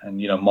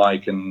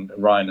Mike and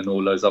Ryan and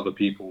all those other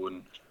people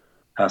and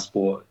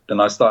Hasport, then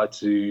I started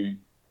to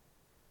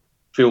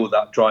feel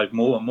that drive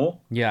more and more.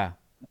 Yeah.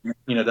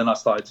 Then I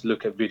started to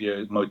look at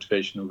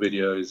motivational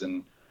videos,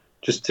 and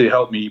just to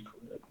help me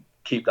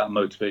keep that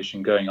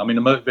motivation going. I mean,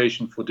 the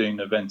motivation for doing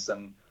events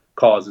and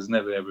cars is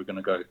never ever going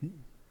to go.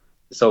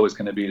 It's always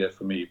going to be there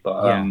for me.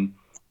 Yeah.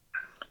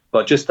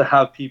 But just to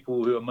have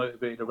people who are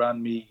motivated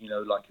around me,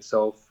 like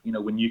yourself,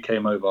 when you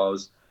came over,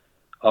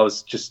 I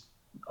was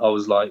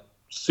like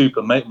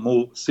super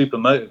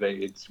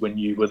motivated when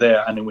you were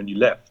there and then when you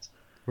left.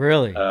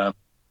 Really?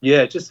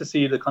 Yeah, just to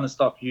see the kind of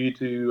stuff you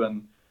do,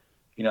 and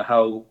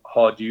how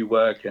hard you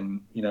work,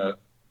 and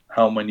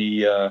how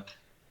many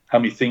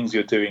things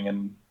you're doing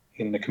and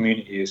in the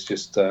community is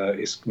just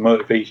it's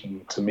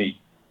motivating to me.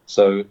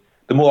 So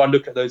the more I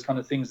look at those kind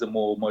of things, the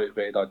more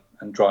motivated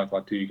and drive I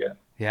do get.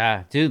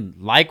 Yeah,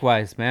 dude,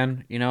 likewise,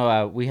 man.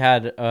 We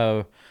had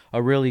a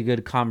really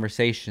good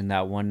conversation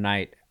that one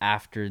night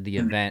after the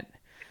event,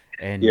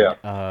 and Yeah,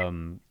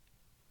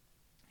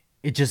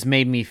 it just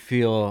made me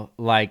feel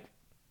like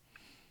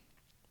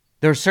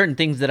there are certain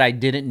things that I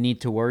didn't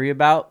need to worry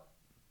about,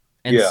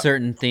 and yeah,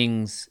 certain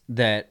things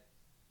that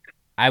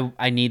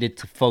I needed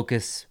to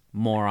focus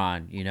more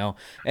on, yeah,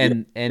 yeah,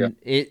 and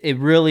it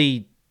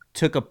really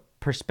took a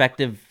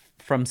perspective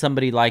from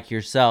somebody like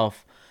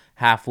yourself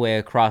halfway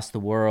across the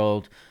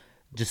world,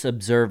 just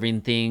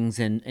observing things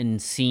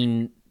and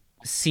seeing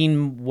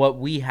what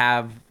we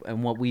have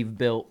and what we've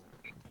built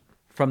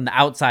from the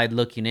outside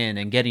looking in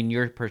and getting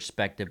your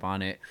perspective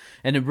on it.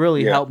 And it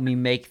really yeah, helped me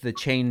make the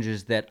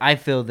changes that I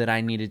feel that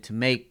I needed to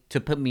make to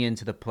put me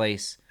into the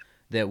place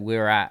that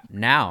we're at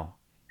now.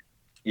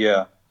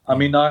 yeah. I Yeah.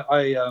 mean,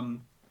 I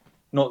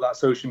not that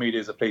social media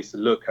is a place to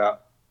look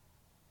at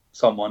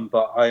someone,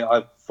 but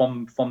I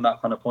from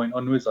that kind of point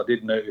onwards, I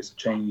did notice a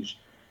change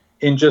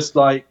in just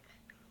like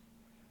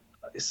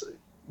it's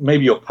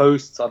maybe your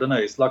posts. I don't know.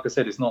 It's like I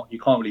said, it's not, you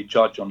can't really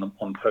judge on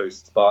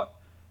posts, but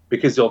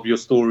because of your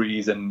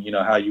stories and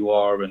how you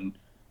are and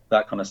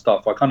that kind of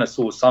stuff, I kind of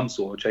saw some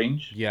sort of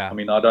change. I Yeah.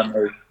 mean, I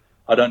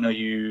don't know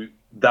you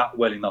that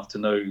well enough to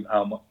know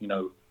how much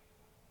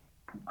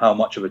how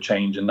much of a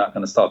change and that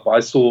kind of stuff. But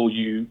I saw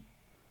you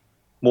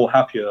more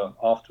happier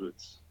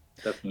afterwards.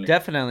 Definitely.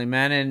 Definitely,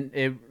 man,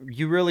 and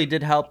you really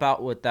did help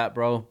out with that,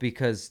 bro.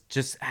 Because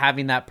just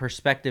having that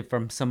perspective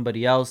from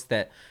somebody else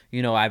that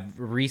I've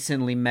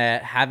recently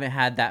met, haven't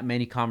had that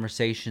many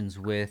conversations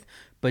with,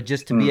 but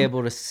just to be Mm.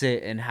 able to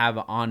sit and have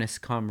an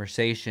honest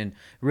conversation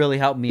really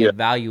helped me Yeah.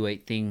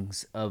 evaluate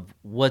things of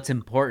what's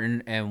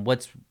important and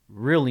what's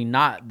really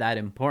not that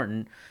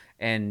important,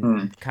 and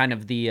Mm. kind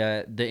of the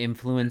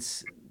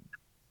influence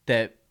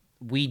that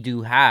we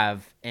do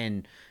have,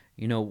 and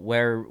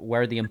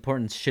where the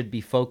importance should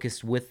be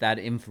focused with that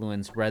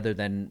influence rather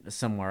than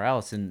somewhere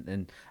else.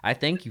 And I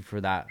thank you for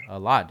that a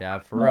lot,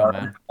 Dad, for real, No,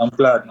 man. I'm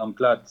glad. I'm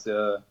glad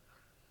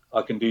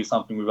I can do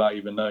something without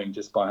even knowing,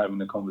 just by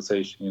having a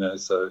conversation.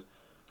 So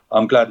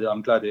I'm glad.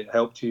 I'm glad it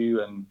helped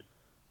you, and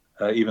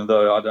even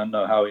though I don't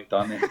know how it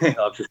done it,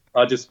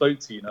 I just spoke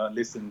to and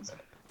listened.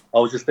 I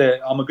was just there.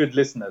 I'm a good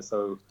listener,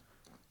 so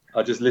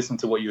I just listened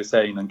to what you were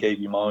saying and gave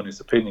you my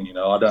honest opinion.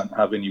 I don't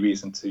have any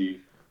reason to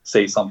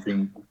say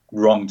something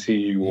wrong to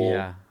you or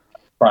Yeah.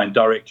 try and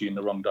direct you in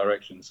the wrong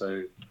direction.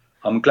 So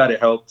I'm glad it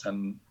helped,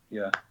 and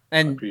Yeah, I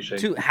And appreciate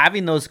to it.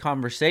 having those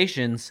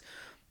conversations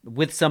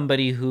with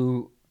somebody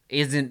who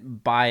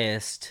isn't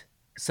biased,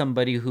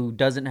 somebody who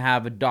doesn't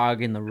have a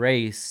dog in the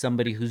race,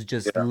 somebody who's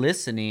just Yeah.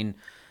 listening,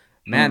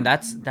 man,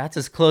 Mm. that's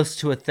as close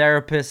to a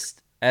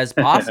therapist as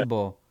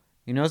possible.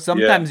 You know, Yeah.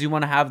 sometimes you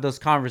want to have those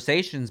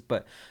conversations,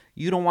 but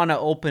you don't want to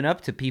open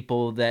up to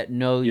people that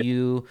know Yeah.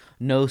 you,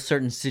 know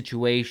certain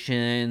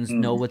situations,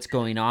 know Mm. what's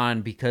going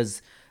on,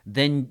 because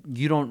then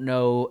you don't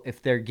know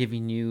if they're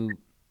giving you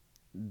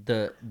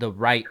the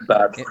right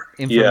Bad. Yeah.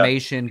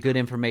 information, good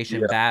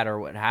information, Yeah. bad or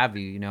what have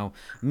you. You know,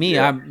 me,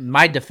 Yeah. I'm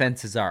my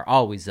defenses are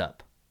always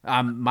up.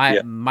 My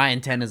Yeah. my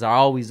antennas are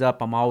always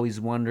up. I'm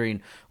always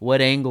wondering what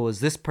angle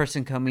is this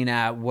person coming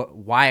at? What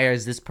why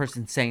is this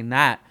person saying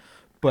that?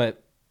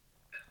 But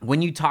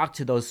when you talk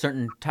to those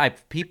certain type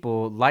of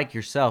people like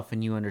yourself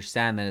and you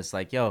understand that it's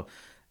like, yo,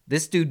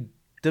 this dude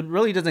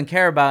really doesn't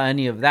care about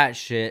any of that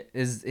shit.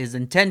 His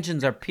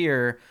intentions are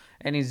pure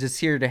and he's just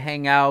here to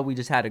hang out. We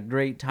just had a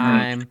great Mm.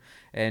 time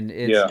and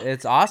Yeah.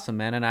 it's awesome,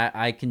 man. And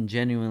I can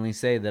genuinely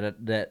say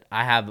that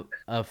I have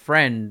a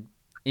friend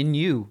in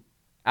you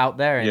out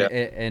there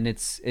and Yeah.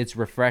 it's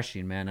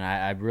refreshing, man. And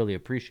I really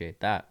appreciate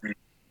that.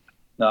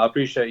 No, I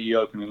appreciate you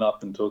opening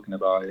up and talking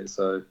about it.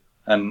 So,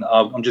 and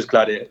I'm just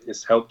glad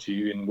it's helped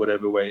you in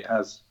whatever way it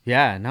has.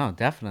 Yeah, no,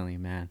 definitely,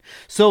 man.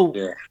 So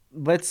Yeah.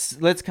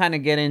 let's kind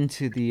of get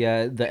into the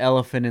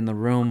elephant in the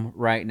room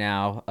right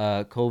now.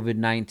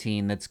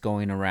 COVID-19 that's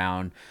going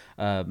around.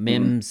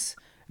 Mm.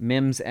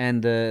 Mims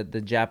and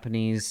the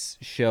Japanese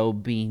show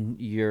being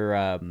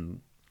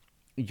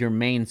your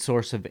main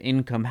source of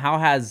income. How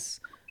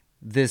has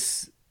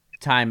this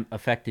time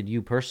affected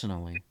you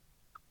personally?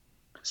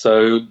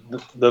 So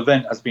the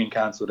event has been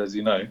cancelled, as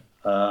you know.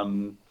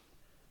 Um,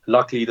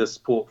 Luckily, the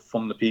support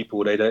from the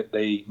people,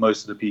 they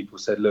most of the people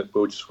said, look,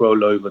 we'll just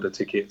roll over the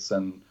tickets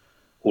and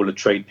all the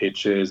trade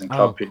pitches and Oh,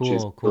 club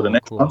pitches cool, for the cool,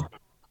 next one. cool.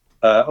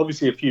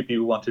 Obviously, a few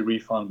people want a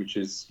refund, which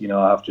is,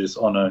 I have to just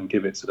honor and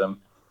give it to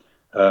them.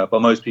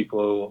 But most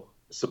people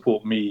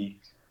support me.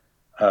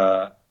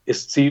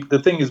 See, the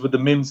thing is with the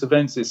MIMS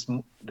events, is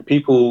the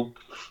people,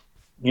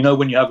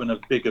 when you're having a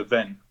big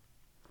event,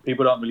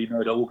 people don't really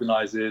know the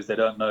organizers. They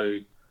don't know,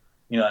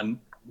 and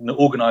the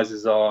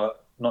organizers are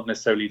not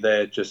necessarily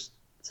there just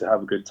to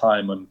have a good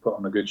time and put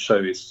on a good show.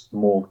 It's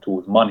more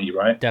towards money,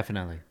 right?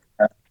 Definitely.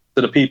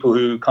 So the people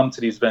who come to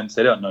these events,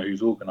 they don't know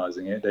who's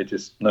organizing it. They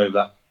just know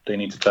that they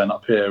need to turn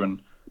up here and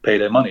pay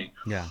their money.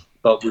 Yeah.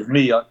 But with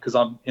me, because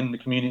I'm in the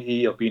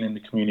community, I've been in the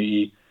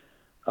community,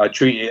 I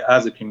treat it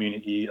as a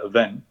community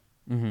event.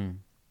 Mhm.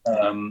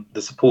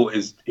 The support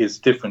is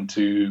different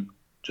to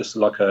just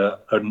like a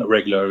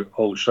regular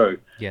whole show.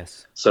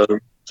 Yes. So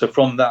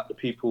from that, the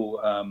people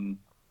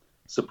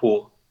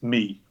support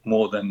me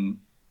more than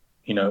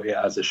it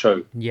as a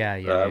show. Yeah,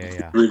 yeah, yeah,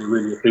 yeah. Really,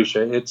 really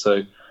appreciate it.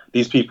 So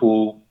these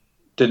people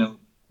didn't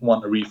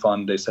want a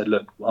refund. They said,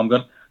 "Look,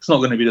 It's not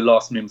going to be the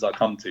last MIMS I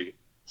come to.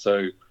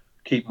 So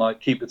keep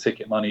the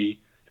ticket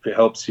money if it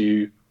helps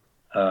you.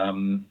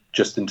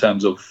 Just in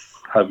terms of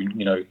having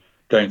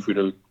going through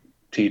the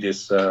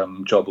tedious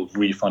job of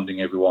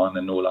refunding everyone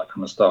and all that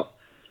kind of stuff.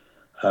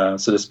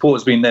 So the support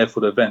has been there for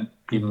the event,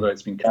 even though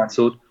it's been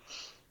cancelled.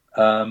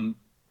 But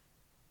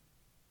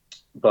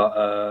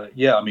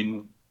yeah, I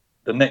mean,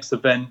 the next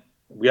event,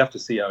 we have to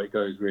see how it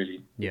goes,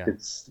 really. Yeah.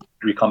 If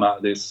we come out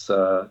of this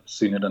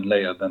sooner than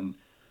later, then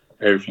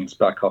everything's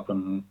back up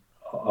and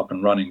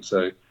running.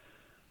 So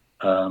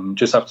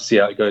just have to see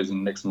how it goes in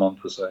the next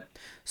month or so.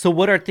 So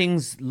what are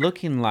things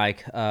looking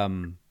like?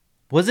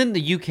 Wasn't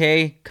the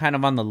UK kind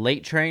of on the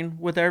late train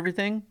with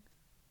everything?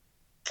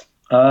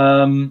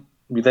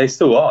 They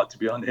still are, to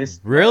be honest.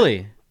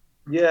 Really?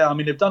 Yeah, I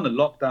mean, they've done a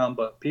lockdown,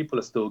 but people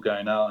are still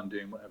going out and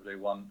doing whatever they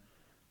want.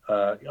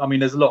 I mean,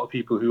 there's a lot of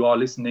people who are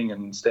listening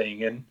and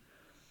staying in,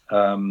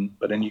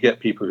 but then you get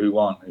people who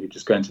aren't, who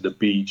just going to the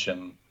beach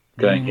and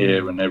going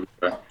here and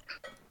everywhere.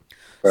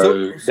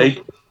 So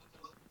they,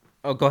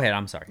 oh, go ahead.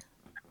 I'm sorry.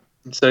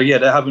 so yeah,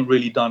 they haven't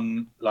really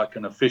done like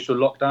an official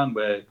lockdown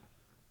where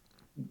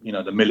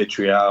the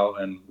military out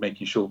and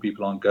making sure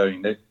people aren't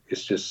going.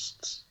 It's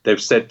just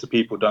they've said to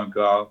people don't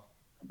go out,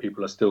 and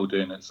people are still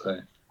doing it. So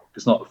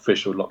it's not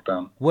official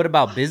lockdown. What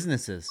about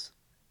businesses?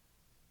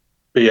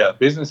 But yeah,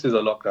 businesses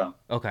are locked down.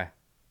 Okay.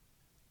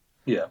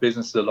 Yeah,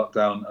 businesses are locked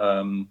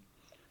down.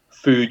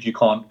 Food, you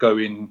can't go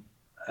in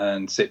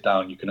and sit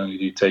down. You can only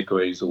do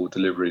takeaways or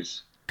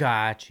deliveries.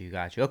 Got you.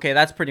 Okay,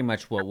 that's pretty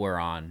much what we're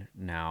on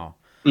now.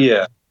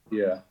 Yeah,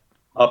 yeah.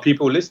 Are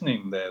people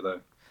listening there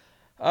though?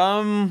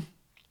 Um,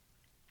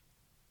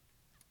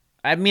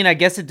 I mean, I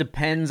guess it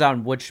depends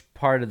on which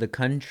part of the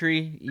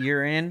country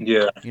you're in.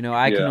 Yeah, You know,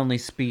 I can yeah. only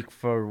speak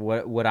for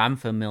what I'm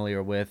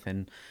familiar with,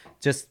 and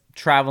just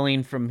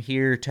traveling from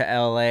here to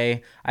LA,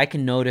 I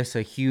can notice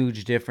a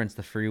huge difference.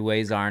 The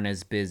freeways aren't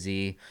as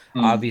busy.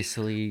 Mm.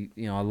 Obviously,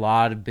 a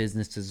lot of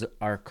businesses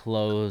are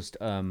closed.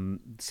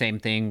 Same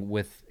thing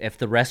with if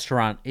the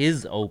restaurant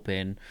is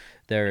open,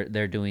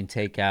 they're doing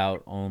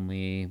takeout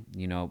only.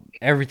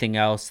 Everything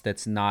else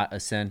that's not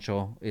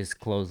essential is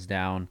closed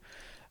down.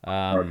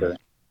 Okay.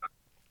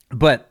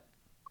 But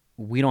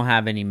we don't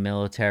have any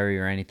military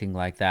or anything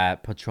like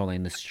that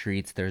patrolling the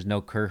streets. There's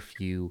no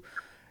curfew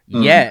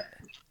Mm. yet.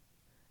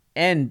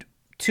 And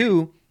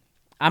two,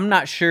 I'm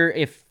not sure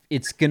if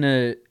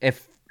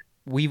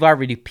we've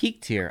already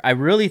peaked here. I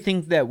really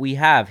think that we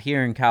have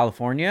here in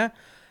California.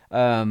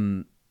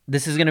 Um,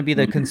 this is gonna be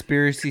the Mm.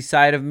 conspiracy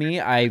side of me.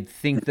 I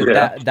think that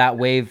Yeah. that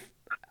wave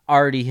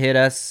already hit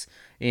us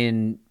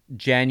in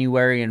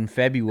January and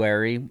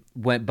February,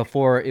 when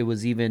before it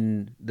was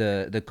even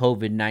the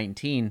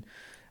COVID-19.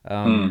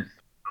 Mm.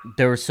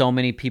 There were so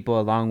many people,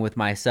 along with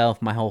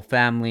myself, my whole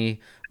family,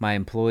 my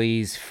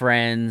employees,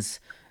 friends,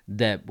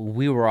 that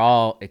we were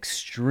all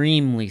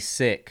extremely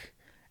sick.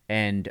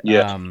 And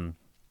Yeah.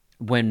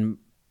 when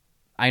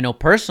I know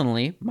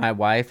personally, my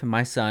wife and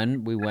my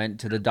son, we went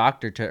to the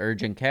doctor to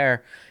urgent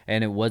care,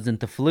 and it wasn't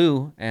the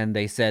flu. And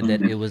they said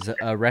that it Mm. was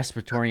a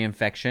respiratory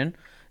infection.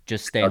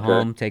 Just stay Okay.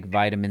 home, take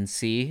vitamin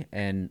C,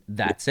 and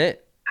that's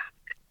it.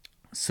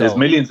 There's So,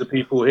 millions of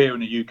people here in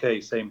the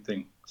UK. Same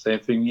thing. Same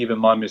thing. Even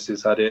my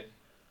missus had it,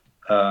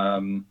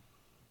 um,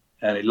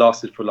 and it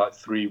lasted for like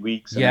 3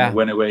 weeks, and then it yeah,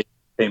 went away.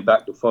 Came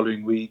back the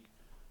following week.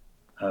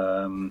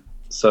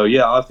 So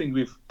yeah, I think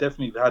we've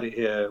definitely had it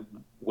here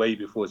way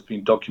before it's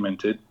been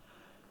documented.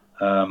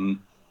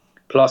 Um,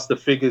 Plus, the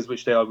figures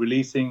which they are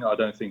releasing, I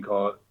don't think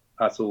are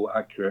at all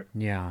accurate.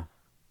 yeah.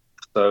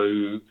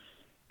 So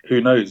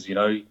who knows? You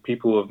know,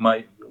 people have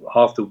might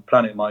half the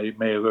planet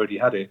may have already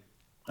had it,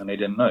 and they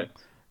didn't know.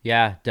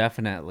 Yeah,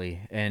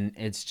 definitely. And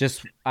it's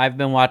just I've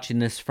been watching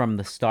this from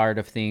the start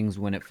of things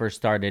when it first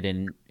started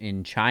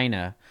in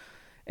China.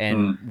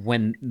 And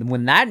Mm.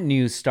 when that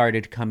news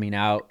started coming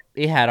out,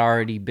 it had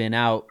already been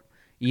out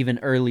even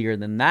earlier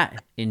than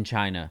that in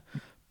China.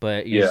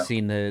 But you're Yeah.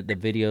 seeing the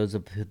videos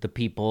of the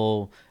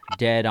people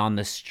dead on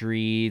the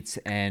streets,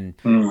 and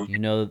Mm. you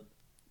know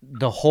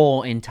the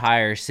whole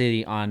entire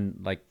city on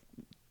like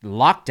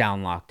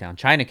lockdown.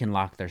 China can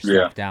lock their Yeah.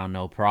 stuff down,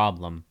 no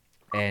problem.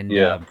 And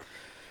Yeah.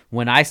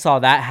 when I saw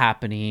that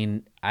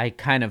happening, I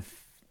kind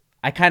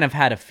of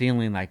had a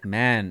feeling like,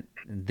 man,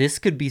 this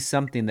could be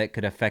something that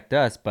could affect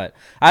us. But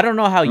I don't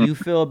know how Mm. you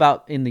feel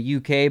about in the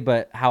UK,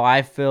 but how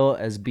I feel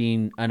as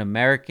being an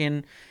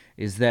American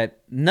is that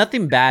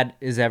nothing bad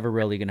is ever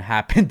really going to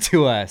happen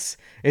to us.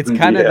 Yeah. It's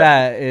kind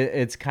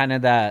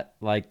of that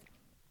like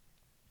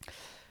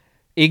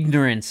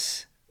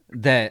ignorance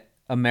that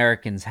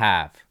Americans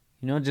have.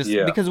 You know, just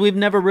Yeah. because we've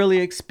never really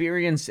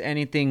experienced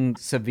anything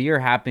severe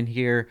happen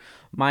here,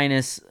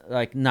 minus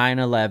like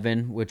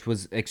 9/11, which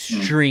was Mm.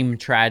 extreme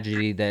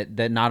tragedy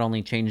that not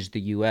only changed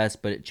the US,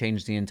 but it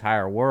changed the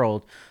entire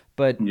world.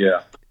 But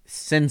Yeah.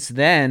 since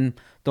then,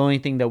 the only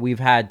thing that we've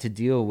had to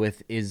deal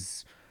with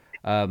is,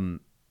 um,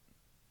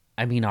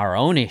 I mean, our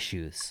own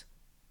issues,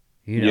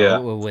 Yeah.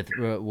 with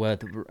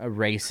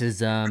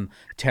racism,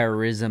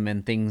 terrorism,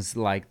 and things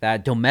like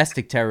that.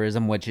 Domestic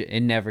terrorism, which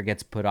it never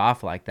gets put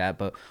off like that,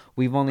 but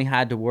we've only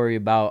had to worry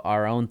about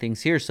our own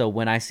things here. So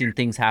when I seen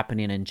things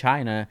happening in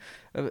China,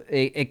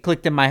 it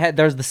clicked in my head.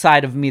 There's the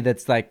side of me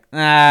that's like,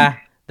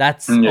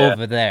 that's Yeah.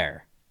 over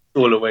there.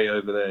 All the way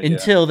over there. Yeah.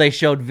 Until they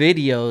showed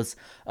videos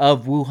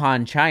of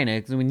Wuhan, China.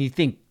 Because when you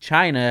think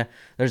China,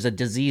 there's a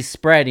disease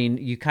spreading,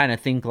 you kind of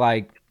think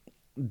like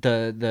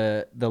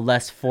the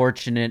less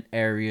fortunate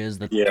areas,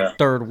 the Yeah.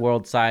 third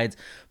world sides.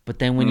 But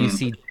then when you Mm.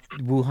 see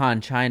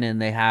Wuhan, China,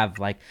 and they have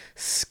like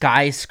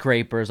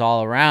skyscrapers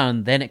all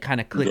around, then it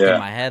kind of clicked in Yeah.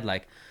 my head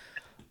like,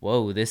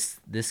 whoa, this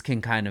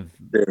can kind of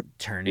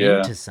turn Yeah.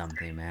 into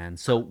something, man.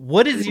 So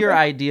what is your Yeah.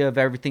 idea of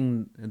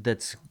everything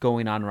that's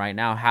going on right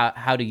now?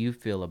 How do you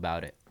feel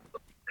about it?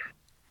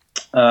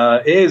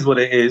 It is what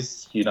it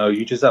is. You know,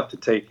 you just have to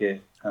take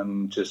it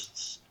and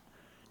just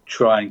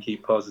try and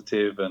keep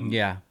positive and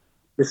Yeah.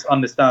 just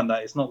understand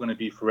that it's not going to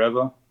be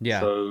forever.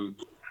 Yeah. So,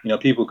 you know,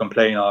 people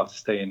complain, I have to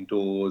stay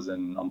indoors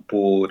and I'm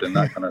bored and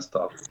that kind of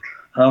stuff.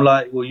 And I'm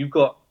like, well, you've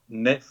got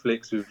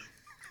Netflix with,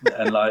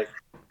 and like,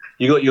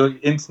 you got your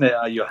internet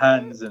at your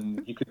hands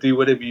and you could do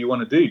whatever you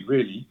want to do,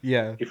 really.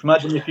 Yeah. If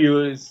imagine if you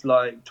was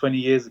like 20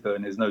 years ago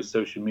and there's no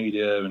social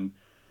media, and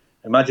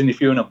imagine if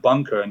you're in a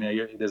bunker and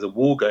there's a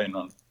war going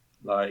on,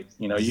 like,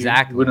 you know, you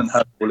Exactly. wouldn't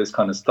have all this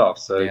kind of stuff.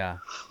 So Yeah.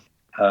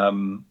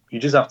 you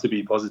just have to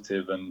be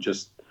positive and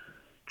just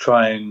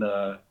try and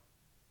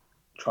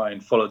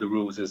follow the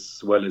rules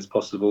as well as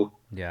possible,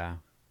 Yeah.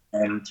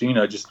 and you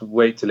know, just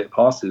wait till it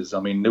passes. I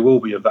mean, there will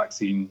be a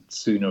vaccine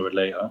sooner or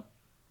later.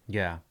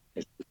 Yeah.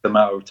 It's just a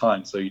matter of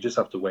time, so you just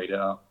have to wait it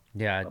out,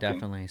 Yeah, I think.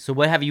 definitely. So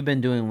what have you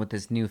been doing with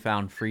this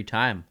newfound free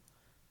time?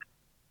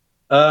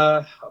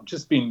 I've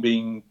just been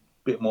being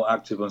a bit more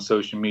active on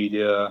social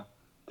media,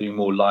 doing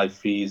more live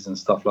feeds and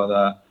stuff like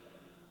that.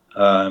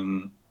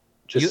 Um,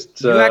 You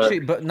just you actually,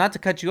 but not to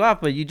cut you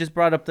off, but you just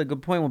brought up the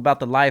good point about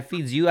the live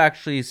feeds. You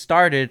actually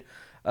started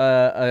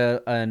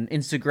an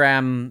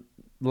Instagram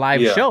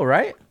live Yeah, show,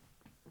 right?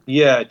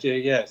 yeah.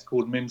 It's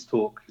called Mims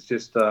Talk. It's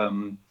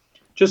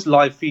just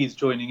live feeds,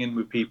 joining in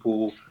with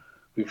people.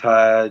 We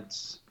had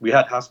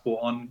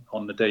Hasport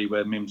on the day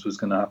where Mims was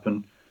going to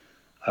happen.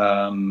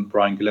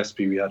 Brian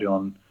Gillespie, we had it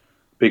on.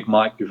 Big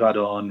Mike, we've had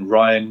on.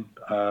 Ryan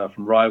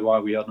from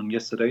Rywire, we had on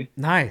yesterday.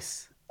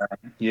 Nice.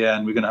 Yeah,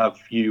 and we're gonna have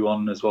you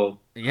on as well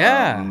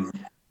Yeah,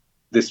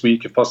 this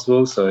week if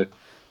possible. So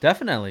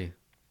definitely.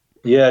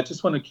 yeah, I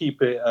just want to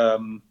keep it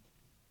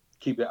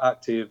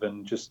active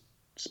and just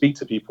speak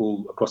to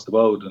people across the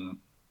world. And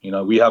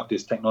we have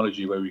this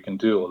technology where we can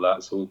do all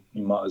that, so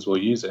you might as well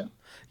use it.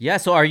 Yeah,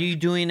 so are you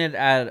doing it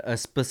at a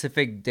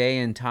specific day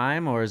and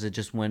time, or is it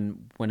just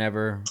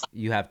whenever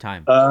you have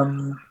time?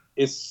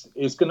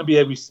 It's going to be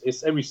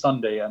every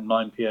Sunday at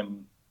 9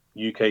 p.m.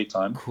 UK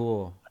time.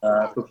 Cool.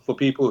 For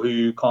people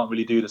who can't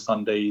really do the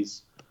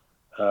Sundays,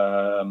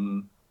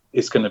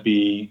 it's going to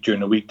be during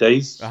the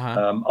weekdays.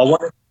 Uh-huh.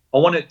 I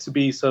want it to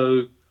be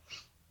so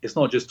it's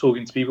not just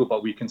talking to people,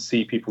 but we can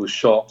see people's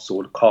shops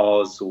or the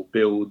cars or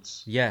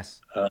builds,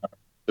 Yes.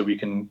 so we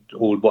can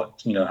all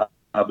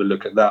have a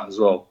look at that as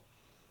well.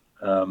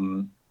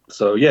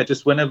 So yeah,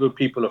 just whenever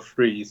people are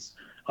free,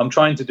 I'm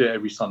trying to do it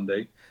every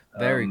Sunday.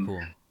 Very Um,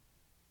 cool.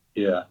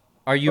 yeah,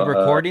 Are you but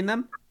recording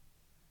them?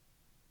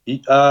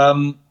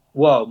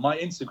 well, my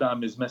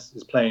Instagram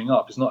is playing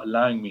up. It's not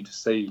allowing me to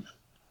save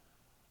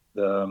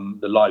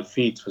the live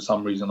feeds for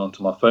some reason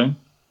onto my phone.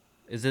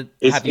 Is it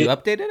It's have you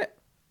it updated it?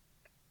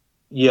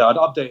 Yeah, I'd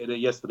updated it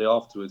yesterday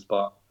afterwards,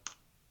 but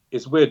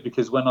it's weird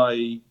because when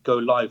I go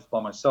live by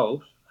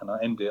myself and I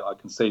end it, I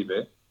can save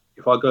it.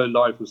 If I go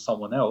live with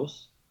someone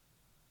else,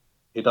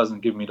 it doesn't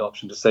give me the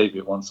option to save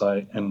it once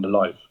I end the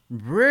live. So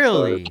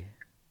Really?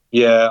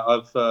 yeah,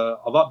 I've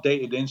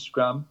updated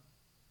Instagram.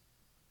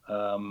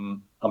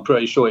 I'm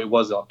pretty sure it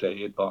was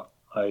updated, but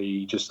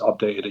I just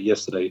updated it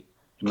yesterday.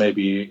 It may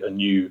be a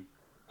new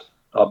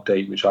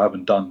update which I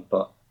haven't done,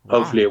 but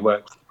hopefully it Wow.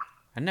 works.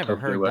 I never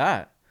Hopefully it heard works.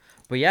 that.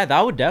 But yeah,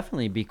 that would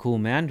definitely be cool,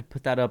 man, to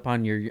put that up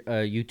on your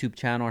YouTube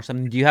channel or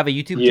something. Do you have a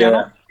YouTube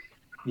channel?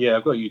 Yeah, yeah,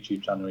 I've got a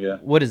YouTube channel. Yeah,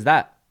 What is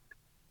that?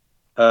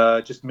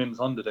 just Mims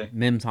on today.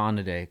 Mims on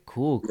today.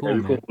 Cool, Yeah, cool,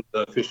 we've got man. all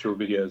the official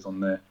videos on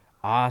there.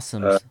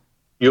 Awesome. Uh,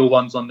 your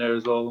one's on there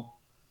as well.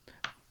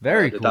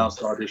 Very The cool.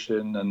 Downstar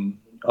edition, and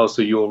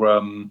also your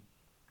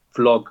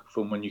vlog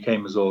from when you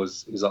came as well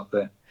is up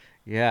there.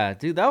 Yeah,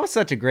 dude, that was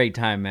such a great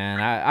time, man.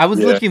 I was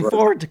Yeah, looking right.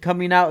 forward to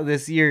coming out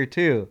this year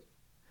too.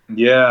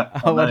 Yeah,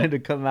 I I know. wanted to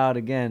come out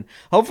again.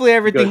 Hopefully You go.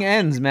 everything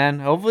ends, man.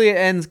 Hopefully it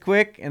ends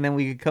quick and then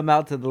we could come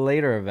out to the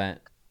later event.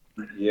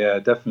 Yeah,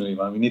 definitely,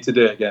 man. We need to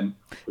do it again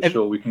for If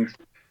sure. We can.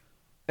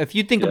 if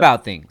you think Yeah.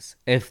 about things,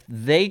 if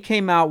they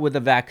came out with a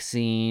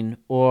vaccine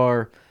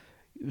or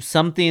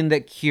something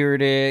that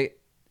cured it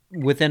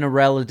within a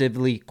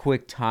relatively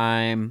quick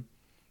time,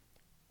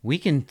 we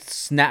can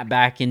snap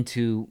back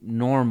into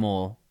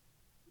normal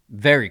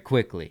very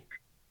quickly.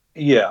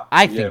 Yeah,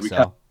 I yeah, think we can.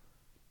 so.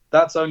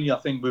 That's only, I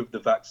think, with the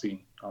vaccine.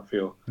 I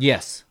feel,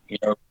 Yes.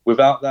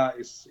 without that,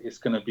 it's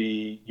going to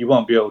be you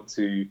won't be able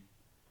to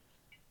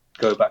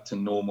go back to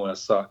normal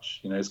as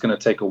such. It's going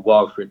to take a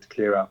while for it to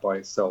clear out by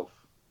itself.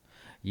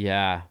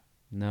 Yeah.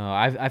 No,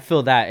 I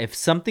feel that if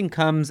something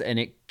comes and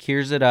it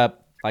cures it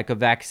up like a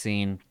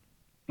vaccine,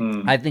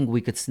 Mm. I think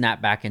we could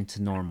snap back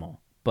into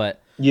normal.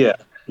 But Yeah,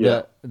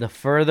 yeah, the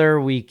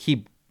further we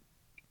keep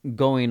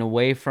going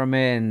away from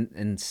it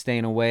and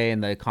staying away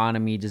and the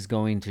economy just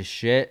going to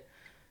shit,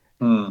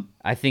 mm.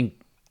 I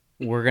think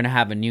we're gonna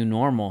have a new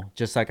normal.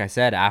 Just like I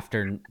said,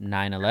 after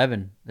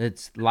 9/11,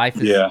 it's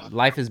Yeah,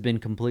 life has been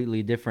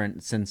completely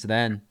different since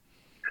then.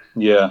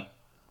 yeah.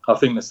 I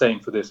think the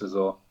same for this as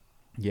well.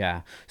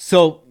 Yeah.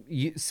 So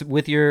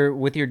with your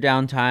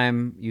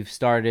downtime, you've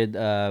started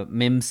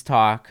Mims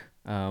Talk.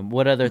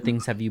 What other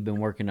things have you been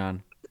working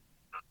on?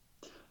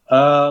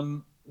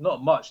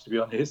 Not much to be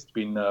honest.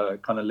 Been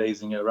kind of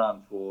lazing it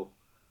around for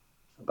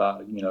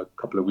about a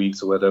couple of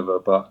weeks or whatever,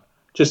 but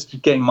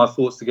just getting my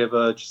thoughts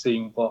together, just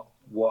seeing what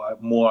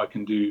more I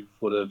can do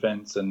for the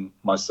events and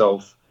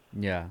myself.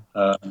 Yeah.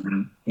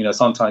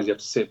 Sometimes you have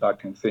to sit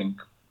back and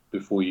think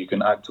before you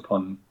can act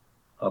upon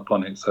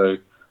it. So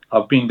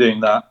I've been doing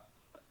that.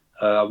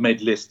 I've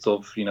made lists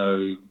of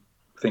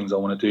things I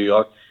want to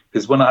do.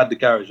 Because when I had the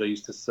garage, I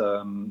used to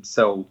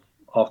sell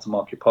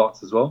aftermarket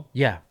parts as well,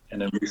 Yeah.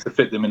 and then we used to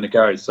fit them in the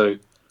garage. So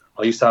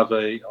I used to have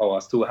I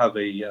still have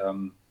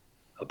a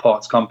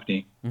parts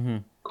company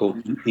Mhm.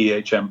 called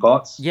EHM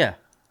Parts, Yeah.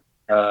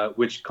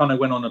 which kind of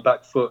went on a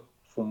back foot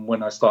from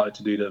when I started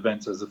to do the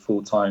events as a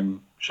full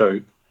time show.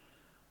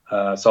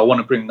 So I want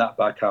to bring that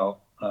back out,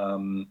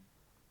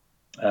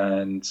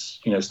 and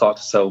start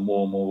to sell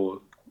more and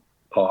more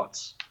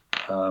parts.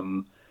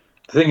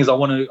 The thing is, I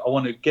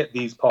want to get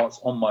these parts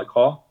on my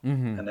car,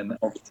 Mhm. and then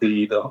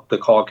obviously the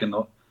car can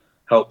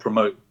help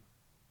promote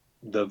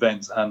the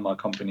events and my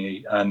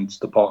company and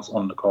the parts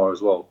on the car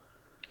as well.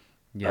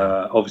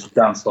 Yeah. Obviously,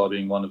 Downstar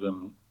being one of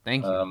them.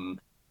 Thank you.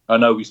 I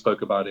know we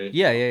spoke about it.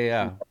 Yeah,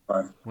 yeah,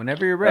 yeah.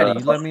 Whenever you're ready,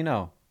 you Uh, let me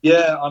know.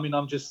 yeah, I mean,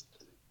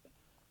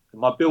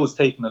 my bill was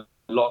taking a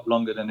lot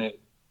longer than it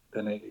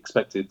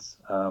expected,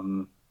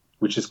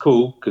 which is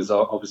cool because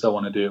obviously I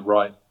want to do it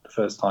right the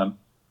first time.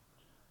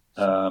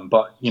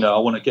 But I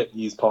want to get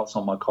these parts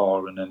on my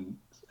car and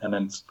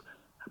then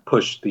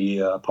push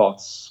the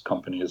parts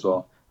company as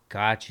well.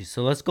 Got you.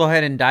 So let's go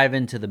ahead and dive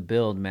into the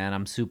build, man.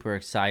 I'm super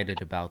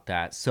excited about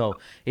that. So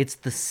it's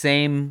the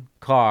same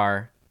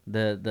car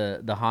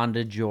the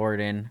Honda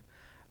Jordan,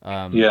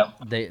 Yeah.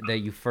 that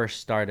you first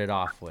started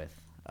off with.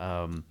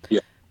 Um, Yeah.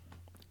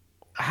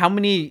 how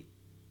many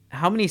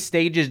how many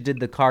stages did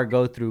the car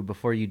go through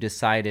before you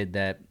decided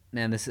that,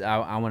 man, this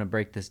I want to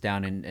break this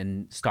down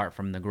and start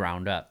from the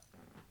ground up?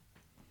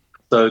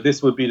 So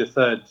this would be the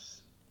third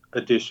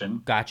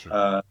edition. Got you.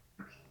 Uh,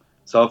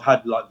 so I've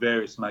had like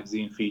various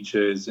magazine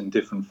features in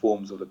different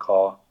forms of the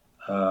car,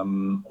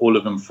 all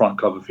of them front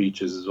cover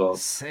features as well.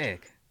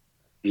 Sick.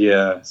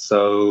 Yeah.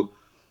 So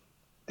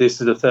this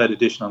is the third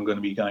edition I'm going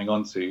to be going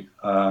on to.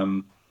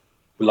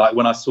 Like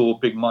when I saw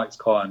Big Mike's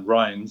car and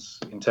Ryan's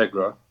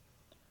Integra,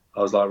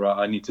 I was like, right,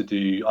 I need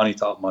to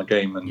up my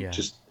game and Yeah.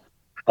 just,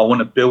 I want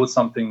to build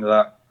something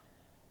that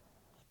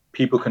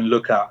people can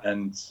look at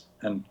and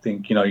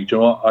think, you know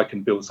what, I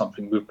can build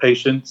something with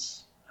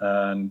patience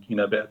and,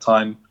 a bit of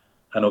time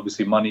and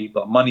obviously money.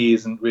 But money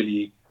isn't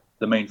really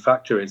the main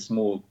factor. It's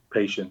more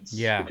patience.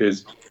 Yeah.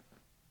 Because,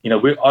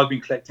 I've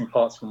been collecting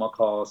parts for my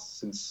car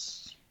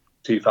since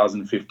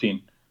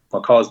 2015. My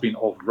car's been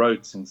off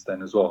road since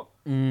then as well.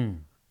 Mm.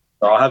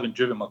 So I haven't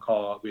driven my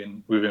car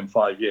within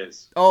 5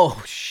 years. Oh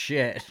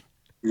shit.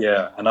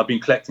 Yeah, and I've been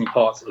collecting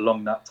parts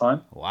along that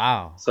time.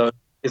 Wow. So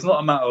it's not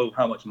a matter of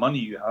how much money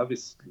you have.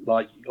 It's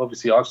like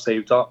obviously I've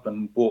saved up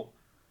and bought,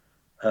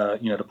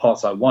 the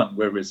parts I want,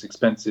 whether it's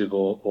expensive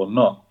or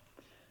not.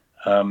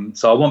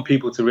 So I want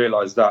people to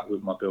realize that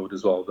with my build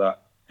as well,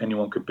 that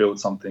anyone could build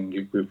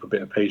something with a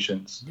bit of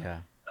patience. Yeah.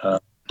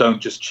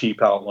 Don't just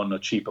cheap out on a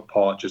cheaper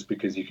part just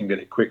because you can get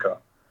it quicker.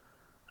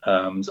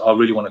 So I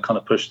really want to kind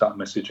of push that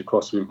message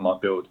across with my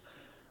build.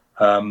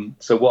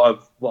 So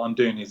what I'm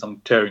doing is I'm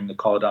tearing the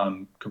car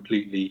down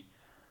completely,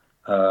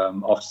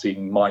 after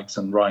seeing Mike's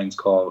and Ryan's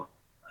car,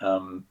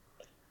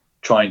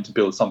 trying to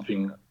build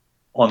something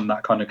on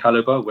that kind of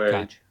caliber where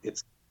Gotcha.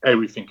 it's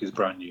everything is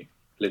brand new.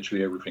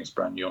 Literally everything's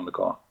brand new on the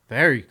car.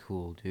 Very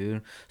cool,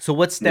 dude. So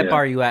what step Yeah.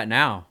 are you at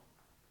now?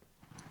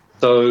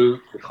 So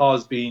the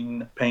car's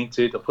been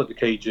painted. I put the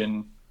cage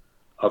in.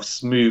 I've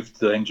smoothed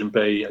the engine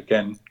bay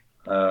again.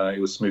 It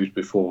was smoothed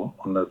before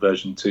on the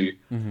version 2.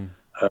 Mm-hmm.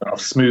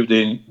 I've smoothed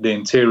the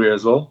interior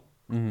as well.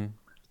 Mm-hmm.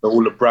 So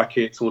all the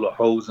brackets, all the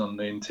holes on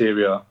the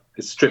interior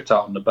is stripped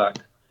out on the back.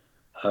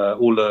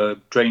 All the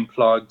drain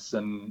plugs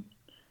and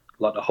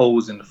like the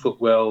holes in the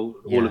footwell,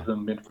 all of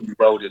them been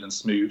welded and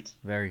smoothed.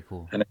 Very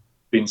cool. And it's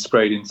been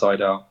sprayed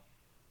inside out,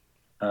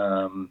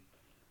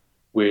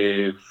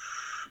 with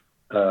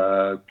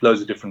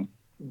loads of different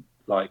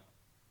like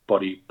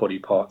body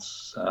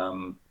parts,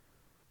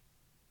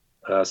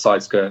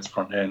 side skirts,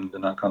 front end,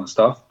 and that kind of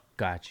stuff.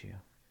 Got you.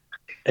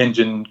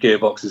 Engine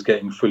gearbox is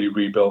getting fully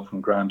rebuilt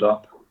from ground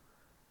up.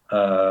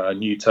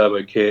 New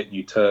turbo kit,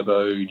 new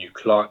turbo, new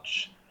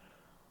clutch.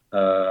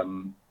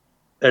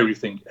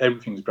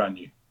 Everything's brand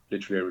new.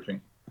 Literally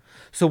everything.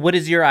 So what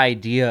is your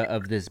idea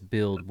of this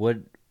build?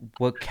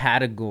 What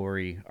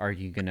category are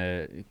you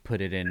gonna put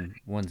it in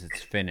once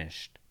it's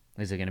finished?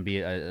 Is it gonna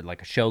be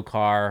like a show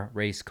car,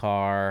 race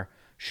car,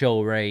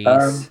 show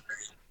race?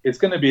 It's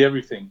going to be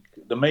everything.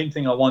 The main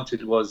thing I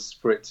wanted was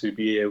for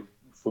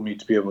me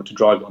to be able to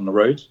drive it on the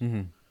road.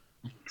 Mm-hmm.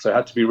 So it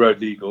had to be road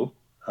legal,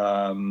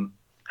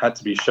 had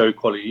to be show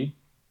quality,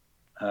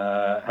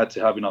 had to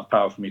have enough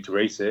power for me to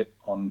race it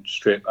on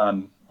strip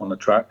and on the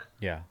track.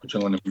 Yeah. Which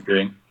I'm going to be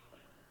doing.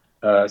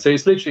 So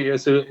it's literally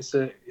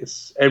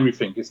it's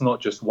everything. It's not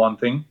just one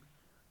thing.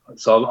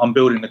 So I'm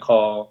building the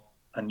car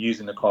and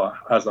using the car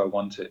as I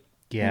want it.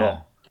 Yeah.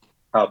 Not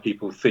how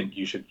people think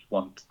you should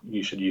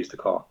use the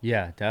car.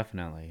 Yeah,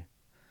 definitely.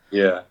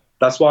 Yeah,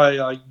 that's why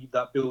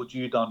that build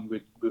you done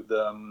with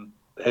the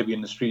Heavy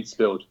in the Streets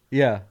build.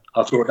 Yeah.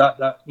 I thought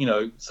that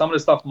some of the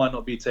stuff might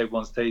not be to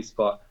everyone's taste,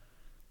 but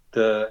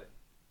the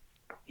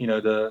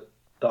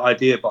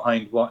idea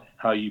behind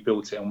how you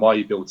built it and why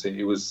you built it,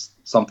 it was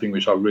something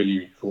which I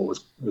really thought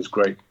was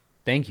great.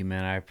 Thank you,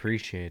 man. I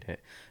appreciate it.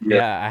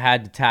 Yeah, I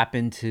had to tap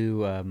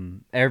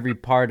into every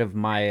part of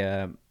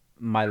my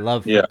my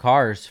love for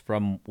cars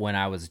from when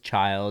I was a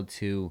child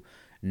to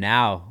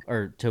now,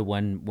 or to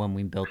when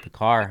we built the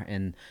car,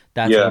 and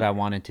that's what I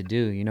wanted to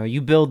do. You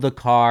build the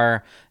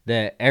car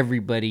that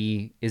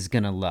everybody is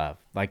gonna love,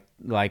 like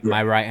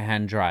my right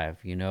hand drive.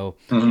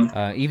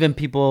 Mm-hmm. Even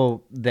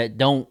people that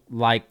don't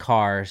like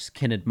cars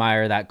can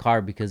admire that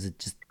car because it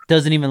just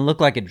doesn't even look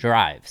like it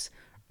drives.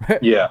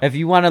 Yeah. If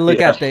you want to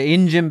look at the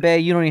engine bay,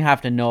 you don't even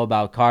have to know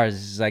about cars.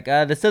 It's just like,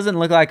 this doesn't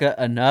look like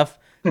enough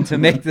to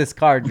make this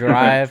car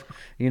drive.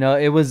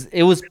 It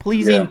was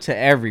pleasing to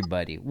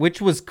everybody,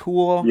 which was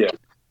cool. Yeah.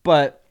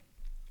 But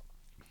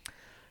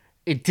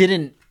it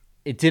didn't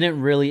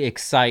really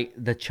excite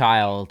the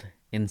child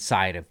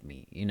inside of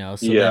me.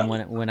 So then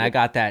when I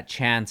got that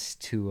chance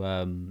to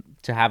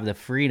have the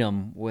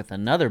freedom with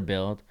another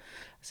build,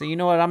 I said, you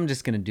know what, I'm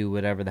just gonna do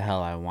whatever the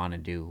hell I want to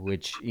do.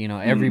 Which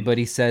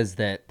everybody says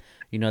that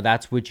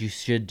that's what you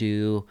should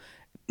do.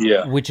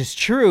 Yeah. Which is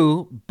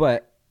true,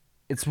 but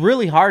it's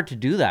really hard to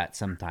do that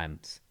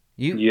sometimes.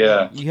 You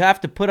have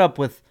to put up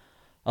with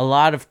a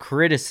lot of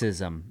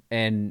criticism,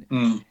 and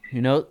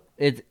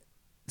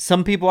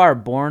some people are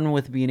born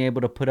with being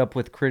able to put up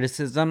with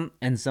criticism,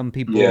 and some Yeah.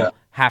 people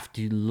have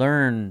to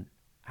learn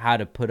how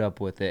to put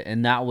up with it.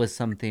 And that was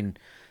something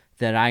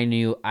that I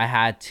knew I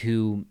had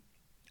to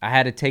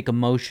take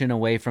emotion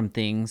away from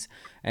things,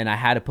 and I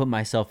had to put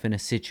myself in a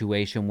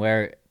situation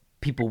where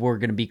people were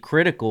going to be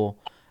critical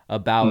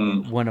about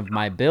Mm. one of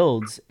my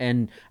builds.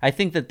 And I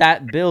think that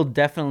that build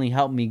definitely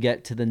helped me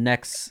get to the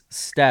next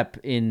step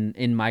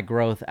in my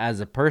growth as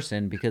a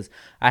person, because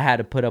I had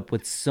to put up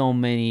with so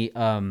many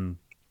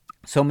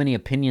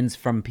opinions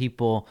from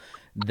people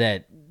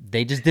that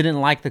they just didn't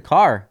like the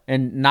car.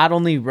 And not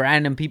only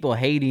random people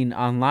hating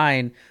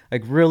online,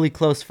 like really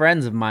close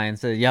friends of mine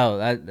said, yo,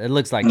 that it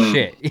looks like Mm.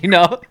 shit, you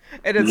know?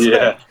 And it's Yeah.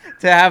 like,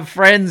 to have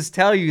friends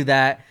tell you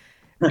that,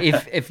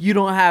 if you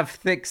don't have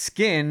thick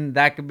skin,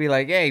 that could be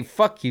like, hey,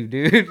 fuck you,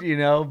 dude, you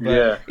know. But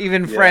Yeah.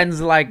 even Yeah. friends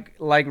like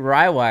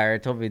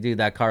Rywire told me, dude,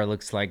 that car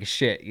looks like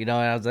shit, you know.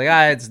 And I was like,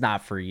 ah, it's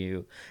not for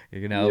you,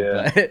 you know.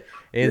 Yeah. But Yeah.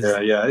 it's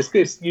Yeah. It's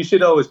good. You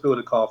should always build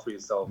a car for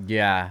yourself.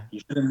 yeah, You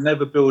should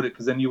never build it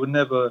because then you would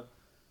never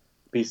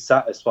be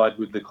satisfied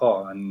with the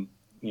car, and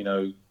you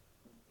know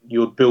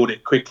you'll build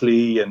it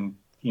quickly, and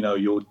you know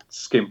you'll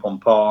skimp on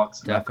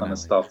parts and that kind of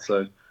definitely. stuff. So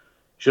you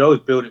should always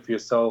build it for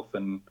yourself,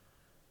 and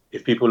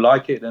if people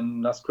like it,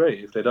 then that's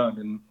great. If they don't,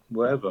 then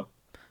whatever.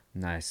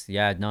 Nice.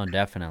 Yeah, no,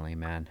 definitely,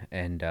 man.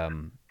 And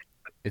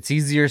it's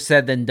easier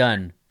said than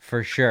done,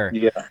 for sure.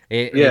 Yeah,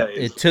 It yeah, it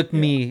it is. it took Yeah.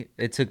 me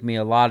it took me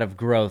a lot of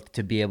growth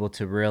to be able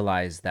to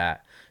realize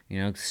that. You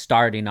know,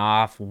 starting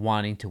off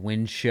wanting to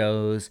win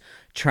shows,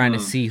 trying to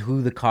Mm, see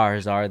who the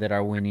cars are that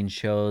are winning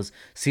shows,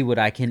 see what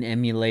I can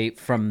emulate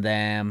from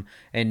them,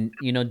 and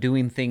you know,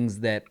 doing things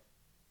that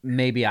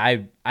maybe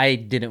I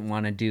didn't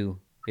want to do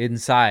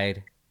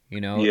inside. You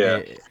know,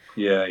 yeah,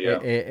 yeah, yeah,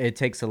 it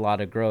takes a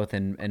lot of growth,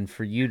 and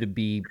for you to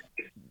be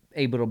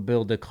able to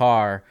build a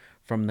car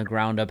from the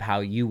ground up how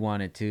you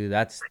want it to,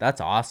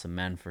 that's awesome,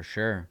 man, for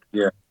sure.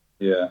 yeah,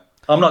 yeah.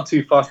 I'm not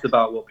too fussed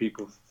about what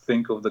people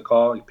think of the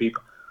car.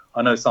 People,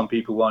 I know some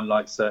people won't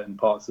like certain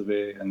parts of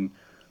it, and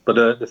but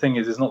the thing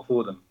is, it's not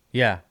for them.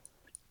 Yeah,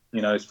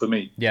 You know, it's for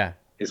me. yeah,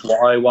 It's what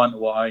I want,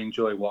 what I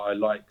enjoy, what I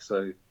like.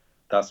 So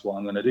that's what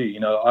I'm going to do. You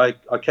know,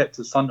 I kept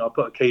the sun. I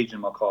put a cage in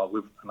my car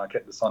with, and I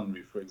kept the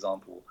sunroof, for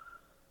example.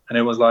 And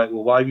it was like,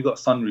 well, why have you got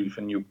a sunroof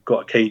and you've got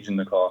a cage in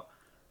the car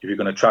if you're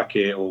going to track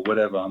it or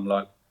whatever? I'm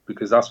like,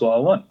 because that's what I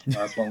want.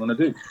 That's what I'm going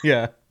to do.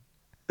 yeah.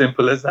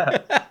 Simple as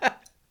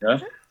that. Yeah.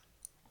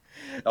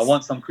 I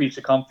want some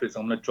creature comforts.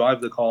 I'm going to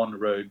drive the car on the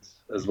roads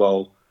as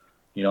well.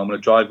 You know, I'm going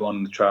to drive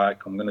on the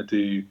track. I'm going to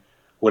do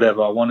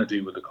whatever I want to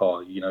do with the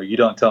car. You know, you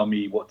don't tell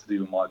me what to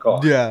do with my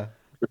car. Yeah,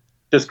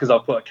 Just because I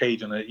put a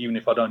cage on it, even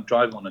if I don't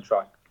drive on the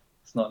track,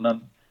 it's not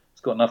none.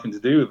 It's got nothing to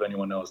do with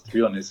anyone else. To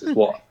be honest, it's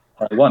what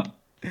I want.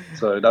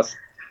 So that's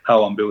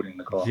how I'm building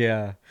the car.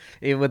 yeah.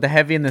 With the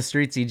heavy in the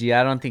streets, EG,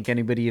 I don't think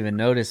anybody even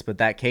noticed, but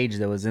that cage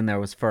that was in there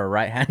was for a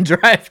right hand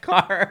drive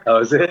car. That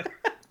was it.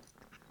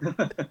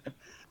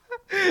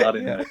 I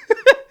didn't Yeah. know.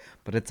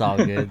 But it's all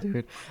good,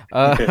 dude.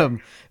 Yeah.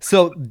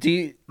 So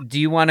do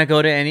you want to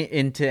go to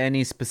into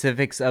any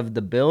specifics of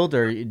the build,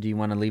 or do you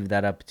want to leave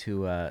that up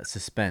to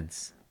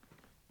suspense?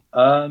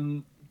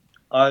 Um,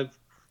 I've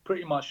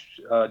pretty much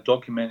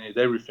documented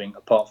everything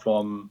apart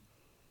from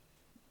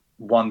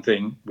one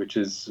thing, which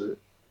is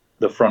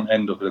the front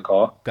end of the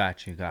car.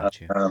 Got you,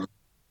 got you. Um,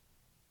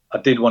 I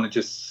did want to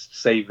just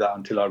save that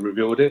until I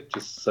revealed it,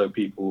 just so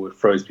people it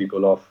throws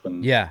people off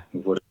and Yeah,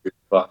 what it is.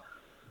 But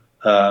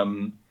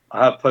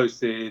I have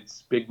posted.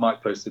 Big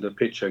Mike posted a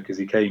picture because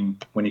he came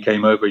when he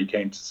came over. He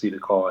came to see the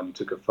car and he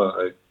took a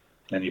photo,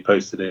 and he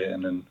posted it,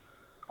 and then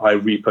I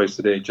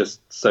reposted it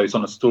just so it's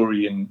on a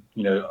story, and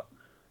you know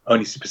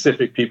only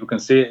specific people can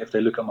see it if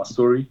they look at my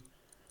story.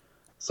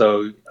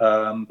 So,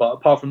 but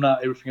apart from that,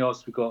 everything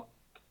else we got,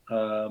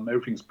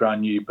 everything's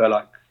brand new.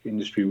 Bellac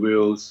industry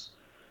wheels.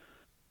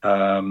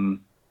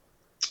 Um,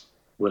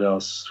 what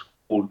else?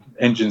 All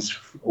engines,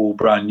 all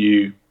brand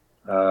new.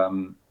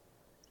 Um,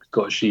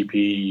 got a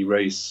Sheepy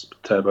race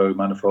turbo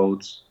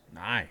manifolds.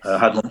 nice. I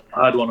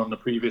had one on the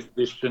previous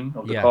edition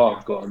of the Yeah. car.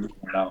 I've got a new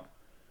one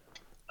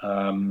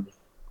now.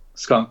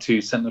 Skunk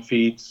 2 center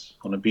feeds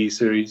on a B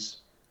series.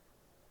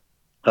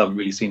 I haven't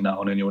really seen that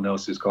on anyone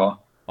else's car.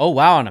 Oh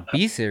wow, on a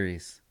B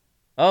series.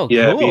 Oh,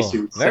 Yeah, B cool.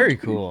 series Very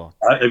center feed. cool.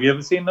 Have you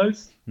ever seen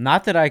those?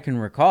 Not that I can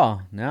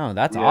recall. No,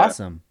 that's Yeah,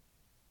 awesome.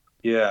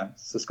 yeah.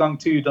 So Skunk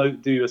 2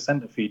 don't do a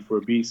center feed for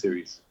a B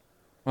series,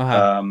 Uh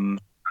huh. um,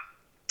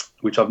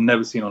 which I've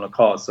never seen on a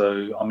car.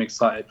 So I'm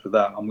excited for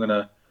that. I'm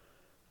gonna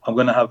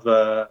have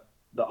the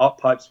up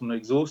pipes from the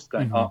exhaust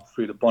going Mhm. up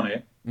through the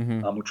bonnet.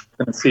 Mhm. Which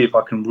I'm going to see if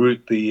I can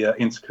route the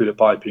intercooler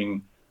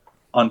piping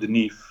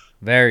underneath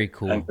Very and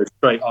cool. go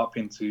straight up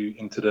into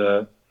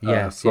the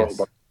Yes, throttle yes.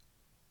 bar.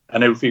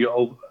 And everything,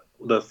 all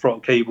the throttle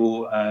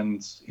cable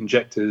and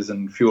injectors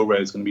and fuel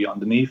rail is going to be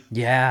underneath.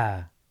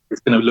 Yeah. It's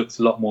going to look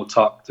a lot more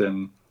tucked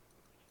and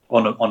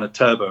on a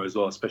turbo as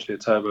well, especially a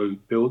turbo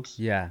builds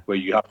Yeah. where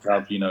you have to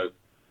have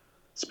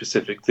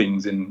specific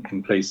things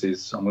in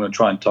places. I'm going to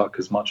try and tuck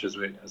as much as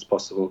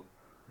possible.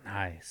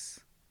 Nice.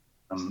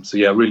 So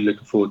yeah, really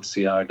looking forward to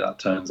see how that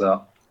turns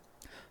out.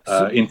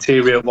 So,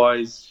 Interior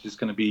wise, just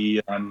going to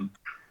be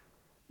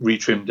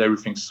retrimmed,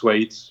 everything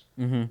suede.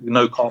 hmm.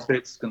 No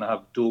carpets. Going to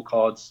have dual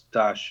cards,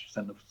 dash,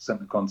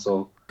 center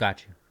console,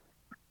 Got you.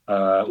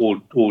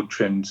 all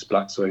trimmed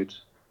black suede.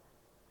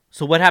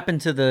 So what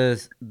happened to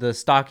the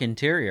stock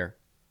interior?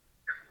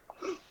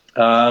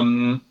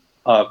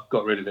 I've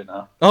got rid of it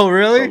now. Oh,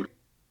 really? Sold.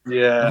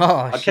 Yeah, Oh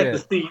I kept the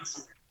shit.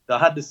 seats. I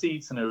had the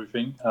seats and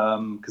everything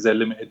because they're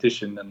limited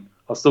edition, and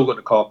I've still got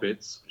the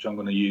carpets, which I'm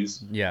going to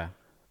use. Yeah.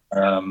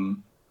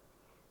 Um,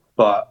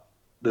 but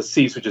the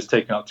seats were just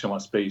taking up too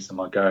much space in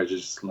my garage.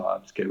 Just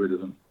like, just get rid of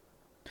them.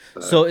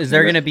 So is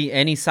there going to be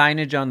any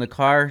signage on the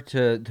car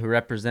to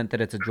represent that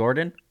it's a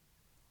Jordan?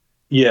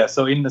 Yeah,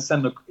 so in the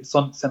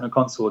center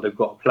console, they've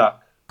got a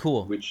plaque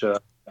Cool. which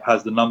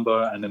has the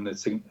number and then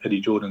the Eddie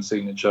Jordan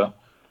signature.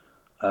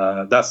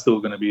 That's still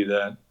going to be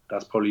there.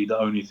 That's probably the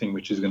only thing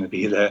which is going to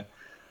be there.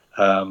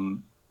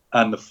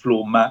 And the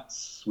floor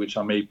mats, which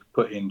I may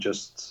put in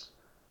just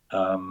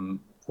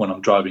when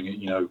I'm driving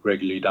it,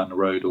 regularly down the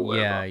road or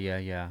whatever.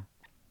 Yeah.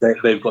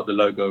 They've got the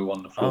logo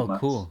on the floor Oh, mats.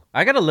 cool.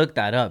 I gotta look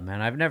that up,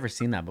 man. I've never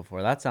seen that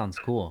before. That sounds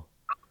cool.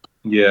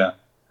 Yeah,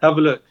 have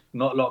a look.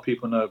 Not a lot of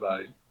people know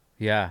about it.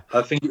 Yeah.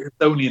 I think it's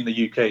only in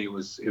the UK it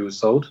was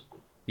sold.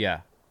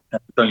 Yeah.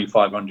 It's only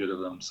 500 of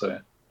them. So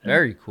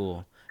Very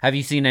cool. Have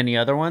you seen any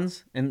other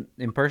ones in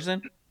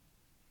person?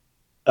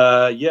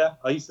 yeah,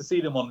 I used to see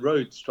them on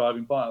roads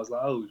driving by. I was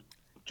like, oh,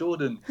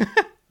 Jordan. and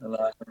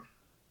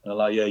I'm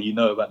like, yeah, you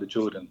know about the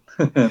Jordan.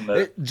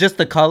 and, Just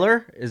the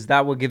color? Is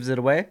that what gives it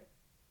away?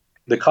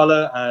 the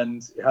color,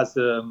 and it has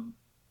the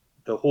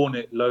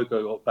Hornet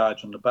logo or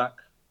badge on the back.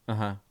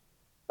 Uh-huh.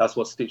 That's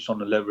what's stitched on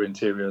the leather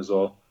interior as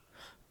well.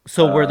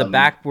 So where the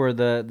back where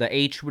the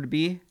H would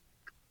be?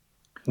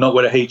 Not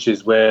where the H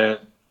is, where it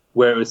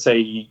would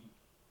say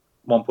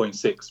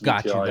 1.6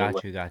 Got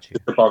VTI. you.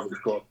 Just above it's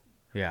got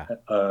Yeah.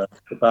 the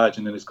badge,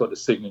 and then it's got the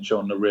signature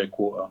on the rear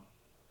quarter.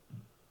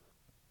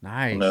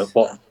 Nice. On the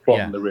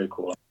bottom of the rear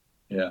quarter.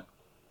 Yeah.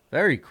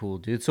 Very cool,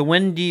 dude. So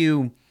when do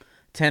you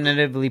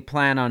tentatively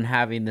plan on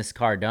having this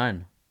car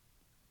done?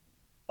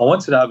 I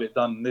wanted to have it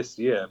done this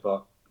year,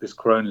 but this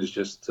Corona's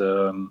just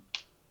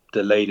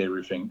delayed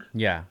everything.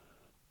 Yeah.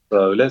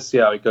 So let's see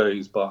how it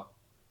goes, but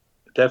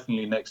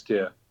definitely next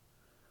year.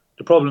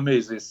 The problem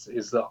is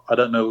that I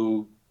don't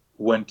know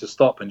when to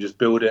stop and just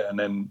build it and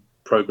then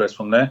progress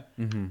from there.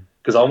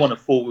 Because I want to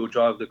four-wheel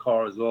drive the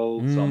car as well.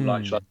 So I'm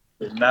like, should I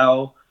do it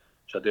now?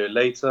 Should I do it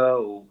later?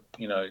 Or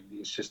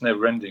it's just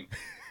never ending.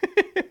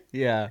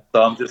 Yeah.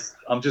 So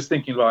I'm just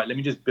thinking, right, let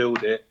me just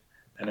build it,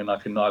 and then I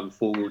can either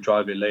four-wheel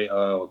drive it later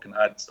or I can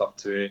add stuff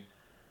to it.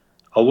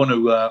 I want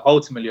to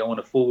ultimately I want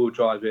to four-wheel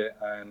drive it,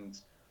 and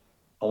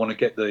I want to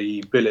get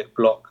the billet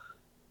block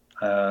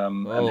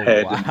and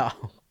head. Wow.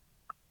 And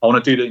I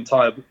want to do the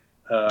entire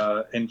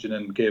engine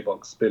and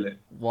gearbox billet.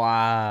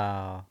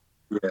 Wow.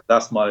 Yeah,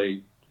 that's my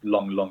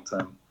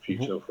long-term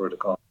future for the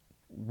car.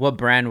 What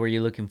brand were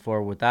you looking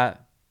for with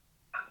that?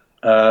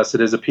 So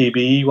there's a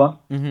PBE one,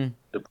 Mm-hmm.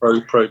 the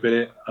Pro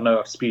billet. I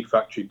know Speed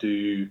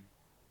Factory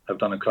have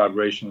done a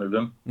collaboration with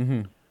them,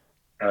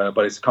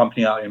 but it's a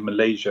company out in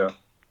Malaysia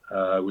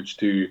which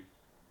do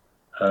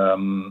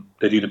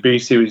they do the B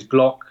series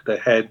block, the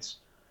heads,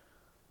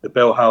 the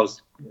bell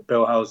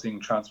housing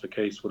transfer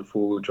case for the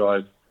four-wheel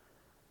drive,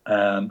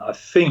 and I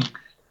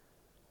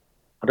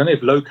don't know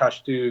if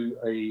Locash do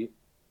the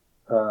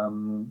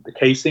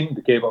casing,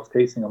 the gearbox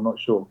casing. I'm not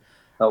sure.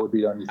 That would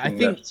be the only thing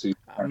left to.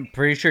 I'm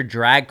pretty sure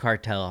Drag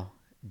Cartel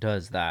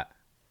does that.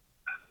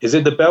 Is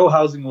it the bell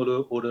housing or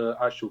the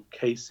actual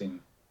casing?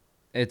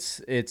 It's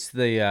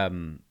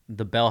the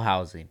bell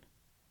housing.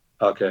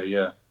 Okay,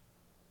 yeah.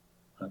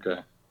 Okay.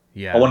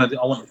 Yeah. I want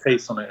the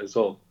case on it as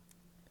well.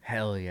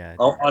 Hell yeah.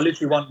 I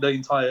literally want the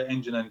entire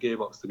engine and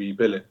gearbox to be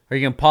billet. Are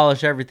you gonna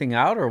polish everything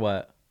out or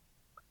what?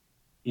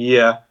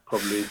 Yeah,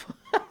 probably.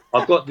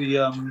 I've got the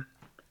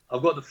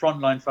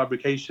frontline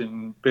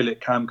fabrication billet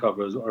cam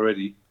covers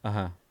already.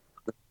 Uh-huh.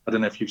 I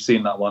don't know if you've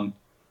seen that one.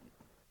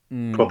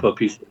 Proper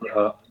piece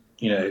of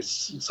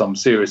it's some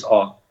serious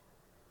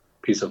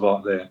piece of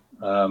art there.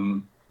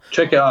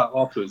 Check it out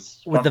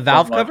afterwards. With the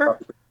valve cover?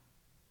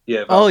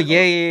 Yeah. Oh,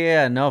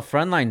 yeah. No,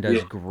 Frontline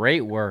does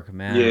great work,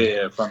 man.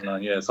 Yeah,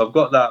 Frontline. Yeah, so I've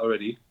got that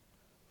already.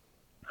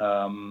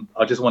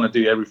 I just want to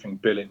do everything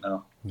billet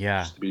now.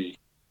 Yeah. Just to be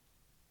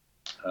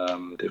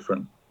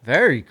different.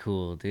 Very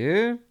cool,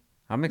 dude.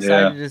 I'm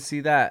excited to see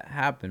that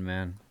happen,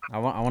 man. I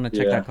want to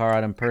check that car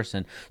out in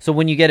person. So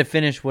when you get it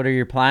finished, what are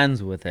your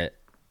plans with it?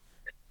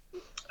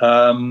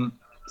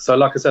 So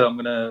like I said, I'm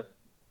gonna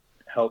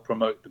help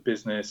promote the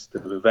business,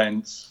 the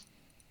events,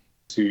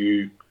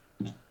 to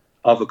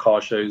other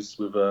car shows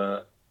with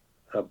a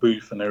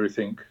booth and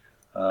everything.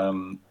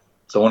 So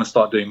I want to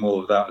start doing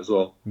more of that as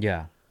well.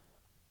 Yeah.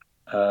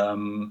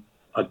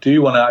 I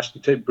do want to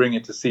actually bring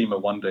it to SEMA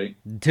one day.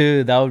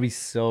 Dude, that would be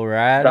so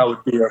rad.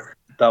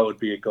 That would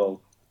be a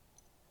goal.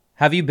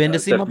 Have you been to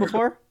SEMA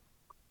before?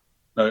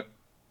 No.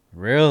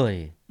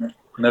 Really?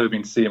 Never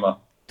been to SEMA.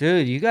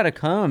 Dude, you gotta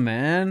come,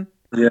 man.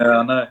 Yeah,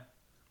 I know.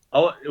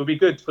 It would be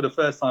good for the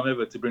first time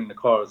ever to bring the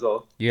car as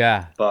well.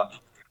 Yeah. But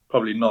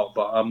probably not,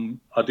 but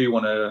I do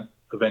want to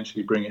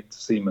eventually bring it to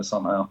SEMA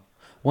somehow.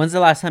 When's the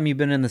last time you've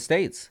been in the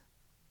States?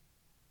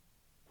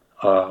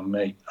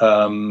 Mate,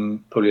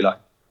 probably like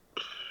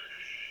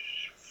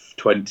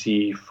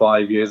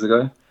 25 years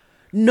ago.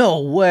 No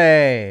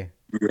way.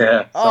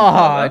 Yeah, something like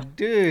Oh, that.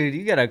 dude,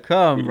 you gotta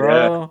come, Yeah,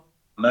 bro.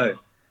 no.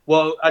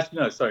 Well, actually,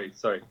 no. Sorry.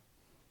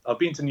 I've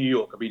been to New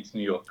York. I've been to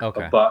New York,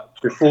 Okay. but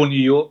before New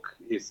York,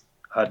 is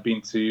I'd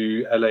been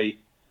to LA,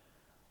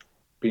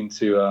 been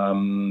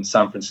to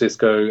San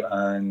Francisco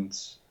and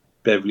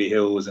Beverly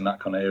Hills and that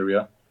kind of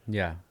area.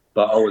 Yeah.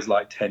 But I was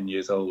like 10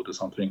 years old or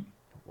something.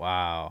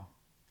 Wow.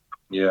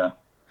 Yeah.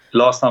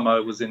 Last time I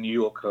was in New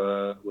York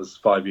was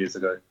 5 years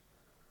ago.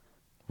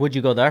 What'd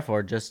you go there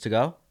for? Just to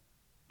go?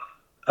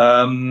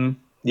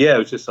 Yeah, it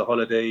was just a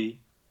holiday.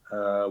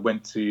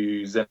 Went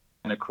to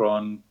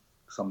Zenacron,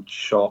 some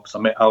shops. I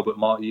met Albert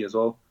Marty as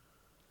well.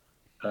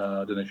 I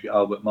don't know if you're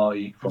Albert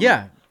Marty from.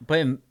 Yeah,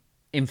 but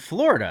in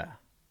Florida.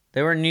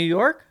 They were in New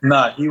York?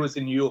 Nah, he was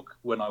in New York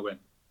when I went.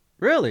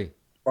 Really?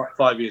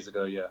 5 years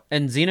ago, yeah.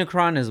 And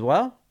Xenocron as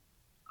well?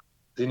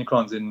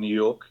 Zenacron's in New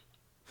York.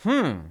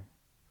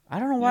 I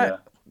don't know why. Yeah.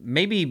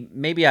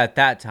 Maybe at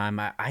that time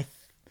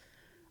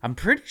I'm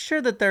pretty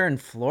sure that they're in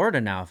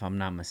Florida now, if I'm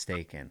not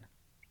mistaken.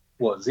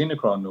 What,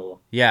 Zenacron or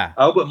Yeah,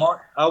 Albert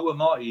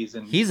Marty's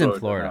in he's in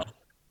Florida now. Florida,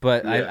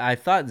 but Yeah. I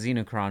thought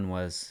Xenocron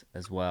was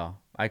as well.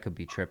 I could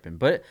be tripping,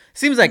 but it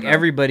seems like No.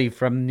 everybody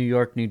from New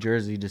York, New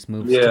Jersey just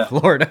moves to Yeah.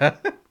 Florida.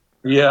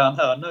 Yeah, I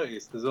know, I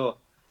noticed as well.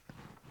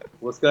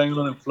 What's going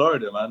on in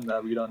Florida, man,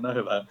 that we don't know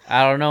about?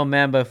 I don't know,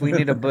 man, but if we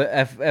need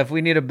to if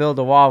we need to build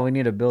a wall, we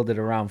need to build it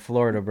around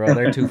Florida, bro.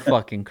 They're too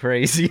fucking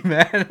crazy,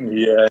 man.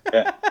 Yeah,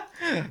 yeah.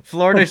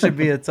 Florida should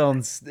be its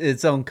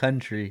own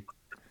country.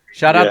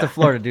 Shout out to Yeah.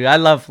 Florida, dude. I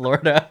love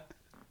Florida.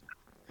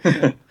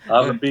 I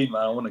haven't been,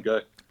 man. I want to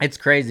go. It's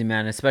crazy,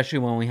 man. Especially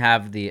when we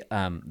have the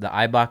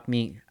IBOC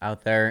meet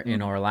out there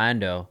in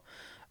Orlando.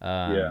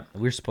 Yeah.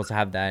 We're supposed to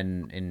have that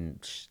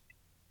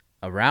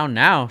around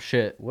now.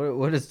 Shit,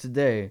 what is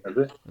today? Is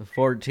it?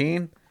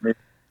 14.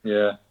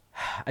 Yeah.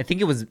 I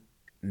think it was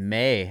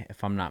May,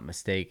 if I'm not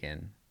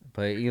mistaken.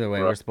 But either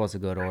way, we're Right. supposed to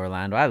go to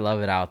Orlando. I love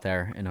it out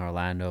there in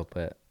Orlando,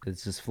 but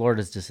it's just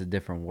Florida's just a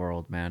different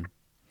world, man.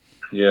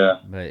 Yeah.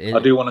 But I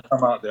do want to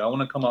come out there. I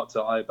want to come out to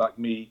IBAC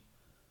meet,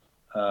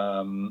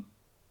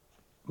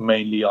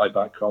 mainly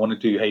IBAC. I want to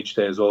do H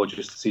Day as well,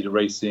 just to see the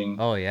racing.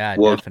 oh yeah,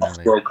 World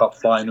definitely. World Cup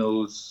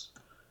finals.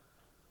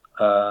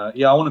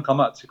 Yeah, I want to come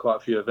out to quite a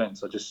few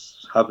events. I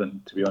just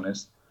haven't, to be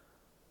honest.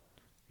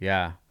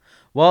 Yeah.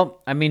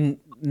 Well, I mean,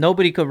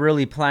 nobody could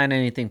really plan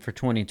anything for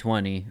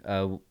 2020.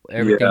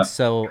 Everything's Yeah.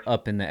 so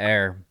up in the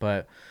air,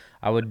 but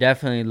I would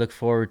definitely look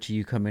forward to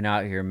you coming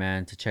out here,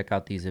 man, to check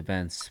out these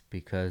events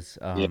because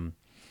Yeah.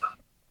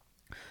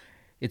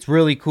 it's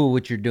really cool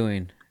what you're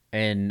doing,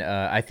 and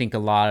I think a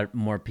lot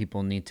more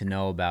people need to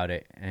know about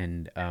it.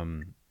 And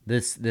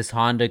this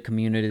Honda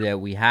community that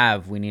we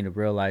have, we need to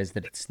realize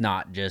that it's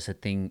not just a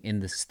thing in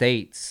the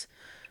States.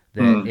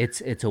 That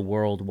it's a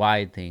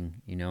worldwide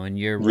thing, you know, and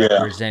you're Yeah.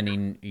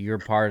 representing your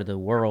part of the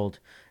world,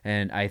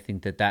 and I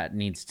think that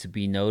needs to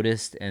be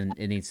noticed and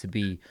it needs to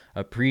be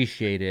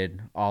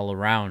appreciated all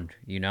around,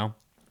 you know.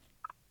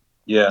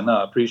 Yeah, no,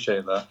 I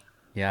appreciate that.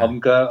 Yeah,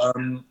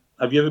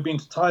 Have you ever been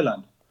to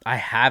Thailand? I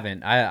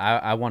haven't.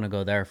 I want to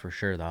go there for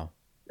sure though.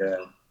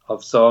 Yeah.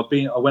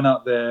 I went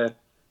out there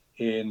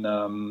in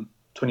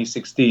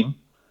 2016.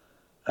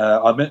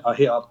 I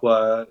hit up.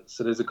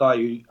 So there's a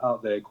guy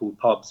out there called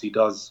Pubs. He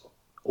does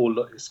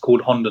it's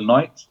called Honda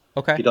Night.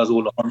 Okay. He does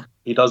all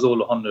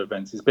the Honda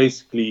events. It's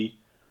basically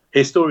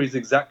his story is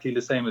exactly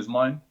the same as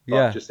mine, but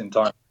Yeah. just in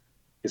time.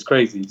 It's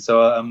crazy.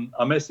 So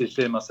I messaged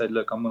him. I said,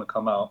 look, I'm gonna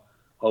come out.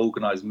 I'll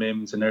organize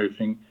MIMS and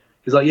everything.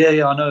 He's like,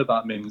 yeah, I know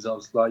about MIMS. I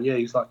was like, yeah.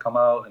 He's like, come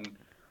out and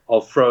I'll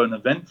throw an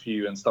event for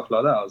you and stuff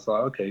like that. I was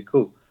like, okay,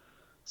 cool.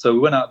 So we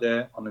went out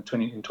there in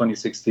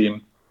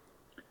 2016,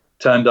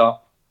 turned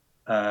up,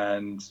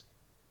 and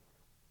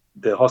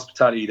the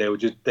hospitality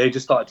they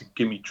just started to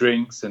give me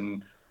drinks,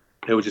 and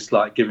they were just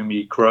like giving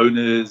me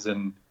Coronas,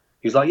 and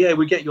he's like, yeah,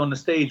 we get you on the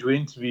stage, we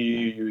interview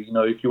you, you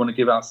know, if you want to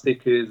give out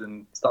stickers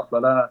and stuff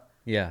like that,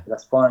 Yeah.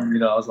 that's fine. You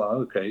know, I was like,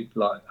 okay,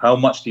 like how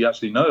much do you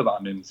actually know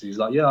about MIMS? He's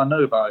like, yeah, I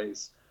know about it.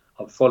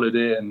 I've followed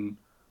it, and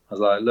I was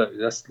like, look,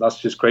 that's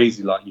just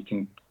crazy. Like you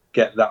can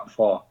get that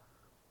far,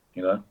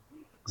 you know.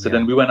 So Yeah.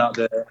 then we went out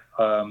there,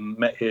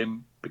 met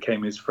him,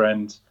 became his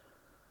friend.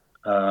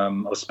 I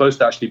was supposed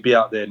to actually be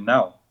out there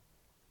now.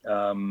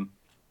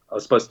 I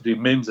was supposed to do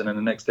MIMS, and then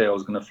the next day I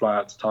was going to fly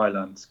out to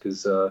Thailand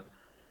because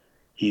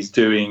he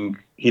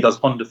does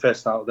Honda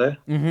Fest out there,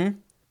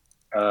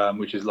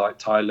 which is like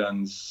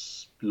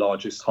Thailand's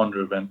largest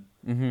Honda event.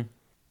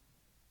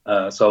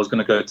 So I was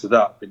going to go to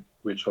that,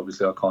 which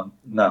obviously I can't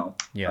now.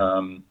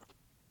 Yeah.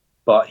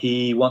 But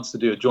he wants to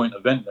do a joint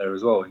event there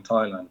as well in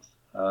Thailand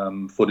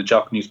for the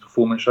Japanese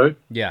performance show.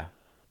 Yeah.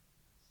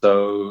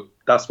 So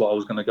that's what I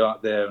was going to go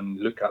out there and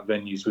look at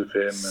venues with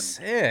him and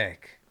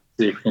Sick.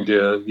 see if we can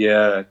do it.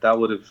 Yeah, that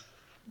would have.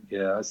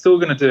 Yeah, I'm still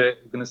going to do it.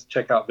 I'm going to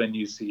check out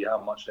venues, see how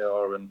much they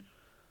are, and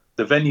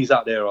the venues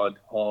out there are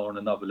on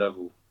another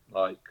level.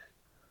 like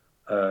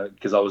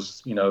because I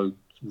was,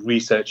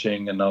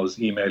 researching and I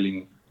was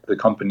emailing the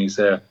companies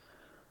there,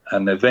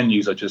 and their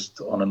venues are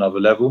just on another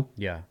level.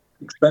 Yeah.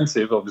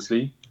 Expensive,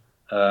 obviously,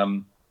 but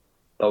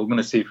we're going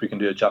to see if we can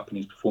do a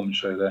Japanese performance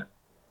show there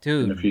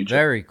in the Dude, future.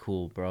 very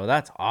cool, bro.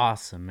 That's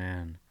awesome,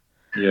 man.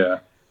 Yeah,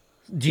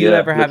 Do you yeah,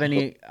 ever have looking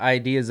for. any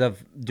ideas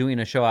of doing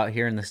a show out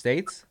here in the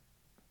States?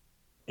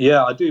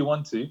 Yeah, I do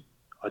want to.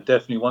 I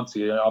definitely want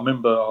to. I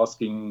remember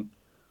asking,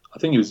 I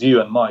think it was you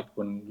and Mike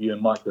when you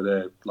and Mike were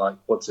there, like,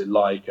 what's it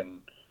like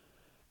and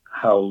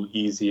how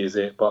easy is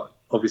it? But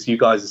obviously, you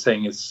guys are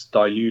saying it's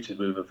diluted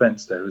with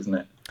events there, isn't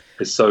it?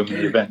 There's so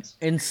many events.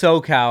 In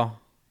SoCal,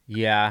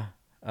 yeah.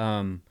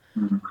 Um,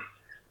 Mhm.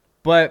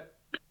 but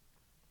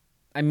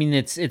I mean,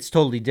 it's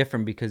totally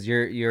different because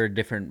you're a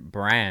different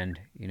brand.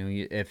 You know,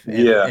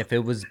 Yeah, if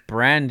it was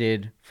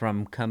branded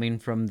from coming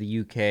from the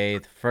UK,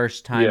 the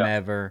first time yeah,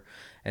 ever,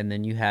 and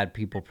then you had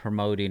people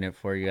promoting it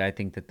for you, I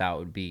think that that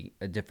would be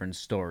a different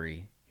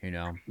story. You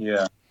know?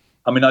 yeah.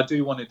 I mean, I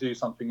do want to do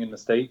something in the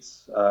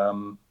States.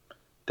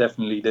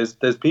 Definitely,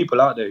 there's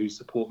people out there who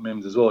support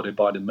Mims as well. They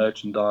buy the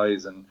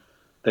merchandise and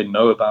they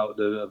know about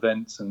the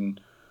events. And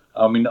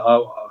I mean,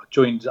 I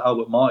joined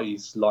Albert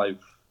Marty's live,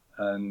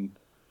 and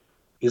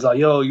he's like,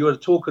 "Yo, you're the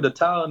talk of the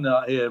town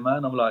out here,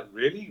 man." I'm like,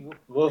 "Really?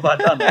 What have I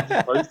done? I'm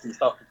just posting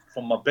stuff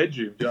from my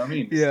bedroom." Do you know what I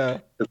mean? Yeah.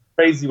 It's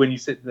crazy when you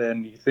sit there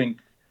and you think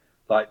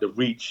like the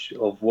reach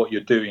of what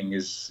you're doing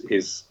is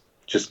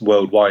just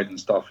worldwide and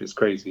stuff. It's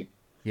crazy.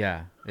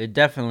 Yeah, it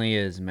definitely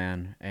is,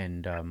 man.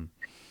 And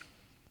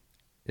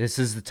this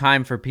is the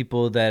time for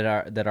people that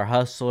are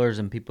hustlers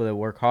and people that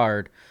work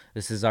hard.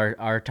 This is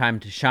our time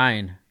to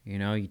shine. You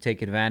know, you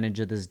take advantage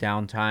of this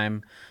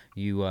downtime.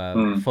 You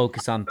Mm,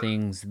 focus on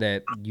things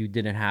that you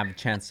didn't have a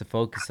chance to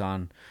focus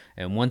on.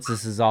 And once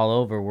this is all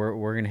over,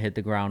 we're gonna hit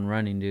the ground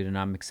running, dude. And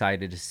I'm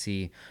excited to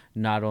see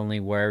not only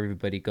where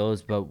everybody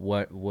goes, but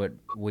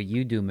what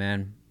you do,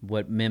 man.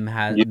 What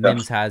yeah,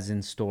 Mims has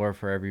in store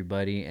for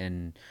everybody,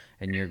 and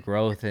your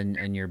growth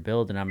and your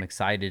build. And I'm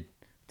excited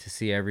to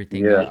see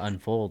everything yeah.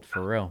 unfold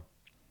for real.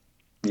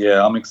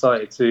 Yeah, I'm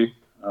excited too.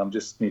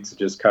 Just need to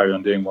just carry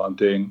on doing what I'm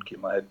doing, keep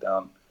my head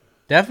down. You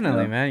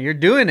Definitely, know. man. You're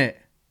doing it.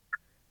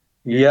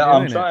 You're Yeah,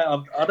 I'm doing it.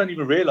 trying. I don't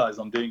even realize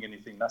I'm doing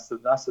anything. That's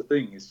the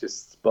thing. It's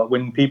just, but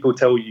when people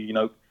tell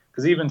you,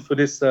 because even for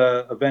this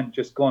event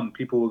just gone,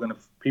 people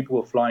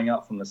were flying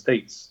out from the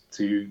States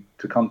to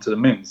come to the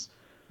Mims,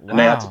 and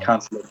they had to Wow.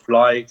 cancel their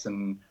flights,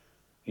 and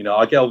I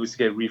obviously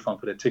get a refund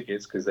for their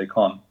tickets because they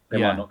might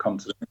Yeah. not come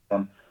to the next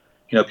one.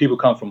 People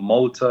come from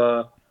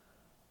Malta.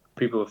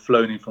 People have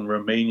flown in from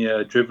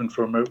Romania, driven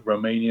from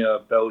Romania,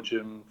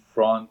 Belgium,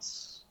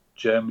 France,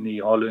 Germany,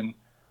 Holland.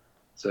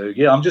 So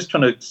yeah, I'm just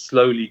trying to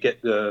slowly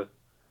get the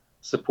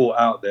support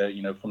out there,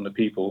 from the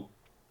people,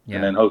 and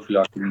Yeah. then hopefully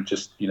I can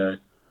just,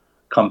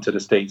 come to the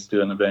States,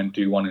 do an event,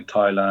 do one in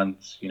Thailand.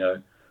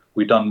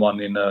 We done one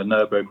in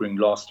Nurburgring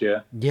last year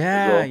as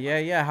Yeah. well. Yeah.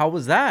 Yeah. How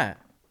was that?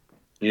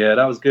 Yeah,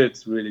 that was good,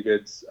 really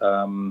good.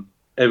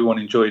 Everyone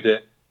enjoyed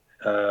it.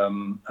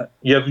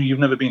 You've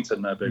never been to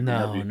Nurburgring,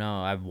 have No, you?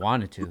 no. I've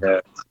wanted to.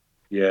 Yeah,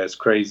 yeah, it's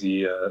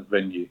crazy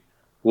venue.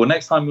 Well,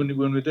 next time when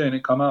we're doing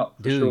it, come out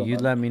for Dude, sure, you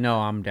man. let me know.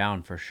 I'm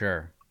down for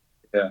sure.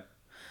 Yeah.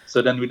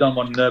 So then we done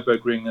one in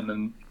Nurburgring, and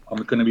then I'm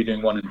going to be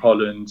doing one in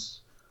Holland.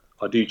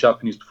 I do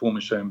Japanese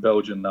performance show in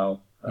Belgium now.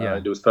 Yeah.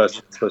 It was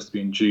first supposed to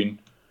be in June.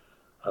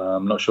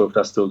 I'm not sure if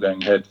that's still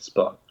going ahead,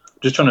 but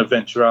just trying to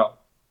venture out,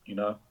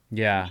 and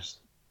Yeah. just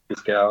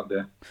get out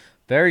there.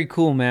 Very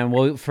cool, man.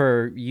 Well,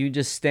 for you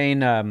just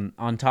staying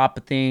on top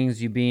of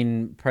things, you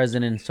being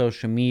present in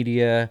social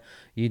media,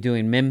 you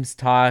doing Mims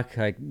talk,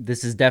 like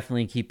this is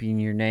definitely keeping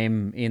your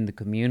name in the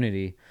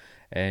community.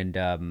 And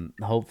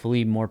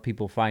hopefully more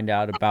people find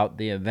out about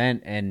the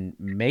event and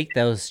make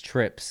those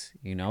trips,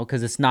 you know,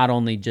 because it's not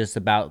only just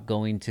about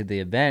going to the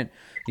event.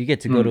 You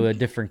get to go to Mm, a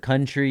different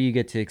country, you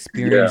get to yeah,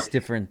 experience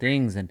different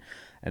things, and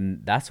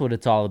that's what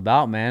it's all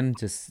about, man.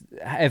 Just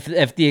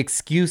if the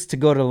excuse to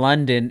go to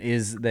London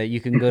is that you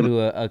can go to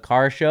a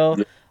car show,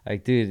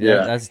 like, dude,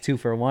 yeah, that's two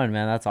for one,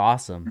 man. That's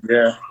awesome.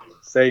 yeah.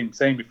 Same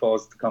before I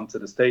was to come to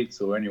the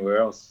States or anywhere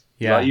else.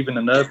 Like Yeah, even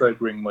the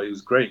Nurburgring, where it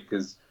was great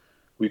because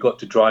we got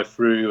to drive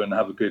through and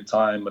have a good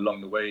time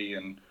along the way,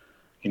 and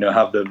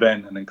have the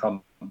event and then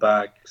come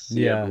back,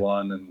 see yeah,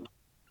 everyone, and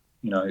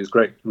it's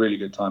great, really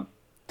good time.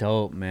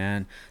 dope,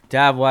 man.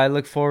 Dab, well, I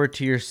look forward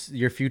to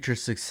your future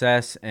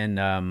success, and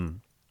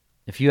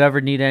if you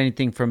ever need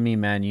anything from me,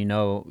 man, you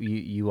know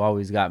you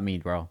always got me,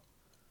 bro.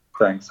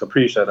 Thanks, I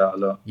appreciate that a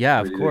lot. Yeah,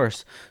 of Really do.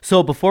 course.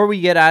 So before we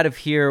get out of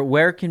here,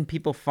 where can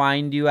people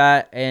find you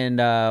at, and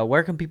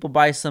where can people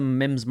buy some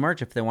Mims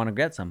merch if they want to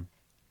get some?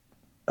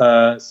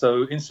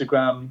 So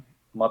Instagram,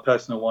 my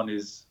personal one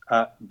is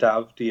at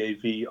Dav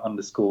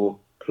underscore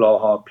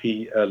Plaha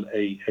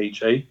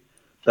Plaha.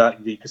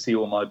 That you can see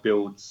all my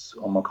builds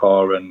on my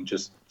car and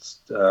just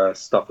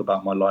stuff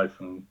about my life,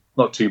 and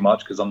not too much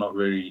because I'm not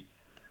really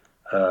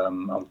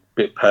I'm a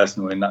bit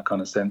personal in that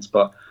kind of sense.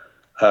 But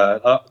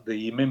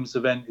the Mims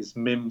event is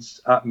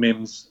Mims at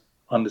Mims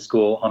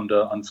underscore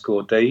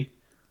day,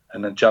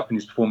 and the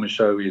Japanese performance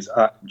show is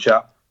at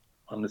Jap.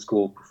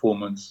 underscore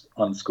performance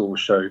underscore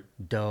show.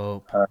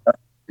 Dope.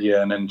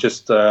 Yeah, and then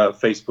just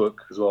Facebook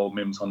as well,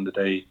 Mims Honda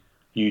Day,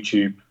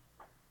 YouTube.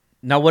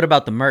 Now, what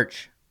about the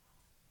merch?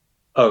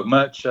 Oh,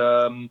 merch.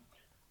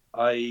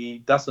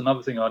 I that's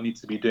another thing I need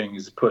to be doing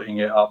is putting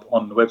it up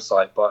on the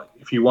website. But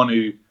if you want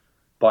to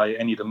buy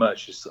any of the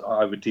merch, just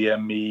either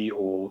DM me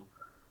or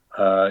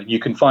you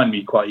can find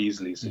me quite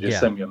easily. So just Yeah.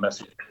 send me a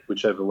message,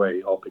 whichever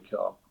way, I'll pick it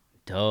up.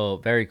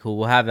 Dope. Very cool.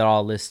 We'll have it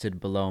all listed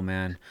below,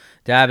 man.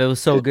 Dav, it was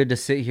so good to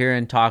sit here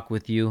and talk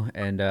with you.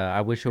 And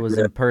I wish it was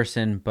Yeah, in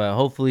person, but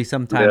hopefully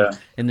sometime yeah,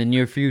 in the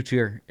near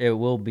future it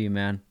will be,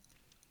 man.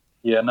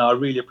 yeah. No, I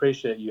really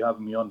appreciate you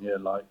having me on here.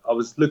 Like I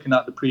was looking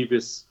at the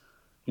previous,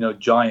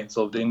 giants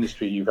of the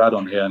industry you've had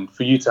on here, and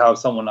for you to have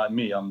someone like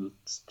me, I'm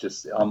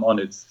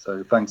honored.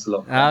 So thanks a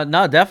lot, man.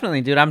 No,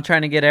 definitely, dude. I'm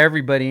trying to get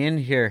everybody in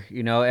here.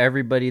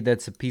 Everybody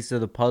that's a piece of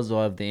the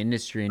puzzle of the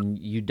industry, and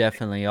you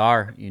definitely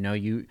are.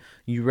 You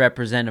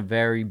represent a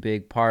very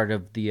big part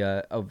of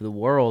the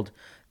world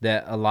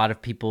that a lot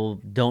of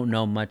people don't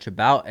know much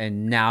about,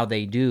 and now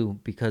they do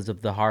because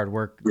of the hard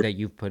work Yeah, that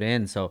you've put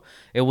in. So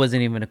it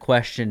wasn't even a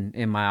question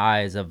in my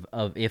eyes of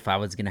if I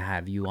was gonna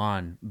have you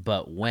on,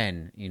 but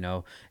when. yeah,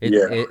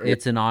 yeah.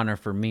 It's an honor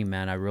for me,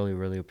 man. I really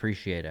really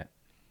appreciate it.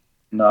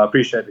 No, I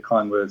appreciate the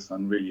kind words. I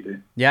really do.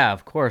 Yeah,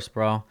 of course,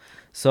 bro.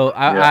 So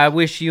Yeah, I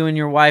wish you and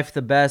your wife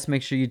the best.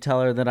 Make sure you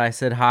tell her that I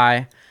said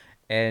hi.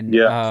 And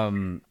yeah.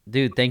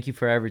 dude, thank you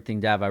for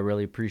everything, Dav. I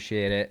really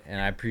appreciate it, and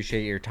I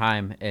appreciate your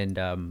time.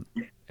 And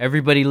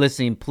everybody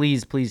listening,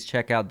 please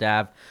check out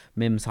Dav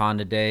Mims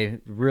Honda Day.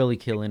 Really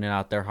killing it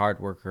out there, hard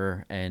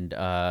worker and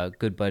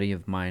good buddy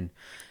of mine.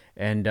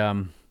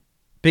 And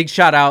big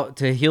shout out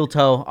to Heel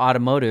Toe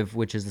Automotive,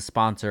 which is the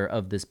sponsor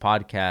of this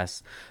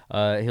podcast.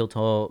 Heel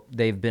Toe,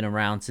 they've been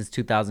around since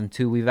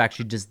 2002. We've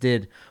actually just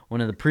did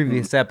one of the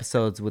previous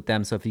episodes with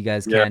them, so if you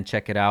guys Yeah. can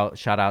check it out,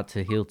 shout out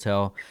to Heel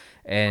Toe.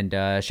 And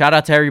shout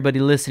out to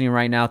everybody listening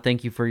right now.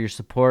 Thank you for your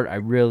support. I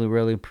really,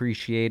 really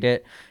appreciate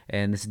it.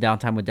 And this is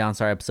Downtime with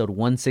Downstar, episode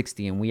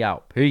 160, and we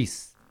out.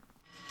 Peace.